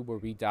episode 2, where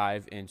we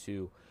dive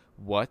into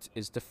what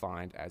is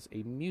defined as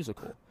a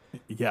musical.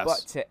 Yes. But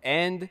to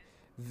end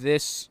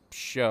this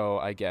show,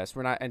 I guess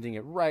we're not ending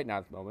it right now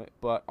at the moment.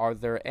 But are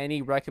there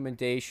any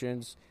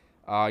recommendations?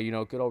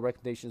 Good old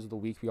recommendations of the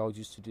week we always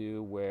used to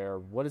do. Where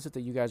what is it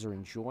that you guys are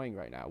enjoying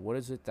right now? What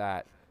is it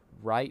that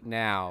right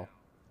now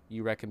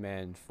you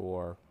recommend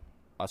for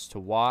us to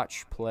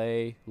watch,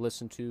 play,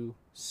 listen to,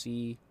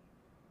 see,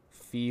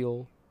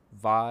 feel,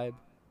 vibe?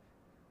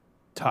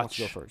 Who wants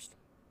to go Touch. first?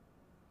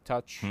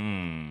 Touch,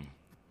 Hmm.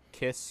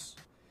 kiss,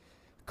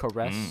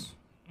 caress.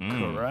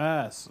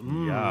 Caress.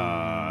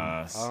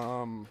 Yes.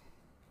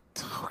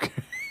 Okay.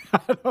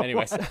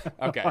 Anyways,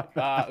 okay.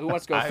 Who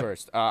wants to go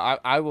first? I'm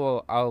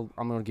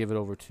gonna give it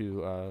over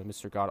to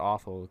Mr. God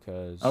Awful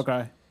because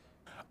Okay.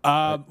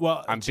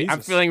 Well, I'm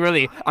Jesus. feeling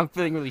really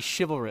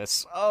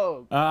chivalrous.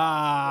 Oh,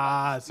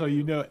 So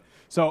you know it.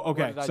 So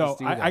okay. did I So just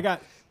do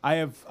I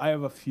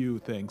have a few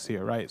things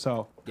here, right?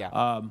 So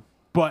yeah.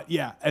 But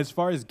yeah, as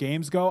far as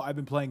games go, I've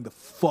been playing the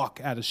fuck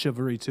out of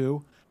Chivalry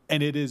 2,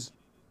 and it is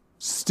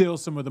still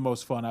some of the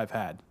most fun I've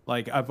had.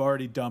 Like I've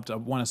already dumped, I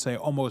want to say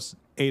almost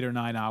 8 or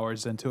 9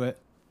 hours into it,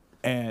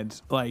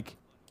 and like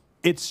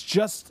it's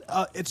just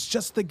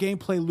the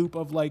gameplay loop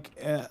of like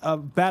a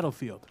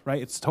Battlefield, right?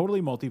 It's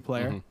totally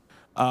multiplayer.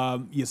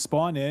 You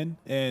spawn in,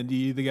 and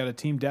you either got a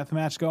team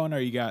deathmatch going, or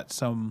you got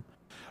some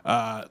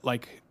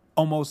like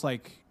almost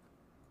like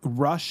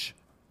Rush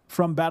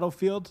from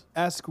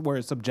Battlefield-esque, where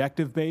it's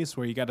objective based,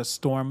 where you got to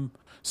storm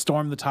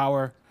the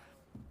tower,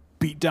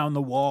 beat down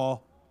the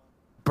wall,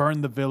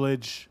 burn the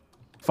village,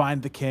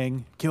 find the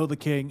king, kill the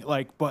king.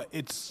 Like, but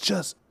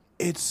it's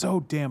so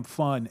damn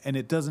fun, and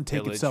it doesn't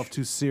take Village. itself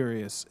too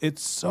serious.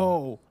 It's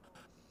so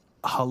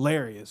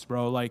hilarious,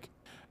 bro. Like,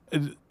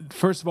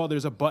 first of all,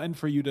 there's a button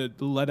for you to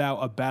let out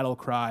a battle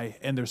cry,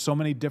 and there's so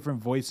many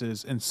different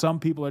voices, and some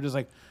people are just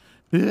like,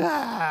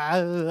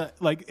 "Ah,"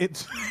 like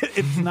it's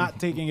not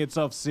taking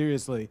itself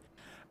seriously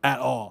at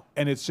all,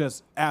 and it's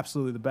just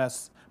absolutely the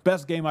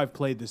best game I've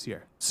played this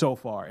year so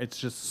far. It's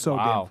just so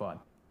Wow. damn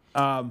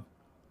fun.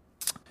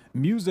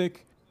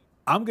 Music,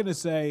 I'm gonna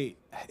say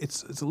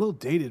it's a little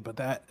dated, but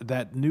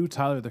that new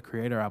Tyler the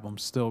Creator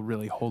album's still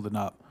really holding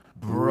up.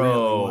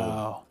 Bro. Really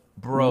well.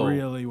 Bro,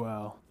 really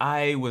well.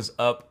 I was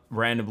up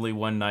randomly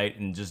one night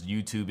and just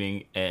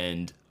YouTubing,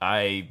 and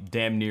I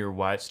damn near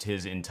watched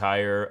his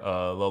entire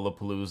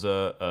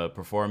Lollapalooza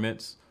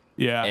performance.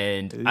 Yeah,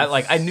 And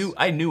I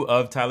knew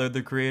of Tyler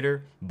the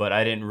Creator, but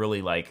I didn't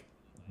really like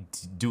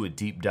do a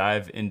deep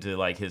dive into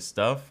like his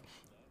stuff.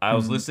 I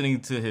was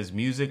listening to his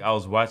music. I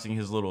was watching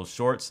his little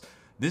shorts.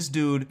 This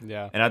dude,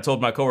 and I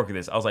told my coworker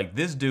this. I was like,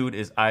 this dude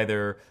is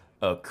either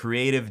a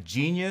creative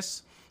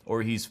genius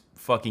or he's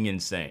fucking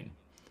insane.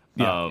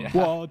 Well,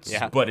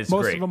 but it's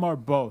most great. of them are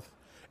both.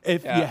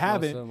 If you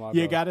haven't,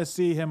 you got to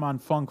see him on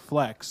Funk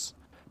Flex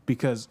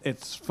because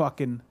it's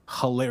fucking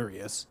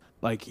hilarious.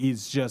 Like he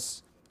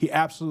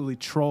absolutely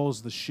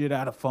trolls the shit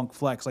out of Funk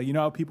Flex. Like, you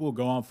know how people will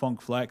go on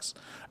Funk Flex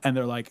and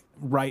they're like,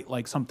 write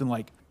like something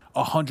like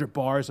 100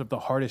 bars of the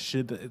hardest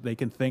shit that they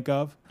can think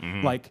of.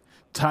 Like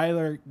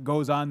Tyler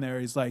goes on there.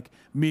 He's like,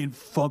 me and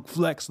Funk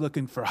Flex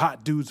looking for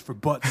hot dudes for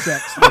butt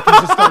sex. Like he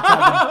just starts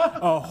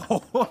having a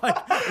whole, like,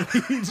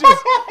 he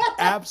just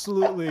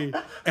absolutely,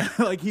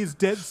 like he's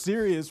dead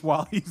serious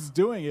while he's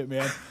doing it,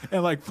 man.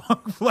 And like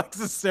Funk Flex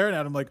is staring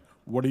at him like,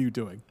 what are you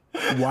doing?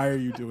 Why are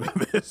you doing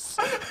this?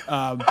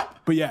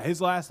 But yeah, his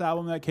last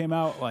album that came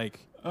out, like,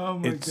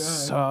 it's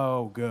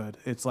so good.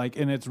 It's like,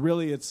 and it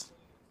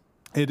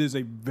is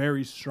a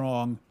very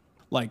strong,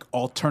 like,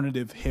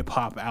 alternative hip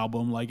hop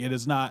album. Like, it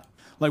is not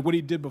like what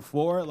he did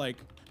before, like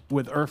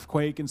with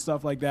Earthquake and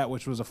stuff like that,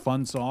 which was a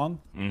fun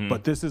song.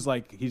 But this is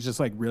like, he's just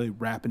like really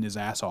rapping his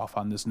ass off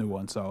on this new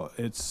one. So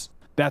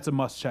that's a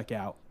must check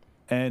out.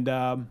 And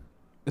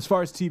as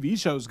far as TV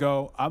shows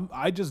go,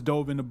 I just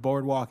dove into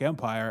Boardwalk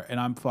Empire and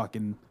I'm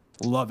fucking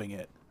loving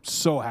it.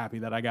 So happy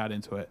that I got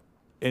into it.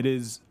 It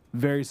is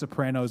very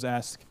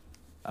Sopranos-esque.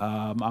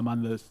 I'm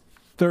on the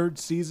 3rd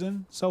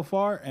season so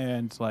far,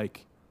 and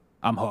like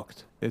I'm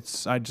hooked.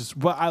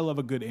 I love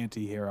a good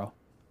anti-hero.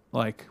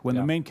 Like when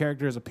the main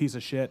character is a piece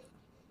of shit,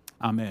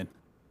 I'm in.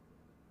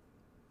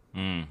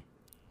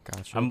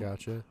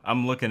 Gotcha.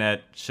 I'm looking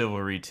at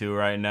Chivalry 2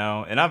 right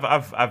now, and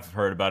I've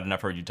heard about it, and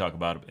I've heard you talk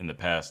about it in the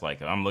past.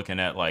 Like I'm looking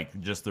at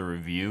like just the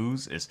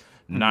reviews. It's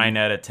 9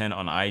 out of 10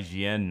 on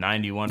IGN,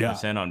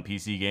 91% on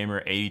PC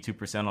Gamer,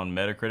 82% on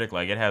Metacritic.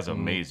 Like it has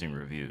amazing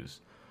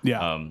reviews.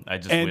 Yeah. I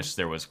just wish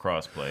there was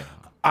crossplay.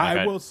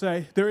 I will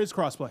say there is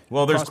crossplay.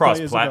 Well, there's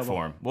Crossplay is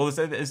cross-platform. Well,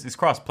 it's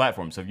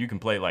cross-platform. So if you can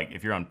play, like,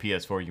 if you're on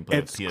PS4, you can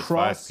play with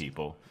PS5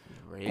 people.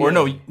 Really? Or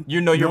no,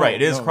 you're right.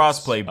 It is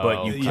cross-play,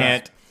 but you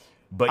can't.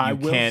 But I you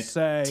will can't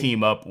say-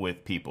 team up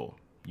with people.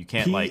 You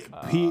can't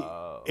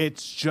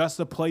it's just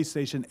a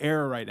PlayStation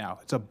error right now.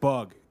 It's a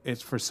bug.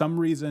 It's for some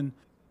reason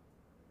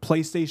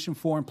PlayStation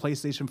 4 and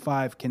PlayStation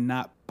 5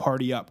 cannot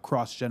party up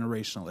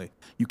cross-generationally.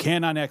 You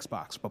can on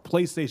Xbox, but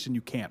PlayStation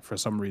you can't for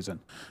some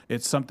reason.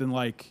 It's something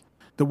like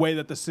the way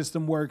that the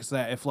system works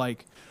that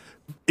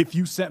if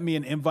you sent me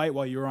an invite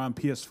while you were on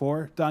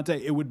PS4,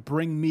 Dante, it would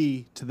bring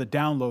me to the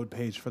download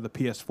page for the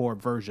PS4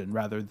 version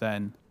rather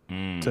than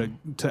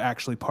to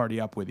actually party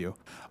up with you.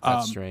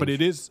 That's strange. But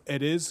it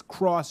is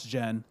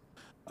cross-gen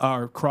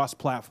or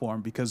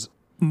cross-platform because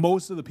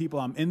most of the people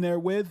I'm in there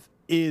with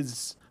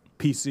is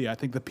PC. I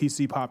think the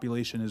PC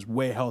population is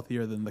way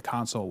healthier than the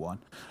console one.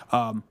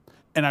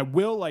 And I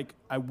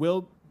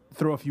will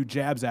throw a few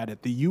jabs at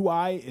it. The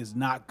UI is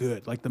not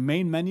good. Like the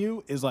main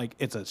menu is like,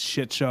 it's a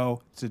shit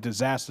show. It's a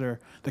disaster.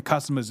 The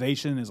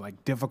customization is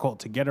like difficult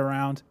to get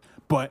around,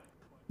 but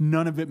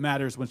none of it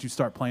matters once you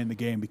start playing the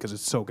game because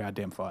it's so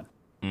goddamn fun.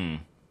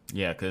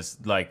 Yeah, because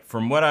like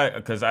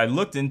because I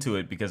looked into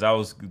it because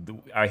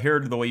I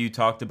heard the way you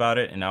talked about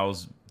it, and I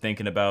was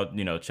thinking about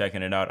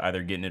checking it out,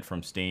 either getting it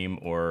from Steam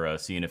or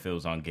seeing if it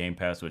was on Game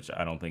Pass, which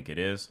I don't think it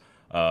is.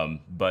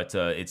 But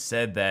it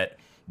said that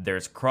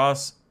there's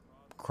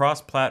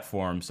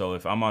cross-platform, so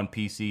if I'm on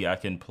PC, I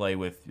can play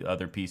with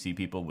other PC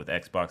people, with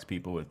Xbox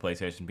people, with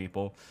PlayStation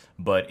people.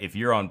 But if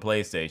you're on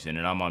PlayStation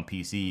and I'm on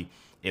PC,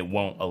 it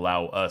won't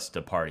allow us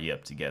to party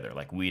up together.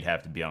 Like we'd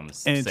have to be on the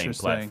same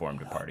platform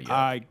to party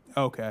up.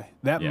 Okay,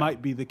 that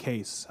might be the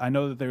case. I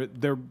know that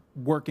they're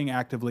working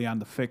actively on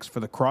the fix for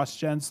the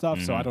cross-gen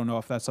stuff, so I don't know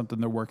if that's something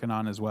they're working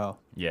on as well.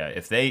 Yeah,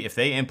 if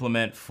they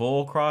implement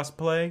full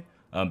cross-play,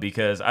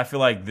 because I feel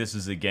like this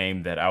is a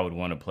game that I would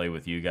want to play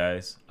with you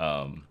guys.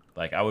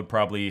 Like I would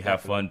probably have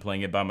fun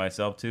playing it by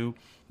myself too,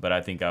 but I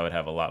think I would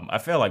have I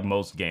feel like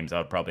most games I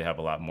would probably have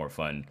a lot more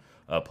fun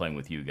playing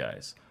with you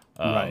guys.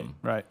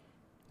 Right.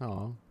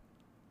 Oh.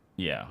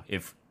 Yeah.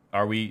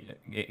 Are we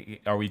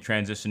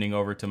transitioning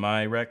over to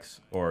my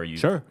Rex, or are you?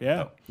 Sure.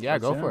 Yeah. Oh. Yeah,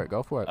 go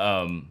for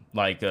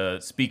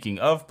it. Speaking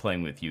of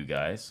playing with you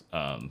guys,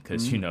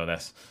 because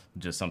that's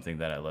just something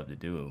that I love to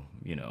do.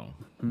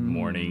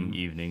 Morning,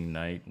 evening,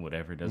 night,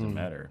 whatever, doesn't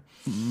matter.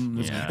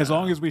 Yeah. As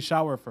long as we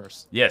shower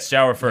first. Yes,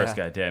 shower first,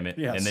 Yeah. goddammit,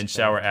 Yes. and then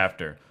shower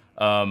after.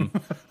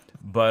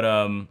 But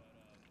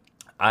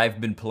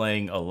I've been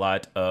playing a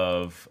lot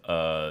of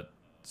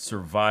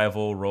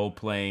survival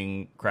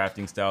role-playing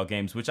crafting style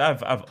games, which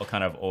I've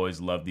kind of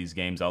always loved these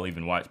games. I'll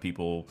even watch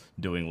people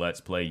doing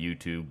Let's Play,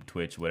 YouTube,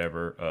 Twitch,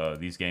 whatever,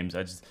 these games.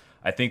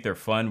 I think they're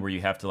fun where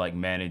you have to like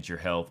manage your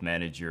health,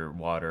 manage your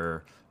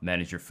water,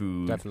 manage your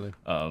food, Definitely.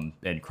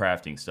 And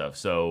crafting stuff.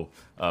 So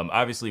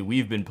obviously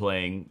we've been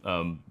playing,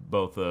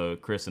 both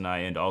Chris and I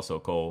and also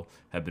Cole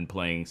have been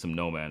playing some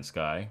No Man's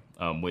Sky,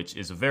 which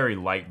is a very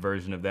light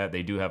version of that.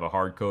 They do have a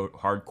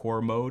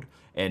hardcore mode.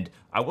 And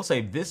I will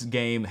say this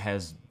game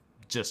has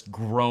just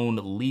grown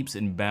leaps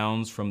and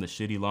bounds from the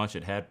shitty launch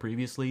it had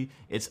previously.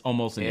 It's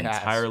almost an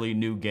entirely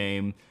new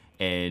game.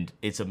 And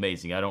it's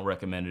amazing. I don't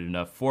recommend it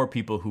enough for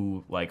people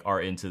who like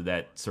are into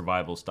that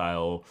survival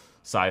style,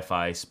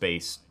 sci-fi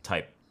space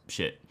type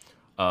shit.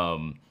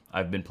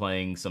 I've been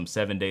playing some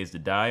 7 Days to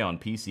Die on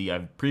PC.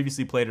 I've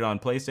previously played it on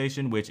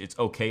PlayStation, which it's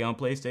okay on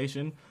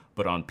PlayStation,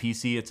 but on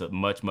PC it's a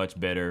much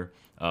better.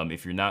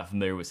 If you're not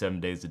familiar with 7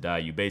 Days to Die,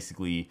 you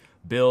basically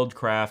build,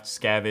 craft,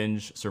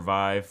 scavenge,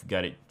 survive.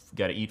 Got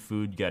to eat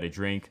food, got to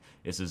drink.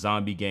 It's a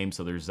zombie game,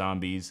 so there's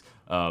zombies.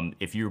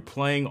 If you're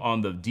playing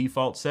on the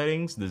default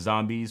settings, the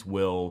zombies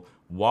will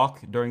walk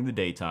during the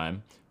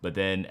daytime, but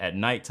then at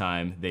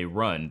nighttime, they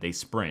run, they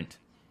sprint.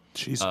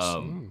 Jesus.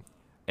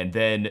 And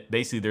then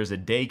basically there's a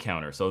day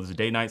counter. So there's a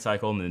day-night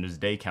cycle, and then there's a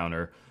day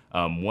counter.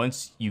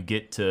 Once you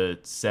get to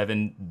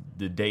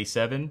the day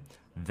 7,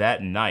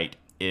 that night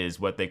is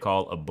what they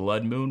call a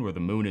blood moon, where the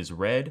moon is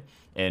red.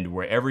 And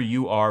wherever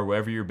you are,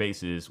 wherever your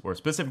base is, or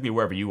specifically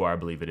wherever you are, I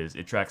believe it is,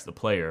 it tracks the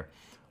player.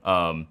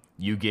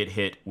 You get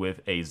hit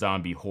with a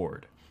zombie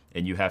horde,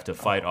 and you have to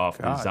fight off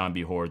the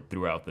zombie horde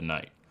throughout the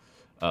night.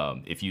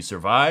 If you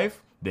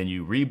survive, then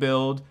you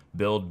rebuild,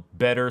 build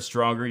better,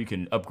 stronger. You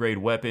can upgrade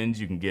weapons.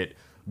 You can get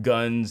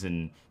guns,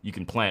 and you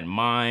can plant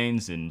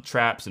mines and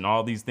traps and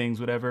all these things,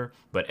 whatever.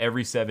 But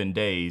every 7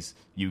 days,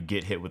 you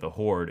get hit with a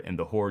horde, and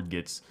the horde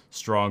gets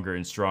stronger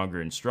and stronger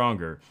and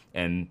stronger.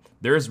 And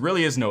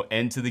really is no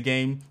end to the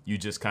game. You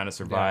just kind of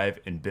survive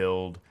and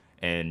build.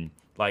 And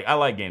like, I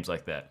like games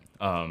like that.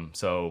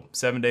 So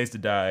 7 Days to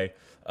Die.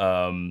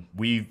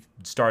 We've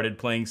started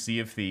playing Sea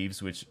of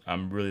Thieves, which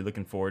I'm really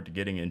looking forward to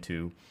getting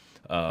into.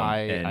 I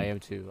am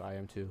too.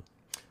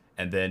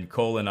 And then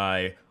Cole and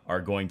I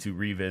are going to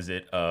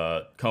revisit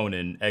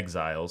Conan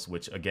Exiles,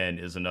 which again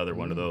is another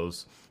one of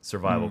those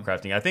survival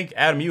crafting. I think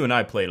Adam, you and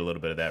I played a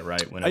little bit of that,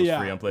 right? When it was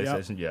free on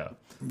PlayStation.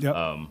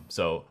 Yep.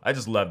 So I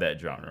just love that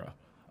genre.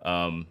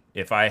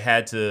 If I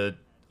had a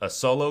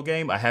solo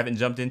game, I haven't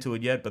jumped into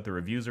it yet, but the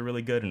reviews are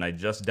really good, and I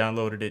just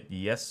downloaded it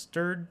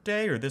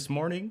yesterday or this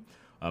morning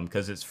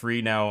because it's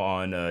free now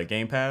on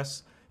Game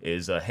Pass.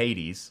 Is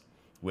Hades,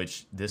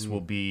 which this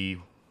will be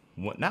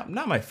not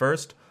my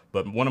first,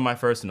 but one of my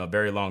first in a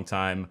very long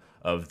time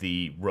of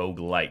the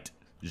roguelite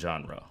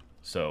genre.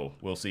 So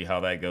we'll see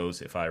how that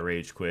goes. If I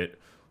rage quit,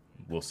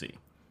 we'll see.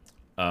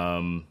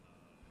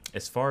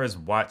 As far as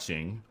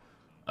watching,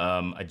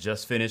 I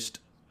just finished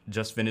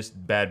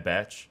Bad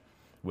Batch,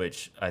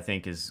 which I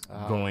think is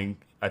going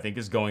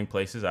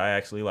places. I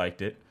actually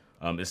liked it.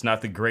 It's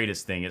not the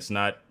greatest thing. It's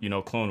not,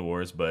 Clone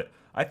Wars, but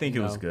I think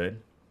it was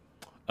good.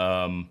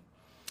 And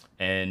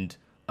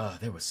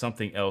there was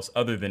something else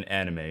other than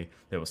anime.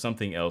 There was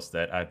something else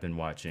that I've been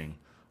watching.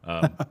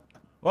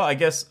 Well, I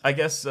guess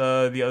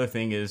the other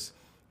thing is,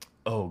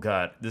 oh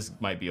God, this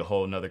might be a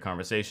whole nother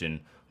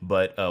conversation.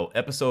 But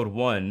episode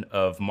 1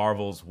 of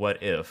Marvel's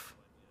What If.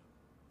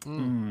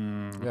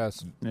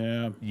 Yes.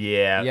 Yeah.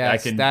 Yeah.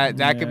 Yes,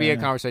 that could be a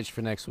conversation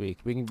for next week.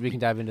 We can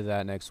dive into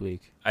that next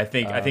week. I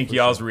think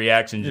y'all's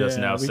reaction just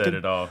now said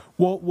it all.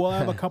 We'll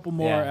have a couple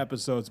more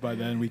episodes by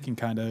then. We can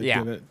kind of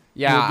give it.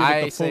 Yeah, we'll give it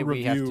I the say full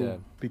we have review to.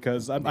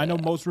 Because I know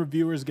most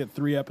reviewers get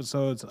 3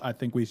 episodes. I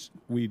think we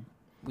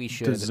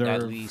should deserve,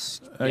 at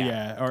least.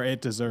 Or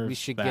it deserves. We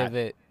should that give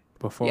it.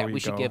 before we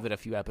should give it a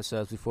few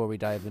episodes before we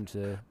dive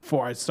into.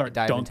 Before I start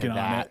dunking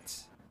on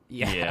it.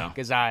 Yeah,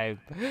 because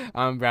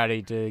I'm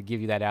ready to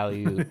give you that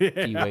alley-oop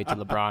D-way to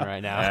LeBron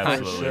right now.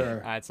 Absolutely. Sure.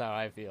 That's how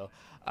I feel.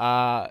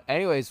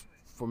 Anyways,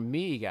 for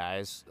me,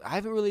 guys, I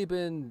haven't really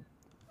been.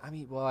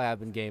 I have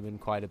been gaming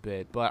quite a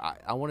bit, but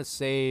I want to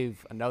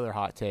save another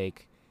hot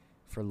take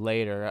for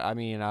later. I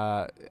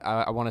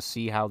want to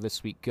see how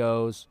this week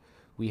goes.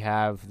 We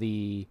have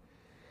the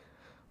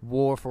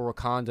War for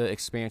Wakanda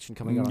expansion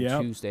coming out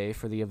on Tuesday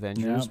for the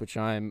Avengers, which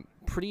I'm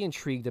pretty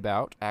intrigued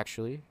about,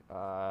 actually,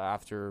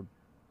 after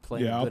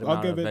playing a good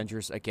amount of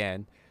Avengers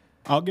again.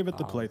 I'll give it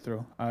the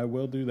playthrough. I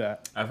will do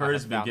that. I've heard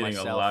it's been getting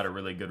a lot of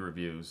really good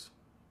reviews.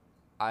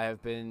 I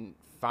have been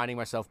finding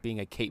myself being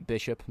a Kate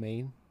Bishop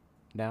main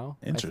now.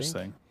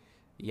 Interesting.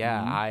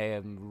 Yeah, I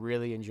am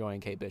really enjoying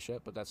Kate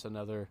Bishop, but that's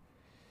another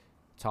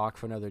talk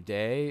for another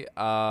day.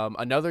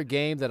 Another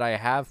game that I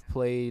have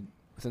played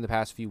within the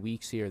past few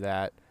weeks here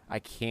that I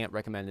can't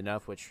recommend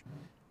enough, which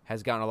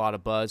has gotten a lot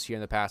of buzz here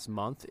in the past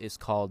month, is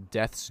called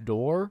Death's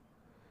Door.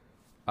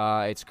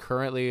 It's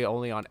currently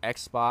only on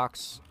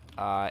Xbox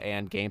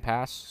and Game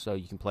Pass, so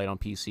you can play it on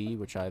PC,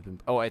 which I've been.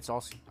 Oh, it's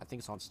also. I think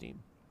it's on Steam.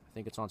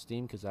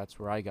 Because that's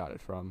where I got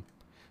it from.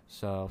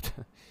 So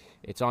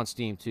it's on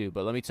Steam too.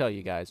 But let me tell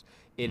you guys,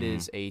 it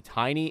is a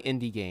tiny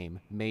indie game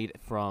made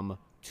from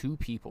 2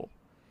 people.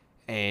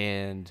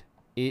 And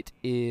it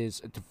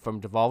is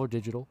from Devolver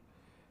Digital.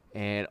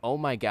 And oh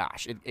my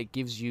gosh, it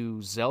gives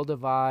you Zelda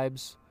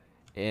vibes.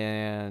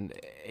 And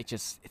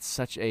it's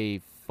such a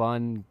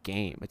fun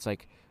game. It's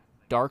like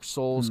Dark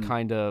Souls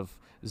kind of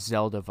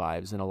Zelda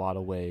vibes in a lot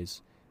of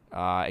ways.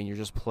 And you're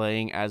just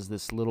playing as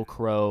this little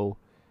crow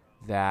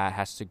that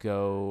has to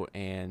go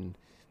and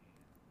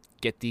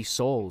get these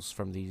souls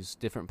from these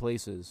different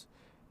places.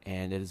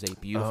 And it is a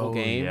beautiful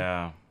game.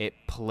 Yeah. It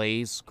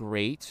plays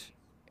great.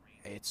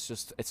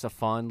 It's a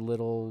fun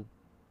little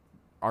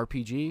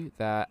RPG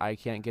that I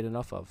can't get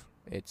enough of.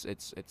 It's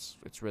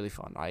really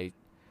fun.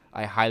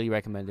 I highly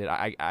recommend it.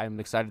 I'm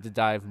excited to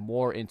dive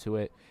more into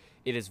it.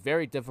 It is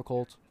very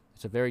difficult.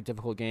 It's a very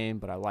difficult game,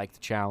 but I like the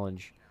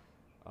challenge.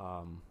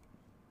 I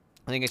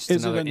think it's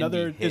just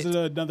another is it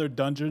another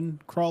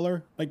dungeon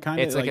crawler? Like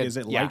kind of like is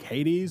it like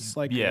Hades?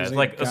 Like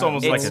it's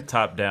almost like a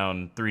top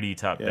down 3D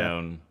top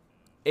down.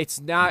 It's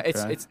not.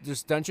 Okay. It's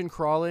just dungeon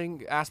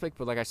crawling aspect,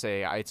 but like I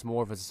say, it's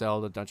more of a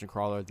Zelda dungeon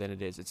crawler than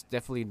it is. It's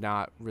definitely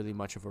not really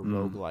much of a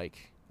roguelike,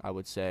 I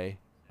would say.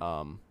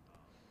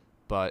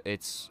 But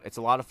it's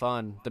a lot of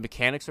fun. The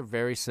mechanics are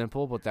very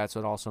simple, but that's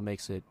what also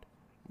makes it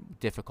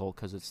difficult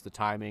because it's the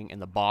timing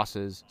and the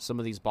bosses. Some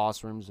of these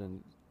boss rooms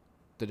and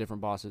the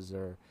different bosses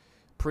are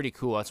pretty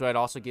cool. That's why it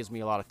also gives me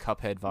a lot of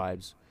Cuphead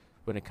vibes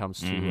when it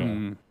comes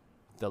to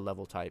the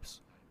level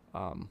types.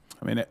 I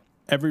mean,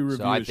 every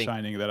review is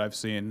shining that I've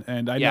seen,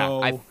 and I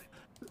know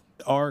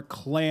our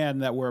clan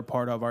that we're a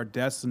part of, our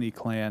Destiny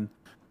clan,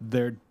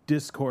 their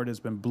Discord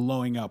has been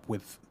blowing up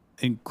with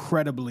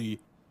incredibly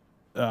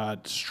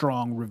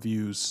strong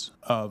reviews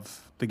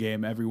of the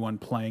game. Everyone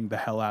playing the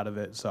hell out of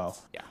it. So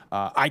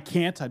I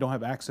don't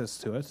have access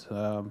to it.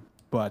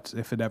 But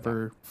if it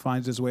ever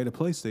finds its way to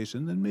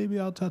PlayStation, then maybe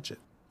I'll touch it.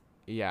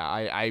 Yeah,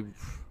 I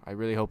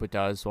really hope it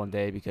does one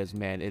day because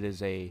man, it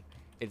is a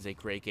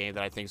great game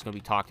that I think is going to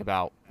be talked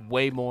about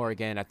way more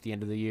again at the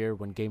end of the year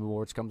when Game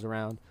Awards comes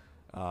around.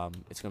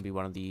 It's going to be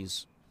one of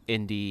these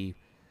indie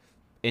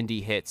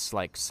hits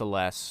like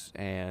Celeste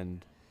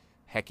and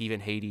heck,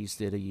 even Hades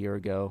did a year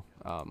ago.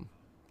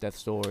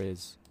 Death's Door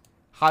is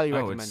highly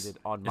recommended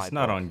on my. It's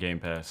not on Game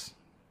Pass.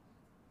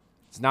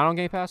 It's not on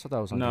Game Pass. I thought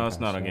it was on. No, Game it's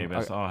Pass, not on Game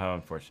Pass. Oh, how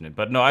unfortunate!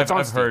 But no, I've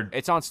heard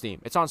it's on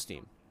Steam. It's on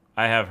Steam.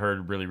 I have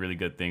heard really, really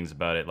good things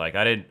about it. Like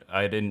I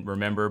didn't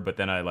remember, but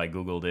then I like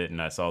Googled it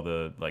and I saw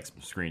the like some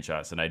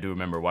screenshots, and I do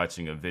remember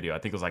watching a video. I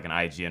think it was like an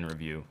IGN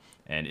review,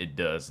 and it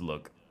does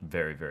look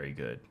very, very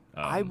good.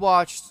 I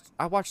watched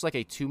like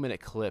a 2-minute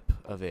clip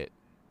of it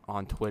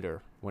on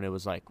Twitter when it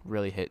was like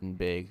really hitting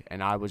big,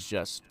 and I was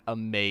just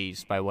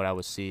amazed by what I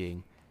was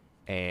seeing,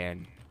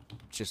 and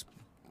just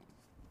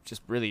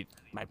really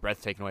my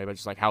breath taken away by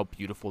just like how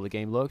beautiful the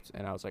game looked,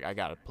 and I was like, I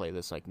gotta play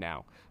this like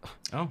now.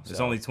 Oh, it's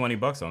only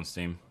 $20 on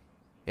Steam.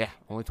 Yeah,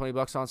 only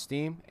 $20 on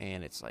Steam,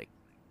 and it's like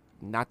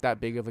not that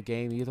big of a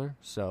game either,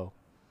 so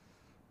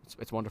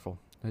it's wonderful.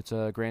 It's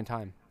a grand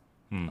time.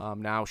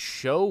 Now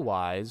show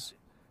wise,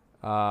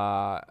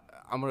 I'm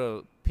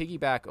gonna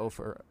piggyback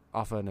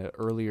off an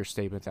earlier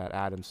statement that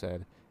Adam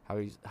said,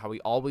 how he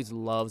always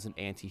loves an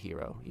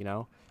anti-hero, you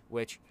know,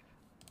 which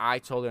I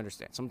totally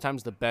understand.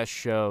 Sometimes the best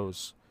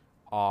shows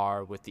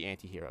are with the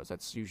anti-heroes.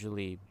 That's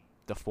usually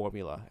the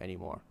formula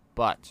anymore.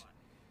 But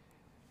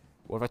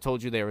what if I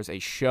told you there was a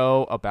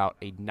show about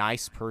a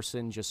nice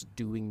person just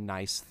doing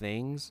nice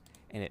things,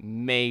 and it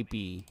may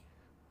be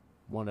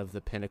one of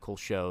the pinnacle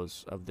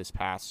shows of this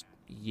past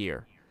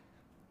year?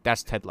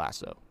 That's Ted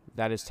Lasso.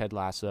 That is Ted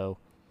Lasso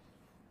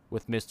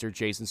with Mr.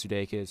 Jason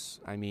Sudeikis.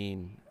 I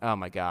mean, oh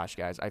my gosh,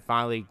 guys. I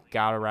finally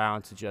got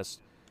around to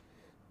just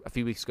a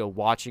few weeks ago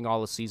watching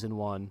all of season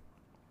 1.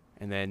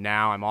 And then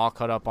now I'm all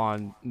caught up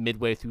on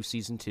midway through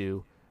season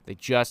 2. They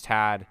just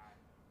had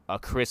a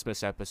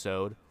Christmas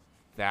episode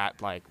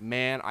that, like,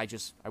 man, I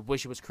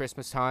wish it was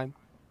Christmas time.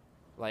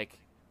 Like,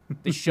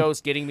 the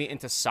show's getting me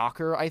into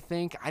soccer, I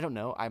think. I don't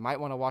know. I might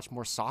want to watch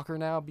more soccer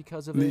now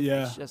because of it.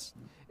 Yeah.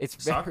 It's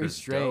very Soccer's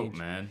strange. dope,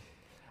 man.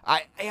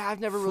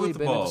 I've never really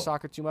been into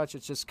soccer too much.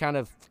 It's just kind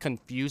of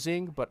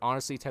confusing. But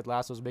honestly, Ted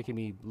Lasso's making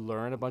me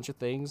learn a bunch of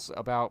things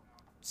about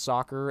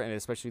soccer and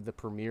especially the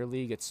Premier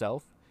League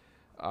itself.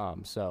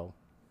 So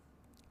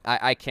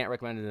I can't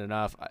recommend it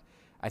enough.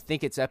 I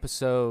think it's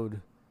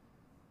episode,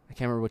 I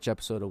can't remember which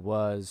episode it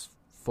was,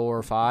 4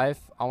 or 5,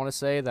 I want to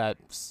say, that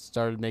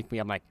started to make me,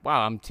 I'm like,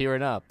 wow, I'm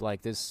tearing up.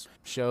 Like, this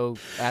show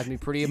has me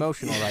pretty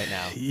emotional right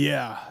now.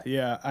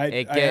 Yeah.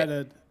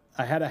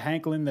 I had a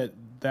hankling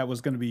that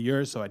was going to be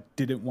yours, so I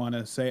didn't want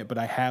to say it, but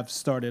I have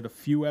started a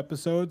few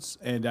episodes,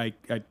 and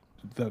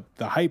the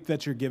hype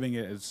that you're giving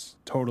it is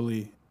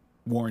totally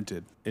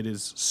warranted. It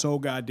is so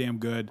goddamn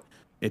good.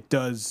 It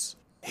does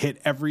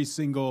hit every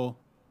single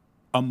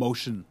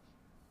emotion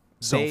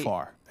so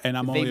far, and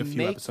I'm only a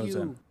few episodes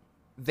in.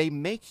 They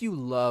make you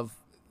love,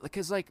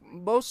 because like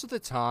most of the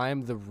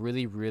time the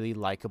really, really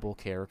likable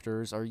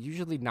characters are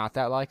usually not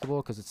that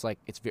likable because it's like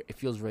it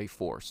feels very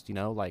forced, you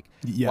know, like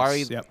yes, why are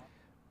you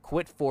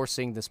quit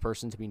forcing this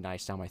person to be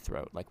nice down my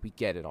throat. Like, we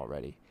get it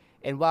already.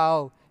 And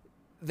while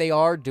they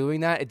are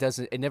doing that,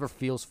 it never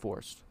feels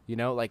forced. You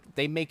know, like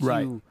they make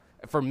you.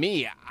 For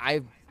me,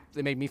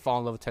 they made me fall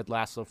in love with Ted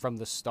Lasso from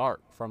the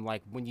start. From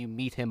like when you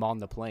meet him on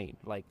the plane,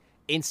 like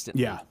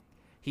instantly. Yeah,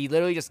 he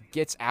literally just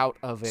gets out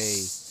of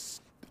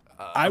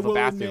I will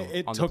admit,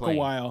 it took a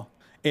while.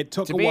 It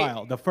took a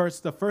while. The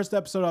first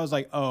episode, I was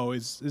like, oh,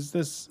 is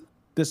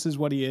this is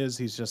what he is?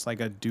 He's just like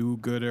a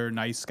do-gooder,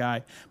 nice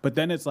guy. But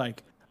then it's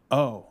like,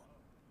 oh,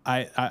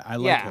 I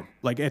like him.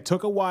 Like, it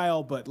took a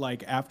while, but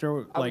like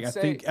after, like I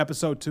think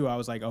episode 2, I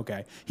was like,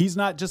 okay, he's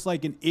not just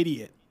like an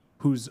idiot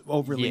who's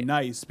overly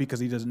nice because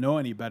he doesn't know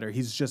any better.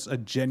 He's just a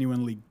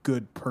genuinely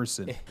good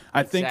person.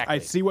 I think I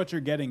see what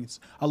you're getting.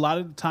 A lot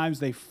of the times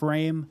they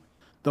frame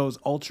those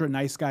ultra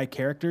nice guy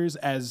characters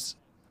as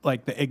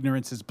like the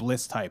ignorance is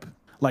bliss type.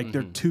 Like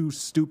they're too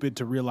stupid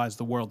to realize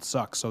the world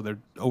sucks, so they're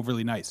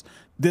overly nice.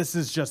 This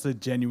is just a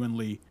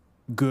genuinely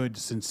good,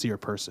 sincere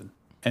person.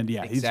 And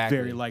he's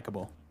very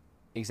likable.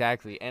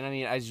 Exactly. And I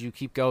mean, as you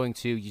keep going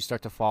too, you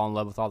start to fall in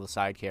love with all the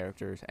side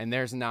characters. And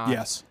there's not a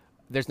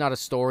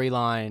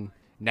storyline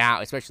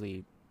now,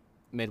 especially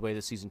midway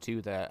to season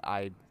 2, that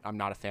I'm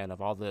not a fan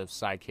of. All the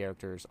side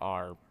characters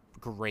are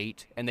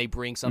great and they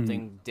bring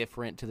something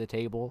different to the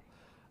table.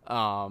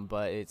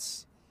 But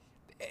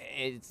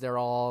they're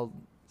all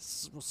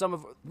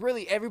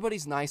really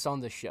everybody's nice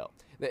on the show.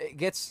 It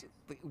gets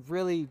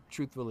really,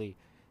 truthfully,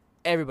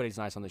 everybody's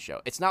nice on the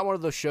show. It's not one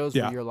of those shows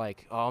where you're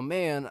like, oh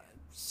man,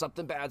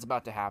 something bad's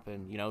about to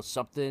happen. You know,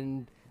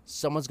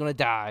 someone's gonna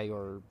die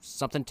or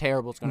something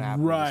terrible's gonna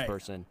happen to this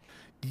person.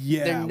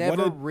 Yeah, there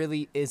never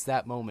really is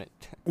that moment.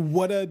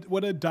 What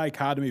a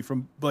dichotomy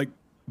from like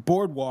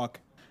Boardwalk.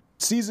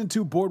 Season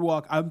 2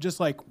 Boardwalk, I'm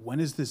just like, when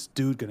is this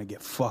dude gonna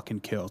get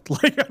fucking killed?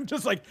 Like, I'm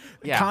just like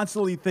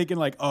constantly thinking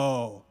like,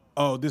 oh,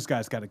 this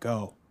guy's gotta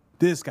go.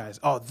 This guy's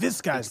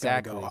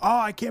gotta go. Oh,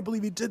 I can't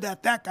believe he did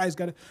that. That guy's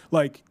gotta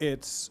what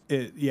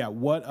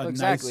a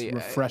nice,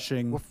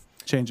 refreshing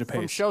change of pace.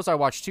 From shows I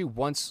watch too,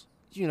 once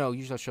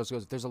usually shows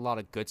goes, there's a lot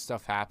of good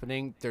stuff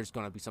happening, there's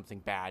gonna be something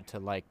bad to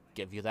like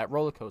give you that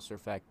roller coaster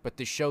effect. But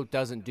the show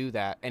doesn't do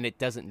that, and it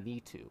doesn't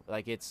need to.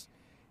 Like it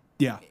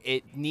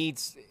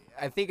needs.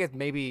 I think it's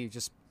maybe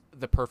just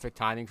the perfect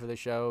timing for the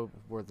show,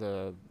 what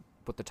the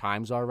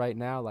times are right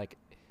now. Like,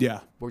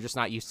 we're just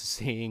not used to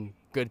seeing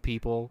good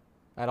people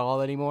at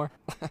all anymore.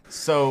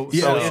 so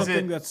is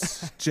something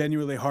that's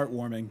genuinely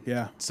heartwarming.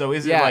 Yeah. So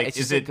is it like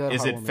is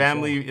it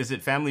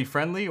family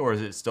friendly, or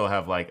does it still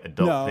have like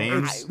adult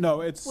themes?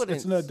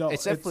 It's an adult.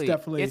 It's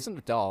definitely an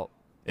adult.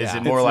 Is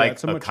it more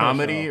like a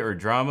comedy or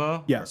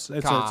drama? Yes,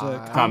 it's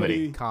a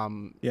comedy.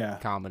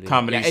 Comedy.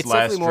 Comedy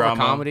slash more drama. Of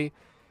a comedy.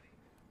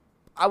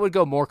 I would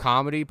go more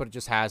comedy, but it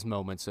just has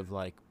moments of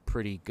like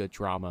pretty good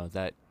drama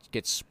that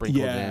gets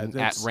sprinkled in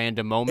at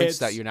random moments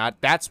that you're not.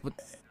 That's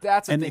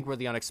I think where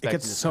the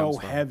unexpected gets so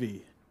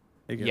heavy.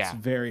 It gets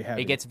very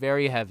heavy. It gets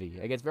very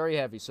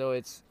heavy. So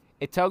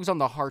it tugs on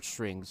the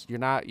heartstrings. You're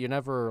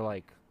never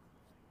like,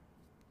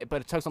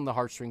 but it tugs on the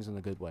heartstrings in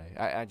a good way.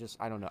 I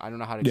don't know. I don't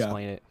know how to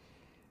explain it.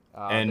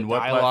 And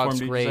what platform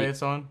did you say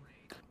it's on?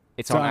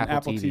 It's on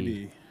Apple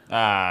TV.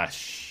 Ah,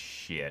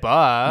 shit.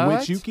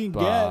 Which you can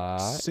get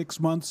 6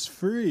 months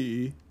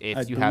free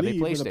if you have a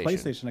PlayStation. With a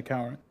PlayStation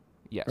account.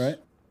 Yes. Right?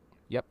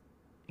 Yep.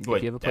 Wait,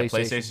 if you have a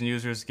PlayStation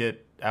users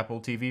get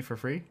Apple TV for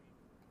free?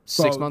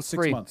 6 months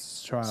free. 6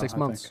 months trial. 6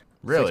 months.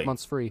 Really? 6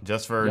 months free.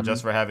 Just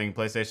for having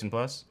PlayStation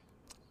Plus?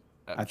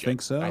 I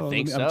think so. I'm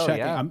checking.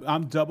 Yeah.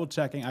 I'm double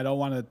checking. I don't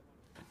want it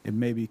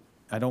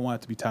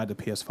to be tied to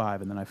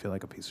PS5, and then I feel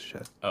like a piece of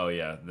shit. Oh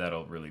yeah,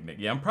 that'll really make.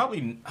 Yeah, I'm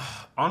probably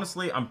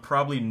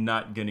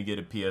not gonna get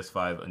a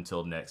PS5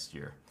 until next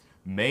year.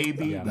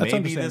 Maybe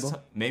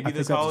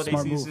this holiday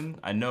season. Move.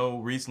 I know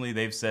recently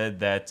they've said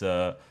that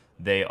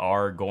they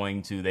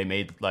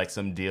made like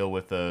some deal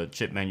with a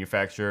chip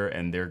manufacturer,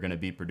 and they're gonna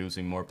be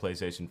producing more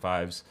PlayStation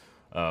 5s.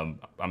 I'm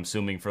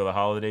assuming for the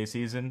holiday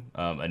season,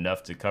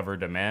 enough to cover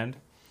demand.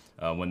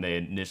 When they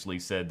initially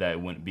said that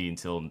it wouldn't be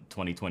until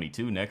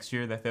 2022 next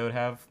year that they would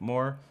have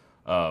more.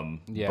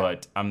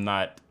 But I'm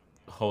not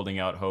holding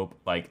out hope.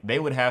 Like they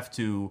would have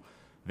to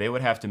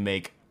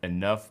make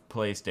enough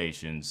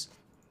PlayStations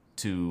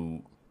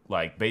to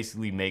like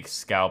basically make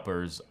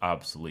scalpers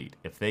obsolete.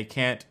 If they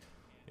can't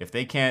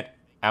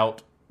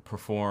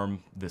outperform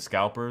the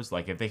scalpers,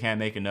 like if they can't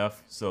make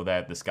enough so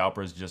that the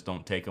scalpers just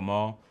don't take them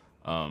all,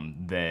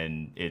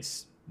 then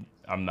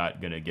I'm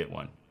not gonna get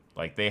one.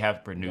 Like they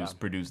have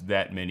produced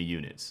that many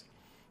units,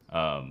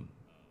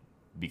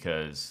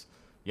 because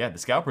the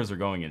scalpers are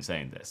going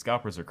insane. The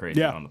scalpers are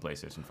crazy on the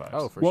PlayStation 5.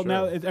 Oh, for sure.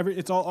 Now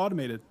it's all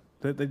automated.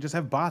 They just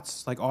have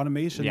bots like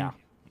automation. Yeah.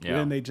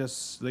 And they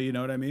you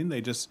know what I mean?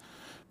 They just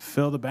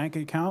fill the bank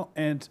account.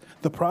 And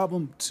the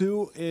problem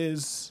too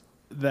is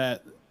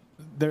that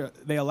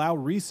they allow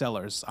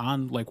resellers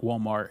on like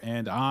Walmart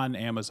and on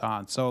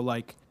Amazon. So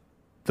like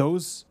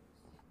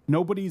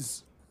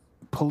nobody's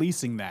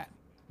policing that.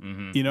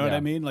 Mm-hmm. You know what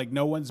I mean? Like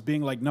no one's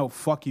being like, no,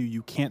 fuck you.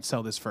 You can't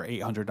sell this for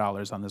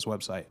 $800 on this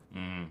website.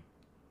 Mm-hmm.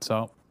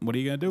 So what are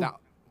you gonna do?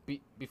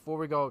 before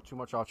we go too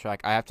much off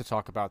track, I have to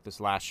talk about this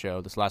last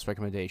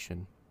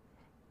recommendation.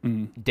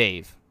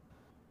 Dave.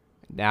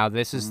 Now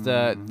this is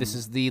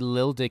the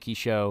Lil Dicky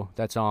show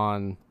that's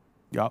on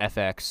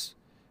FX.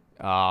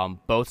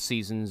 Both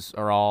seasons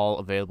are all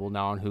available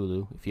now on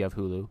Hulu if you have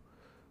Hulu.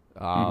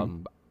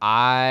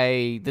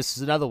 This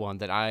is another one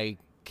that I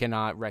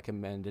cannot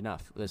recommend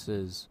enough. This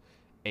is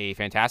a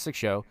fantastic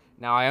show.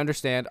 Now I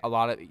understand a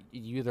lot of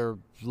you either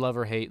love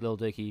or hate Lil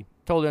Dicky.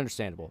 Totally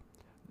understandable.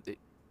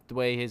 The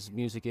way his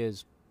music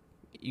is,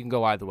 you can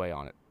go either way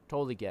on it.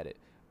 Totally get it.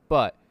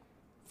 But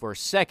for a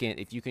second,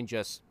 if you can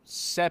just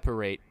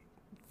separate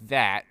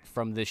that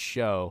from this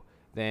show,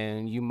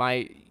 then you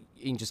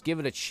can just give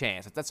it a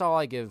chance. That's all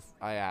I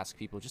ask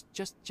people.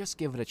 Just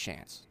give it a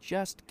chance.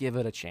 Just give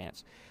it a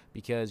chance,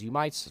 because you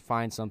might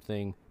find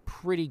something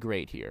pretty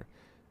great here.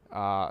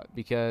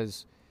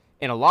 Because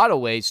in a lot of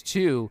ways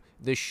too,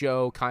 this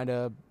show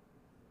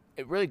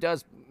it really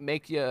does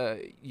make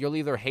you'll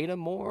either hate him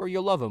more or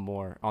you'll love him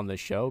more on this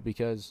show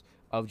because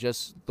of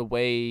just the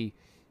way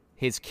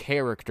his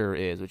character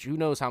is, which who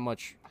knows how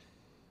much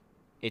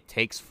it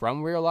takes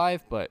from real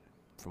life, but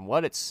from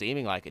what it's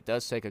seeming like, it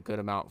does take a good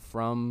amount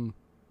from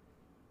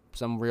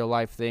some real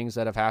life things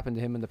that have happened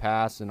to him in the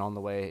past and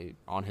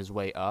on his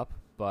way up.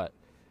 But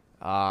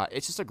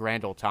it's just a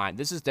grand old time.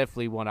 This is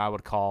definitely one I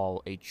would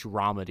call a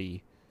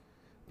dramedy,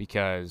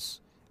 because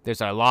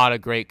there's a lot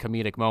of great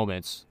comedic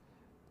moments,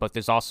 but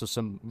there's also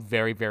some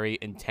very, very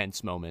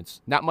intense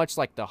moments. Not much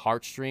like the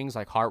heartstrings,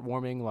 like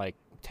heartwarming, like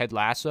Ted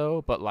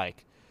Lasso, but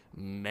like,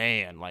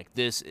 man, like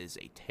this is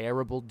a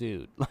terrible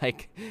dude.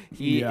 Like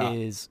he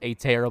is a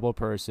terrible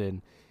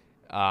person,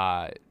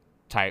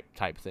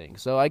 type thing.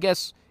 So I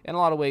guess in a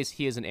lot of ways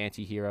he is an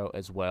anti-hero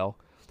as well.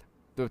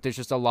 But there's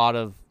just a lot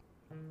of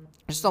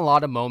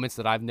moments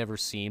that I've never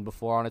seen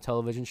before on a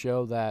television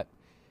show that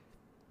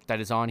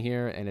is on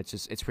here, and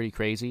it's pretty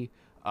crazy.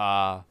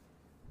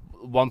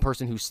 One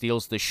person who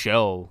steals the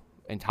show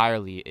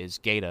entirely is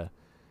Gata.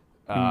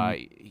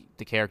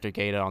 The character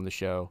Gata on the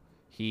show,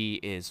 he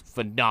is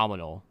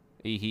phenomenal.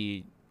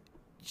 He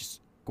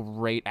just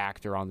great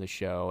actor on the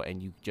show,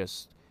 and you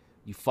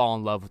fall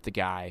in love with the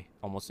guy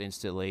almost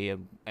instantly.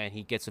 And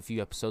he gets a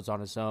few episodes on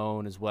his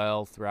own as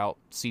well throughout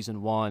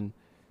season 1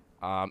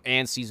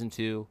 and season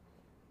 2,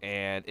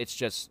 and it's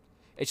just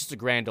a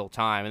grand old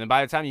time. And then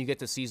by the time you get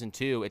to season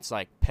 2, it's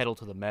like pedal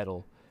to the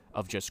metal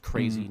of just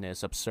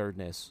craziness,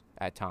 absurdness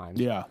at times.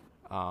 Yeah.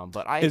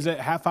 But is it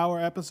half-hour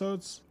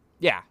episodes?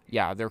 Yeah,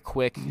 they're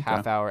quick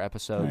half-hour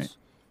episodes.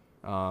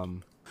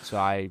 Right.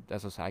 So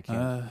that's what I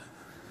can't.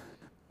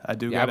 I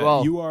do get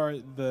it. You are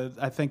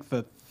I think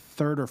the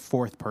third or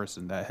fourth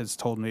person that has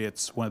told me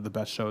it's one of the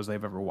best shows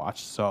they've ever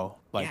watched. So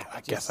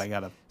I guess I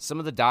gotta. Some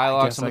of the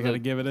dialogue,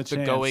 give it a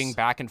chance. Going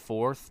back and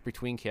forth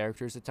between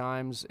characters at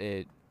times,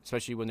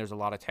 especially when there's a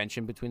lot of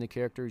tension between the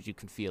characters, you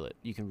can feel it.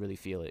 You can really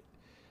feel it.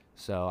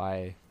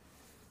 So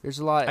there's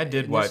a lot.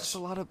 There's just a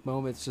lot of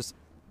moments, just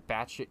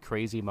batshit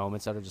crazy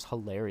moments that are just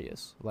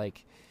hilarious.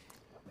 Like,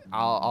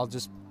 I'll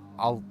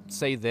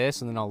say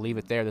this and then I'll leave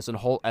it there. There's a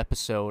whole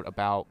episode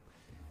about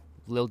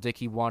Lil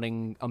Dicky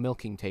wanting a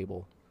milking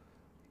table,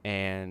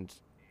 and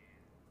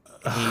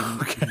he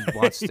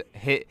wants to.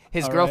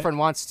 His girlfriend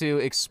wants to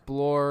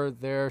explore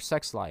their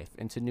sex life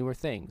into newer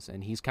things,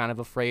 and he's kind of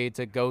afraid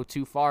to go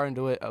too far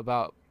into it.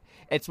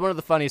 It's one of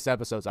the funniest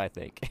episodes, I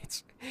think.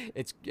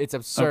 It's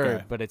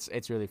absurd, but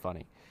it's really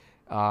funny.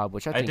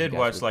 Which I did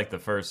watch the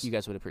first. You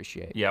guys would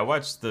appreciate. Yeah, I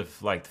watched the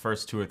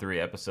first 2 or 3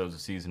 episodes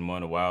of season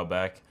 1 a while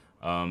back,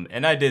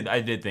 and I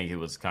did think it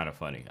was kind of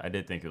funny. I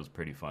did think it was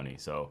pretty funny.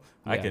 So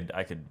I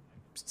could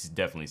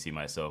definitely see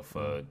myself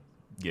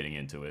getting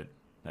into it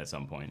at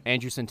some point.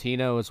 Andrew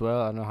Santino as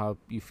well. I don't know how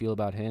you feel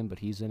about him, but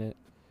he's in it.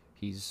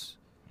 He's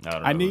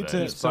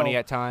funny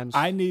at times.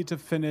 I need to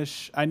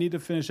finish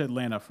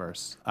Atlanta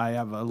first. I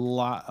have a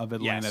lot of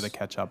Atlanta to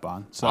catch up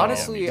on. So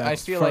honestly, I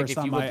feel like if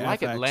you would like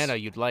FX. Atlanta,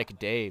 you'd like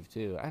Dave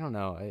too. I don't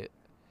know.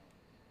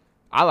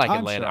 I like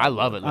Atlanta. Sure. I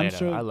love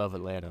Atlanta. I love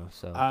Atlanta.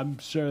 So I'm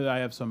sure that I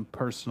have some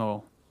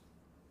personal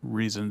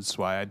reasons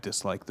why I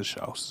dislike the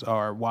show,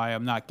 or why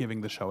I'm not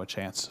giving the show a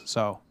chance.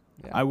 So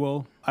I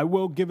will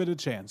give it a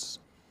chance.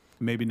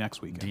 Maybe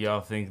next weekend. Do y'all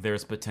think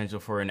there's potential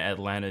for an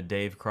Atlanta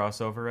Dave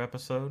crossover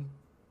episode?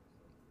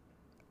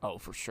 Oh,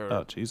 for sure.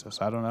 Oh, Jesus.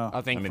 I don't know.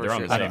 I think they're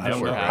on the same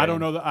network. I don't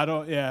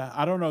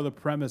know the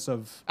premise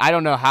of. I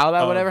don't know how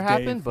that would ever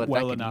happen, Dave but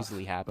that could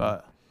easily happen.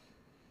 But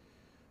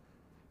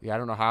I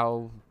don't know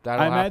how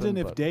that'll happen. I imagine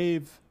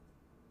if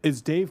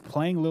is Dave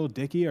playing Lil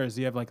Dicky, or does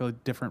he have like a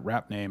different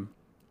rap name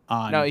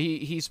on? No,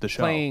 he's the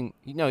show. Playing.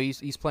 No,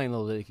 he's playing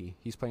Lil Dicky.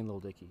 He's playing Lil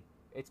Dicky.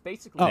 It's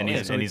basically and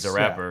he's a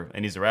rapper,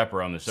 and he's a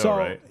rapper on the show,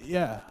 right?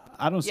 Yeah,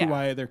 I don't see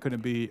why there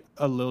couldn't be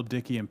a Lil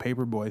Dicky and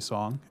Paperboy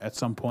song at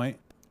some point.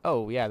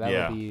 Oh yeah,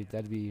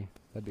 that'd be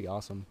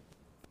awesome.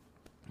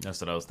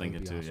 That's what I was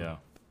thinking too. Awesome.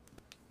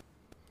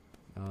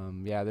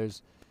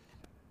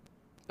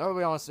 I'll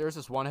be honest. There's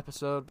this one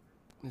episode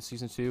in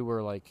season 2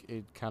 where like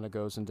it kind of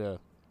goes into.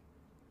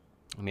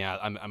 I mean,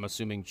 I'm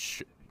assuming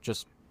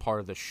just part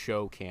of the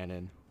show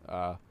canon.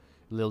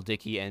 Lil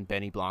Dicky and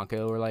Benny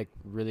Blanco are like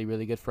really,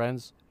 really good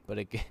friends.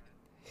 But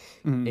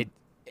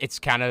it's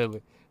kind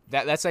of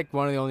that's like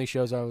one of the only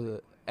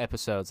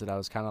episodes that I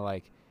was kind of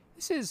like,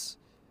 this is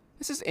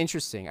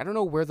interesting. I don't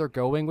know where they're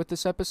going with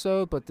this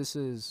episode, but this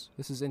is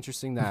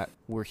interesting that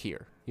we're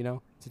here. You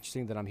know, it's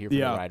interesting that I'm here for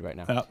the ride right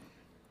now.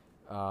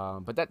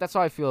 But that's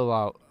how I feel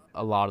about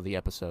a lot of the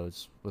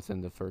episodes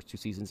within the first 2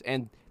 seasons,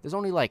 and there's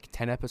only like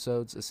 10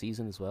 episodes a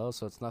season as well,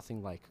 so it's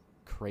nothing like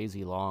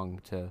crazy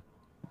long to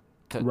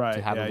have a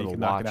little you can watch.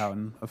 knock it out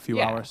in a few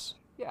hours.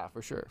 Yeah,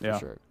 for sure.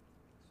 So,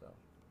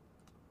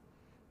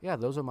 yeah,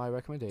 those are my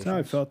recommendations. That's how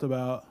I felt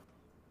about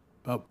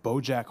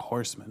BoJack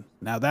Horseman.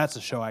 Now that's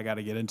a show I got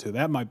to get into.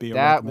 That might be a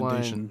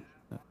recommendation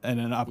in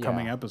an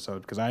upcoming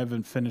episode because I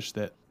haven't finished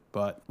it,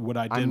 but what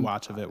I did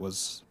watch of it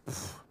was.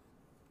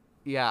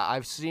 Yeah,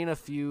 I've seen a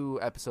few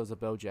episodes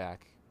of BoJack,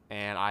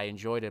 and I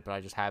enjoyed it, but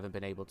I just haven't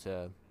been able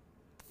to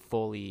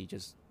fully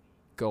just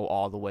go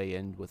all the way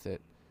in with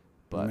it.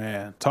 But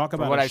man, talk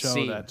about a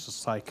show that's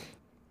just like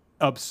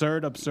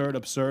absurd.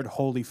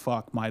 Holy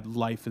fuck, my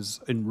life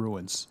is in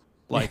ruins.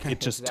 Like it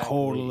just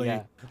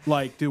totally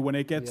like, dude, when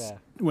it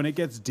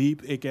gets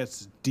deep, it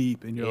gets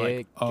deep, and you're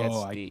like,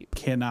 oh, I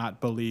cannot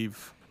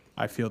believe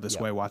I feel this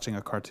way watching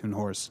a cartoon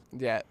horse.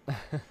 Yeah.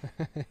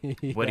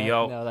 What do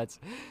y'all? No,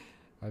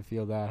 I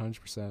feel that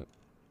 100%.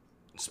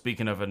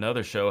 Speaking of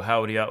another show,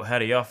 how do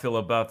y'all feel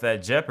about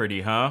that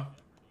Jeopardy, huh?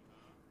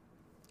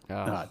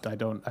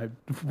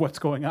 What's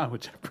going on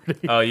with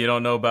Jeopardy? Oh, you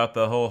don't know about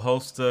the whole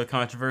host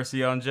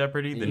controversy on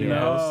Jeopardy? The new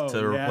host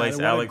to replace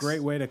Alex. A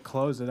great way to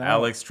close it out.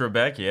 Alex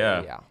Trebek,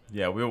 yeah.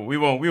 We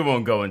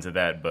won't go into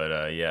that, but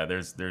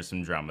there's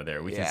some drama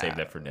there. We can save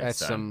that for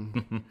next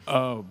time.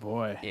 Oh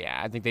boy. Yeah,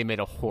 I think they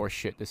made a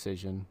horseshit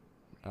decision.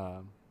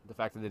 The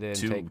fact that they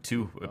didn't take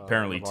two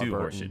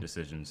horseshit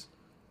decisions.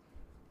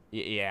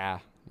 Yeah.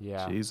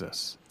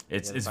 Jesus.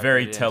 It's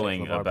very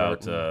telling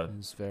about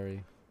it's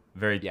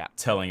very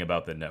telling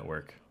about the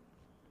network.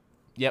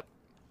 Yep.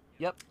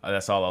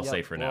 That's all I'll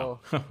say for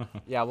now.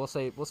 Yeah, we'll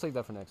save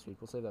that for next week.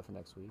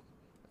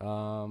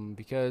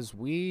 Because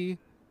we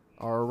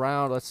are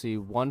around, let's see,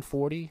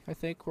 1:40, I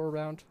think we're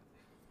around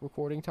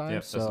recording time.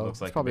 Yep, so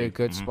looks like it's probably a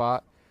good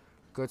spot.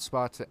 Good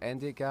spot to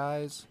end it,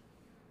 guys.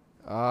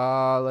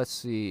 Let's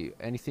see.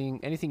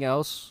 Anything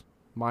else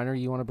minor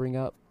you want to bring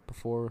up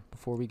before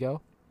we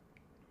go?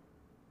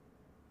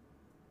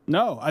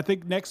 No, I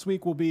think next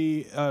week will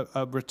be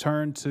a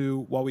return to,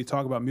 while we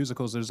talk about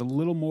musicals, there's a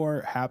little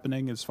more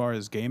happening as far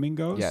as gaming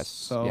goes.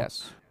 Yes.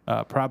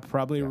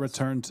 Probably a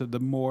return to the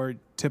more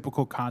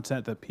typical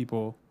content that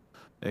people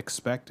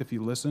expect if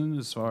you listen,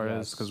 as far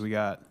as, because we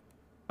got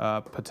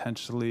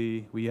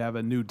potentially, we have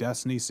a new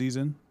Destiny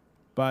season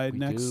by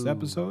next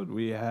episode.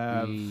 We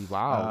have...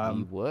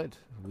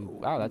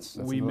 that's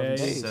we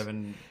may...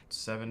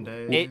 7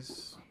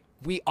 days.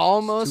 We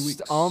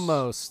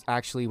almost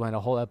actually went a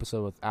whole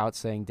episode without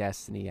saying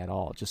Destiny at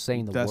all. Just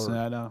saying the Destiny,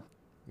 word. I know.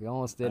 We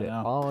almost did it.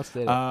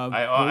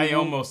 I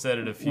almost said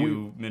it a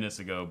few minutes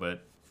ago,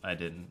 but I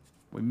didn't.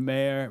 We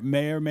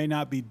may or may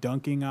not be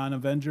dunking on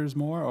Avengers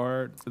more,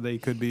 or they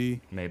could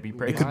be. Maybe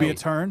it could be a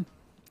turn.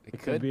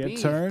 It could be a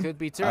turn. It could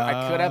be a turn.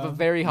 I could have a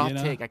very hot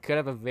take. I could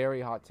have a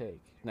very hot take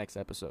next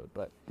episode,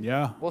 but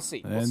we'll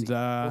see. We'll see.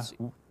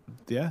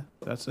 Yeah,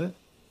 that's it.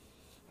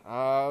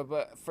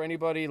 But for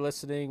anybody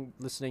listening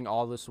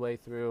all this way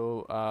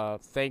through,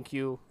 thank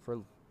you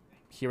for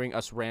hearing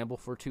us ramble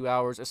for 2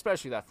 hours,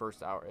 especially that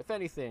first hour. If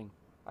anything,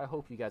 I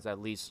hope you guys at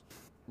least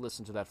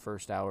listen to that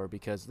first hour,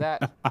 because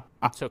that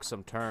took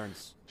some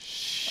turns.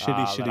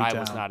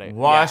 Shitty.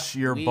 Wash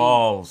your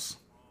balls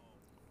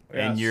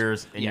and your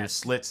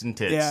slits and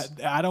tits.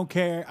 Yeah, I don't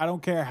care. I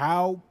don't care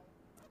how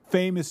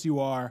famous you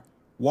are.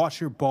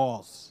 Wash your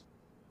balls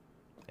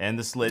and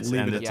the slits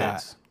and the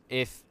tits.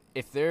 If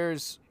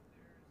there's,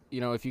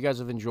 if you guys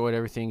have enjoyed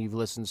everything you've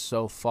listened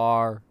so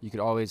far, you could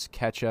always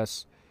catch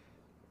us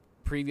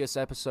previous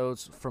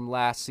episodes from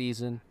last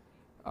season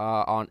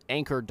on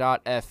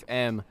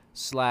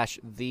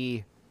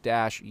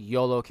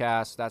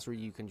anchor.fm/the-YoloCast. That's where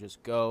you can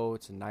just go.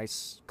 It's a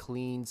nice,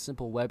 clean,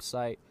 simple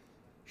website.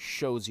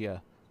 Shows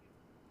you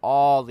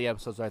all the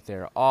episodes right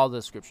there, all the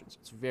descriptions.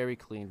 It's very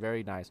clean,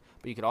 very nice.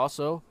 But you could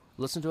also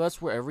listen to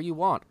us wherever you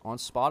want, on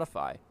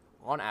Spotify,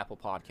 on Apple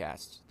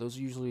Podcasts. Those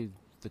are usually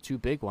the two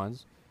big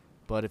ones.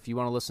 But if you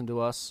want to listen to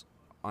us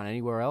on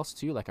anywhere else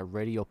too, like a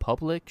Radio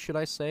Public, should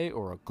I say,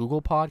 or a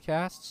Google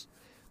Podcasts,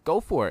 go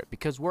for it,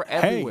 because we're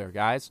everywhere,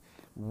 guys.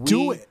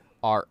 Do it.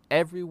 Are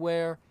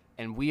everywhere,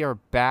 and we are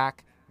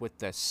back with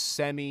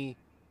the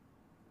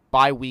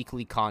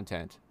bi-weekly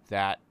content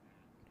that,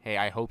 hey,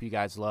 I hope you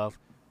guys love.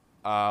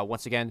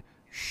 Once again,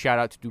 shout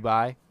out to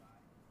Dubai.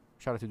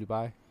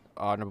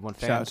 Number one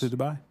fans. Shout out to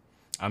Dubai.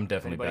 I'm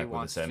definitely back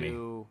with a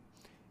semi.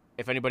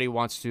 If anybody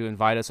wants to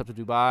invite us up to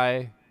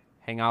Dubai,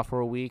 hang out for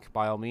a week,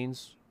 by all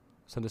means,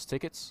 send us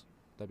tickets.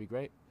 That'd be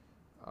great.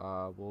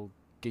 We'll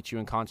get you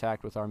in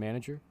contact with our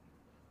manager.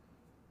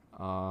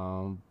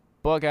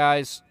 But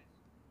guys,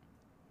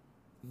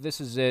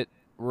 this is it.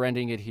 We're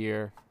ending it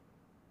here.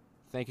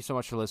 Thank you so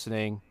much for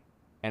listening.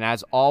 And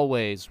as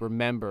always,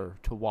 remember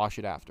to wash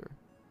it after.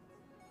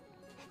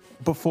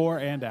 Before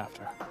and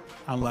after,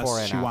 unless Before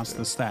and she wants after.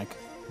 the stack.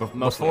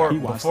 Mostly Before, He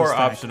wants before the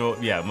stack. optional,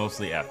 yeah,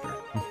 mostly after.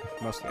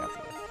 Mostly after.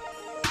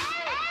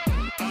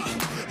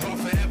 Or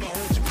forever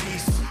hold your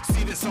peace.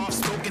 See this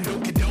off-spoken,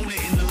 don't condone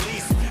it in the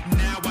least.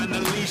 Now on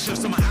the leash of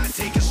some hot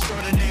take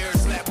extraordinaire.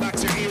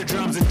 Slapbox your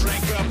eardrums and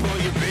drink up all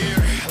your beer.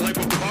 Like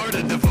what part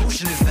of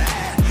devotion is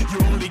that? You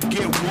only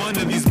get one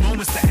of these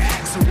moments to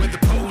act. So whether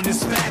potent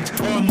is fact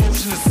or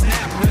emotion to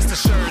snap, rest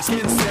assured it's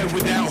getting said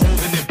without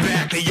holding it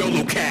back. The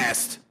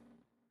YoloCast.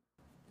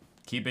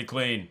 Keep it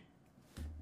clean.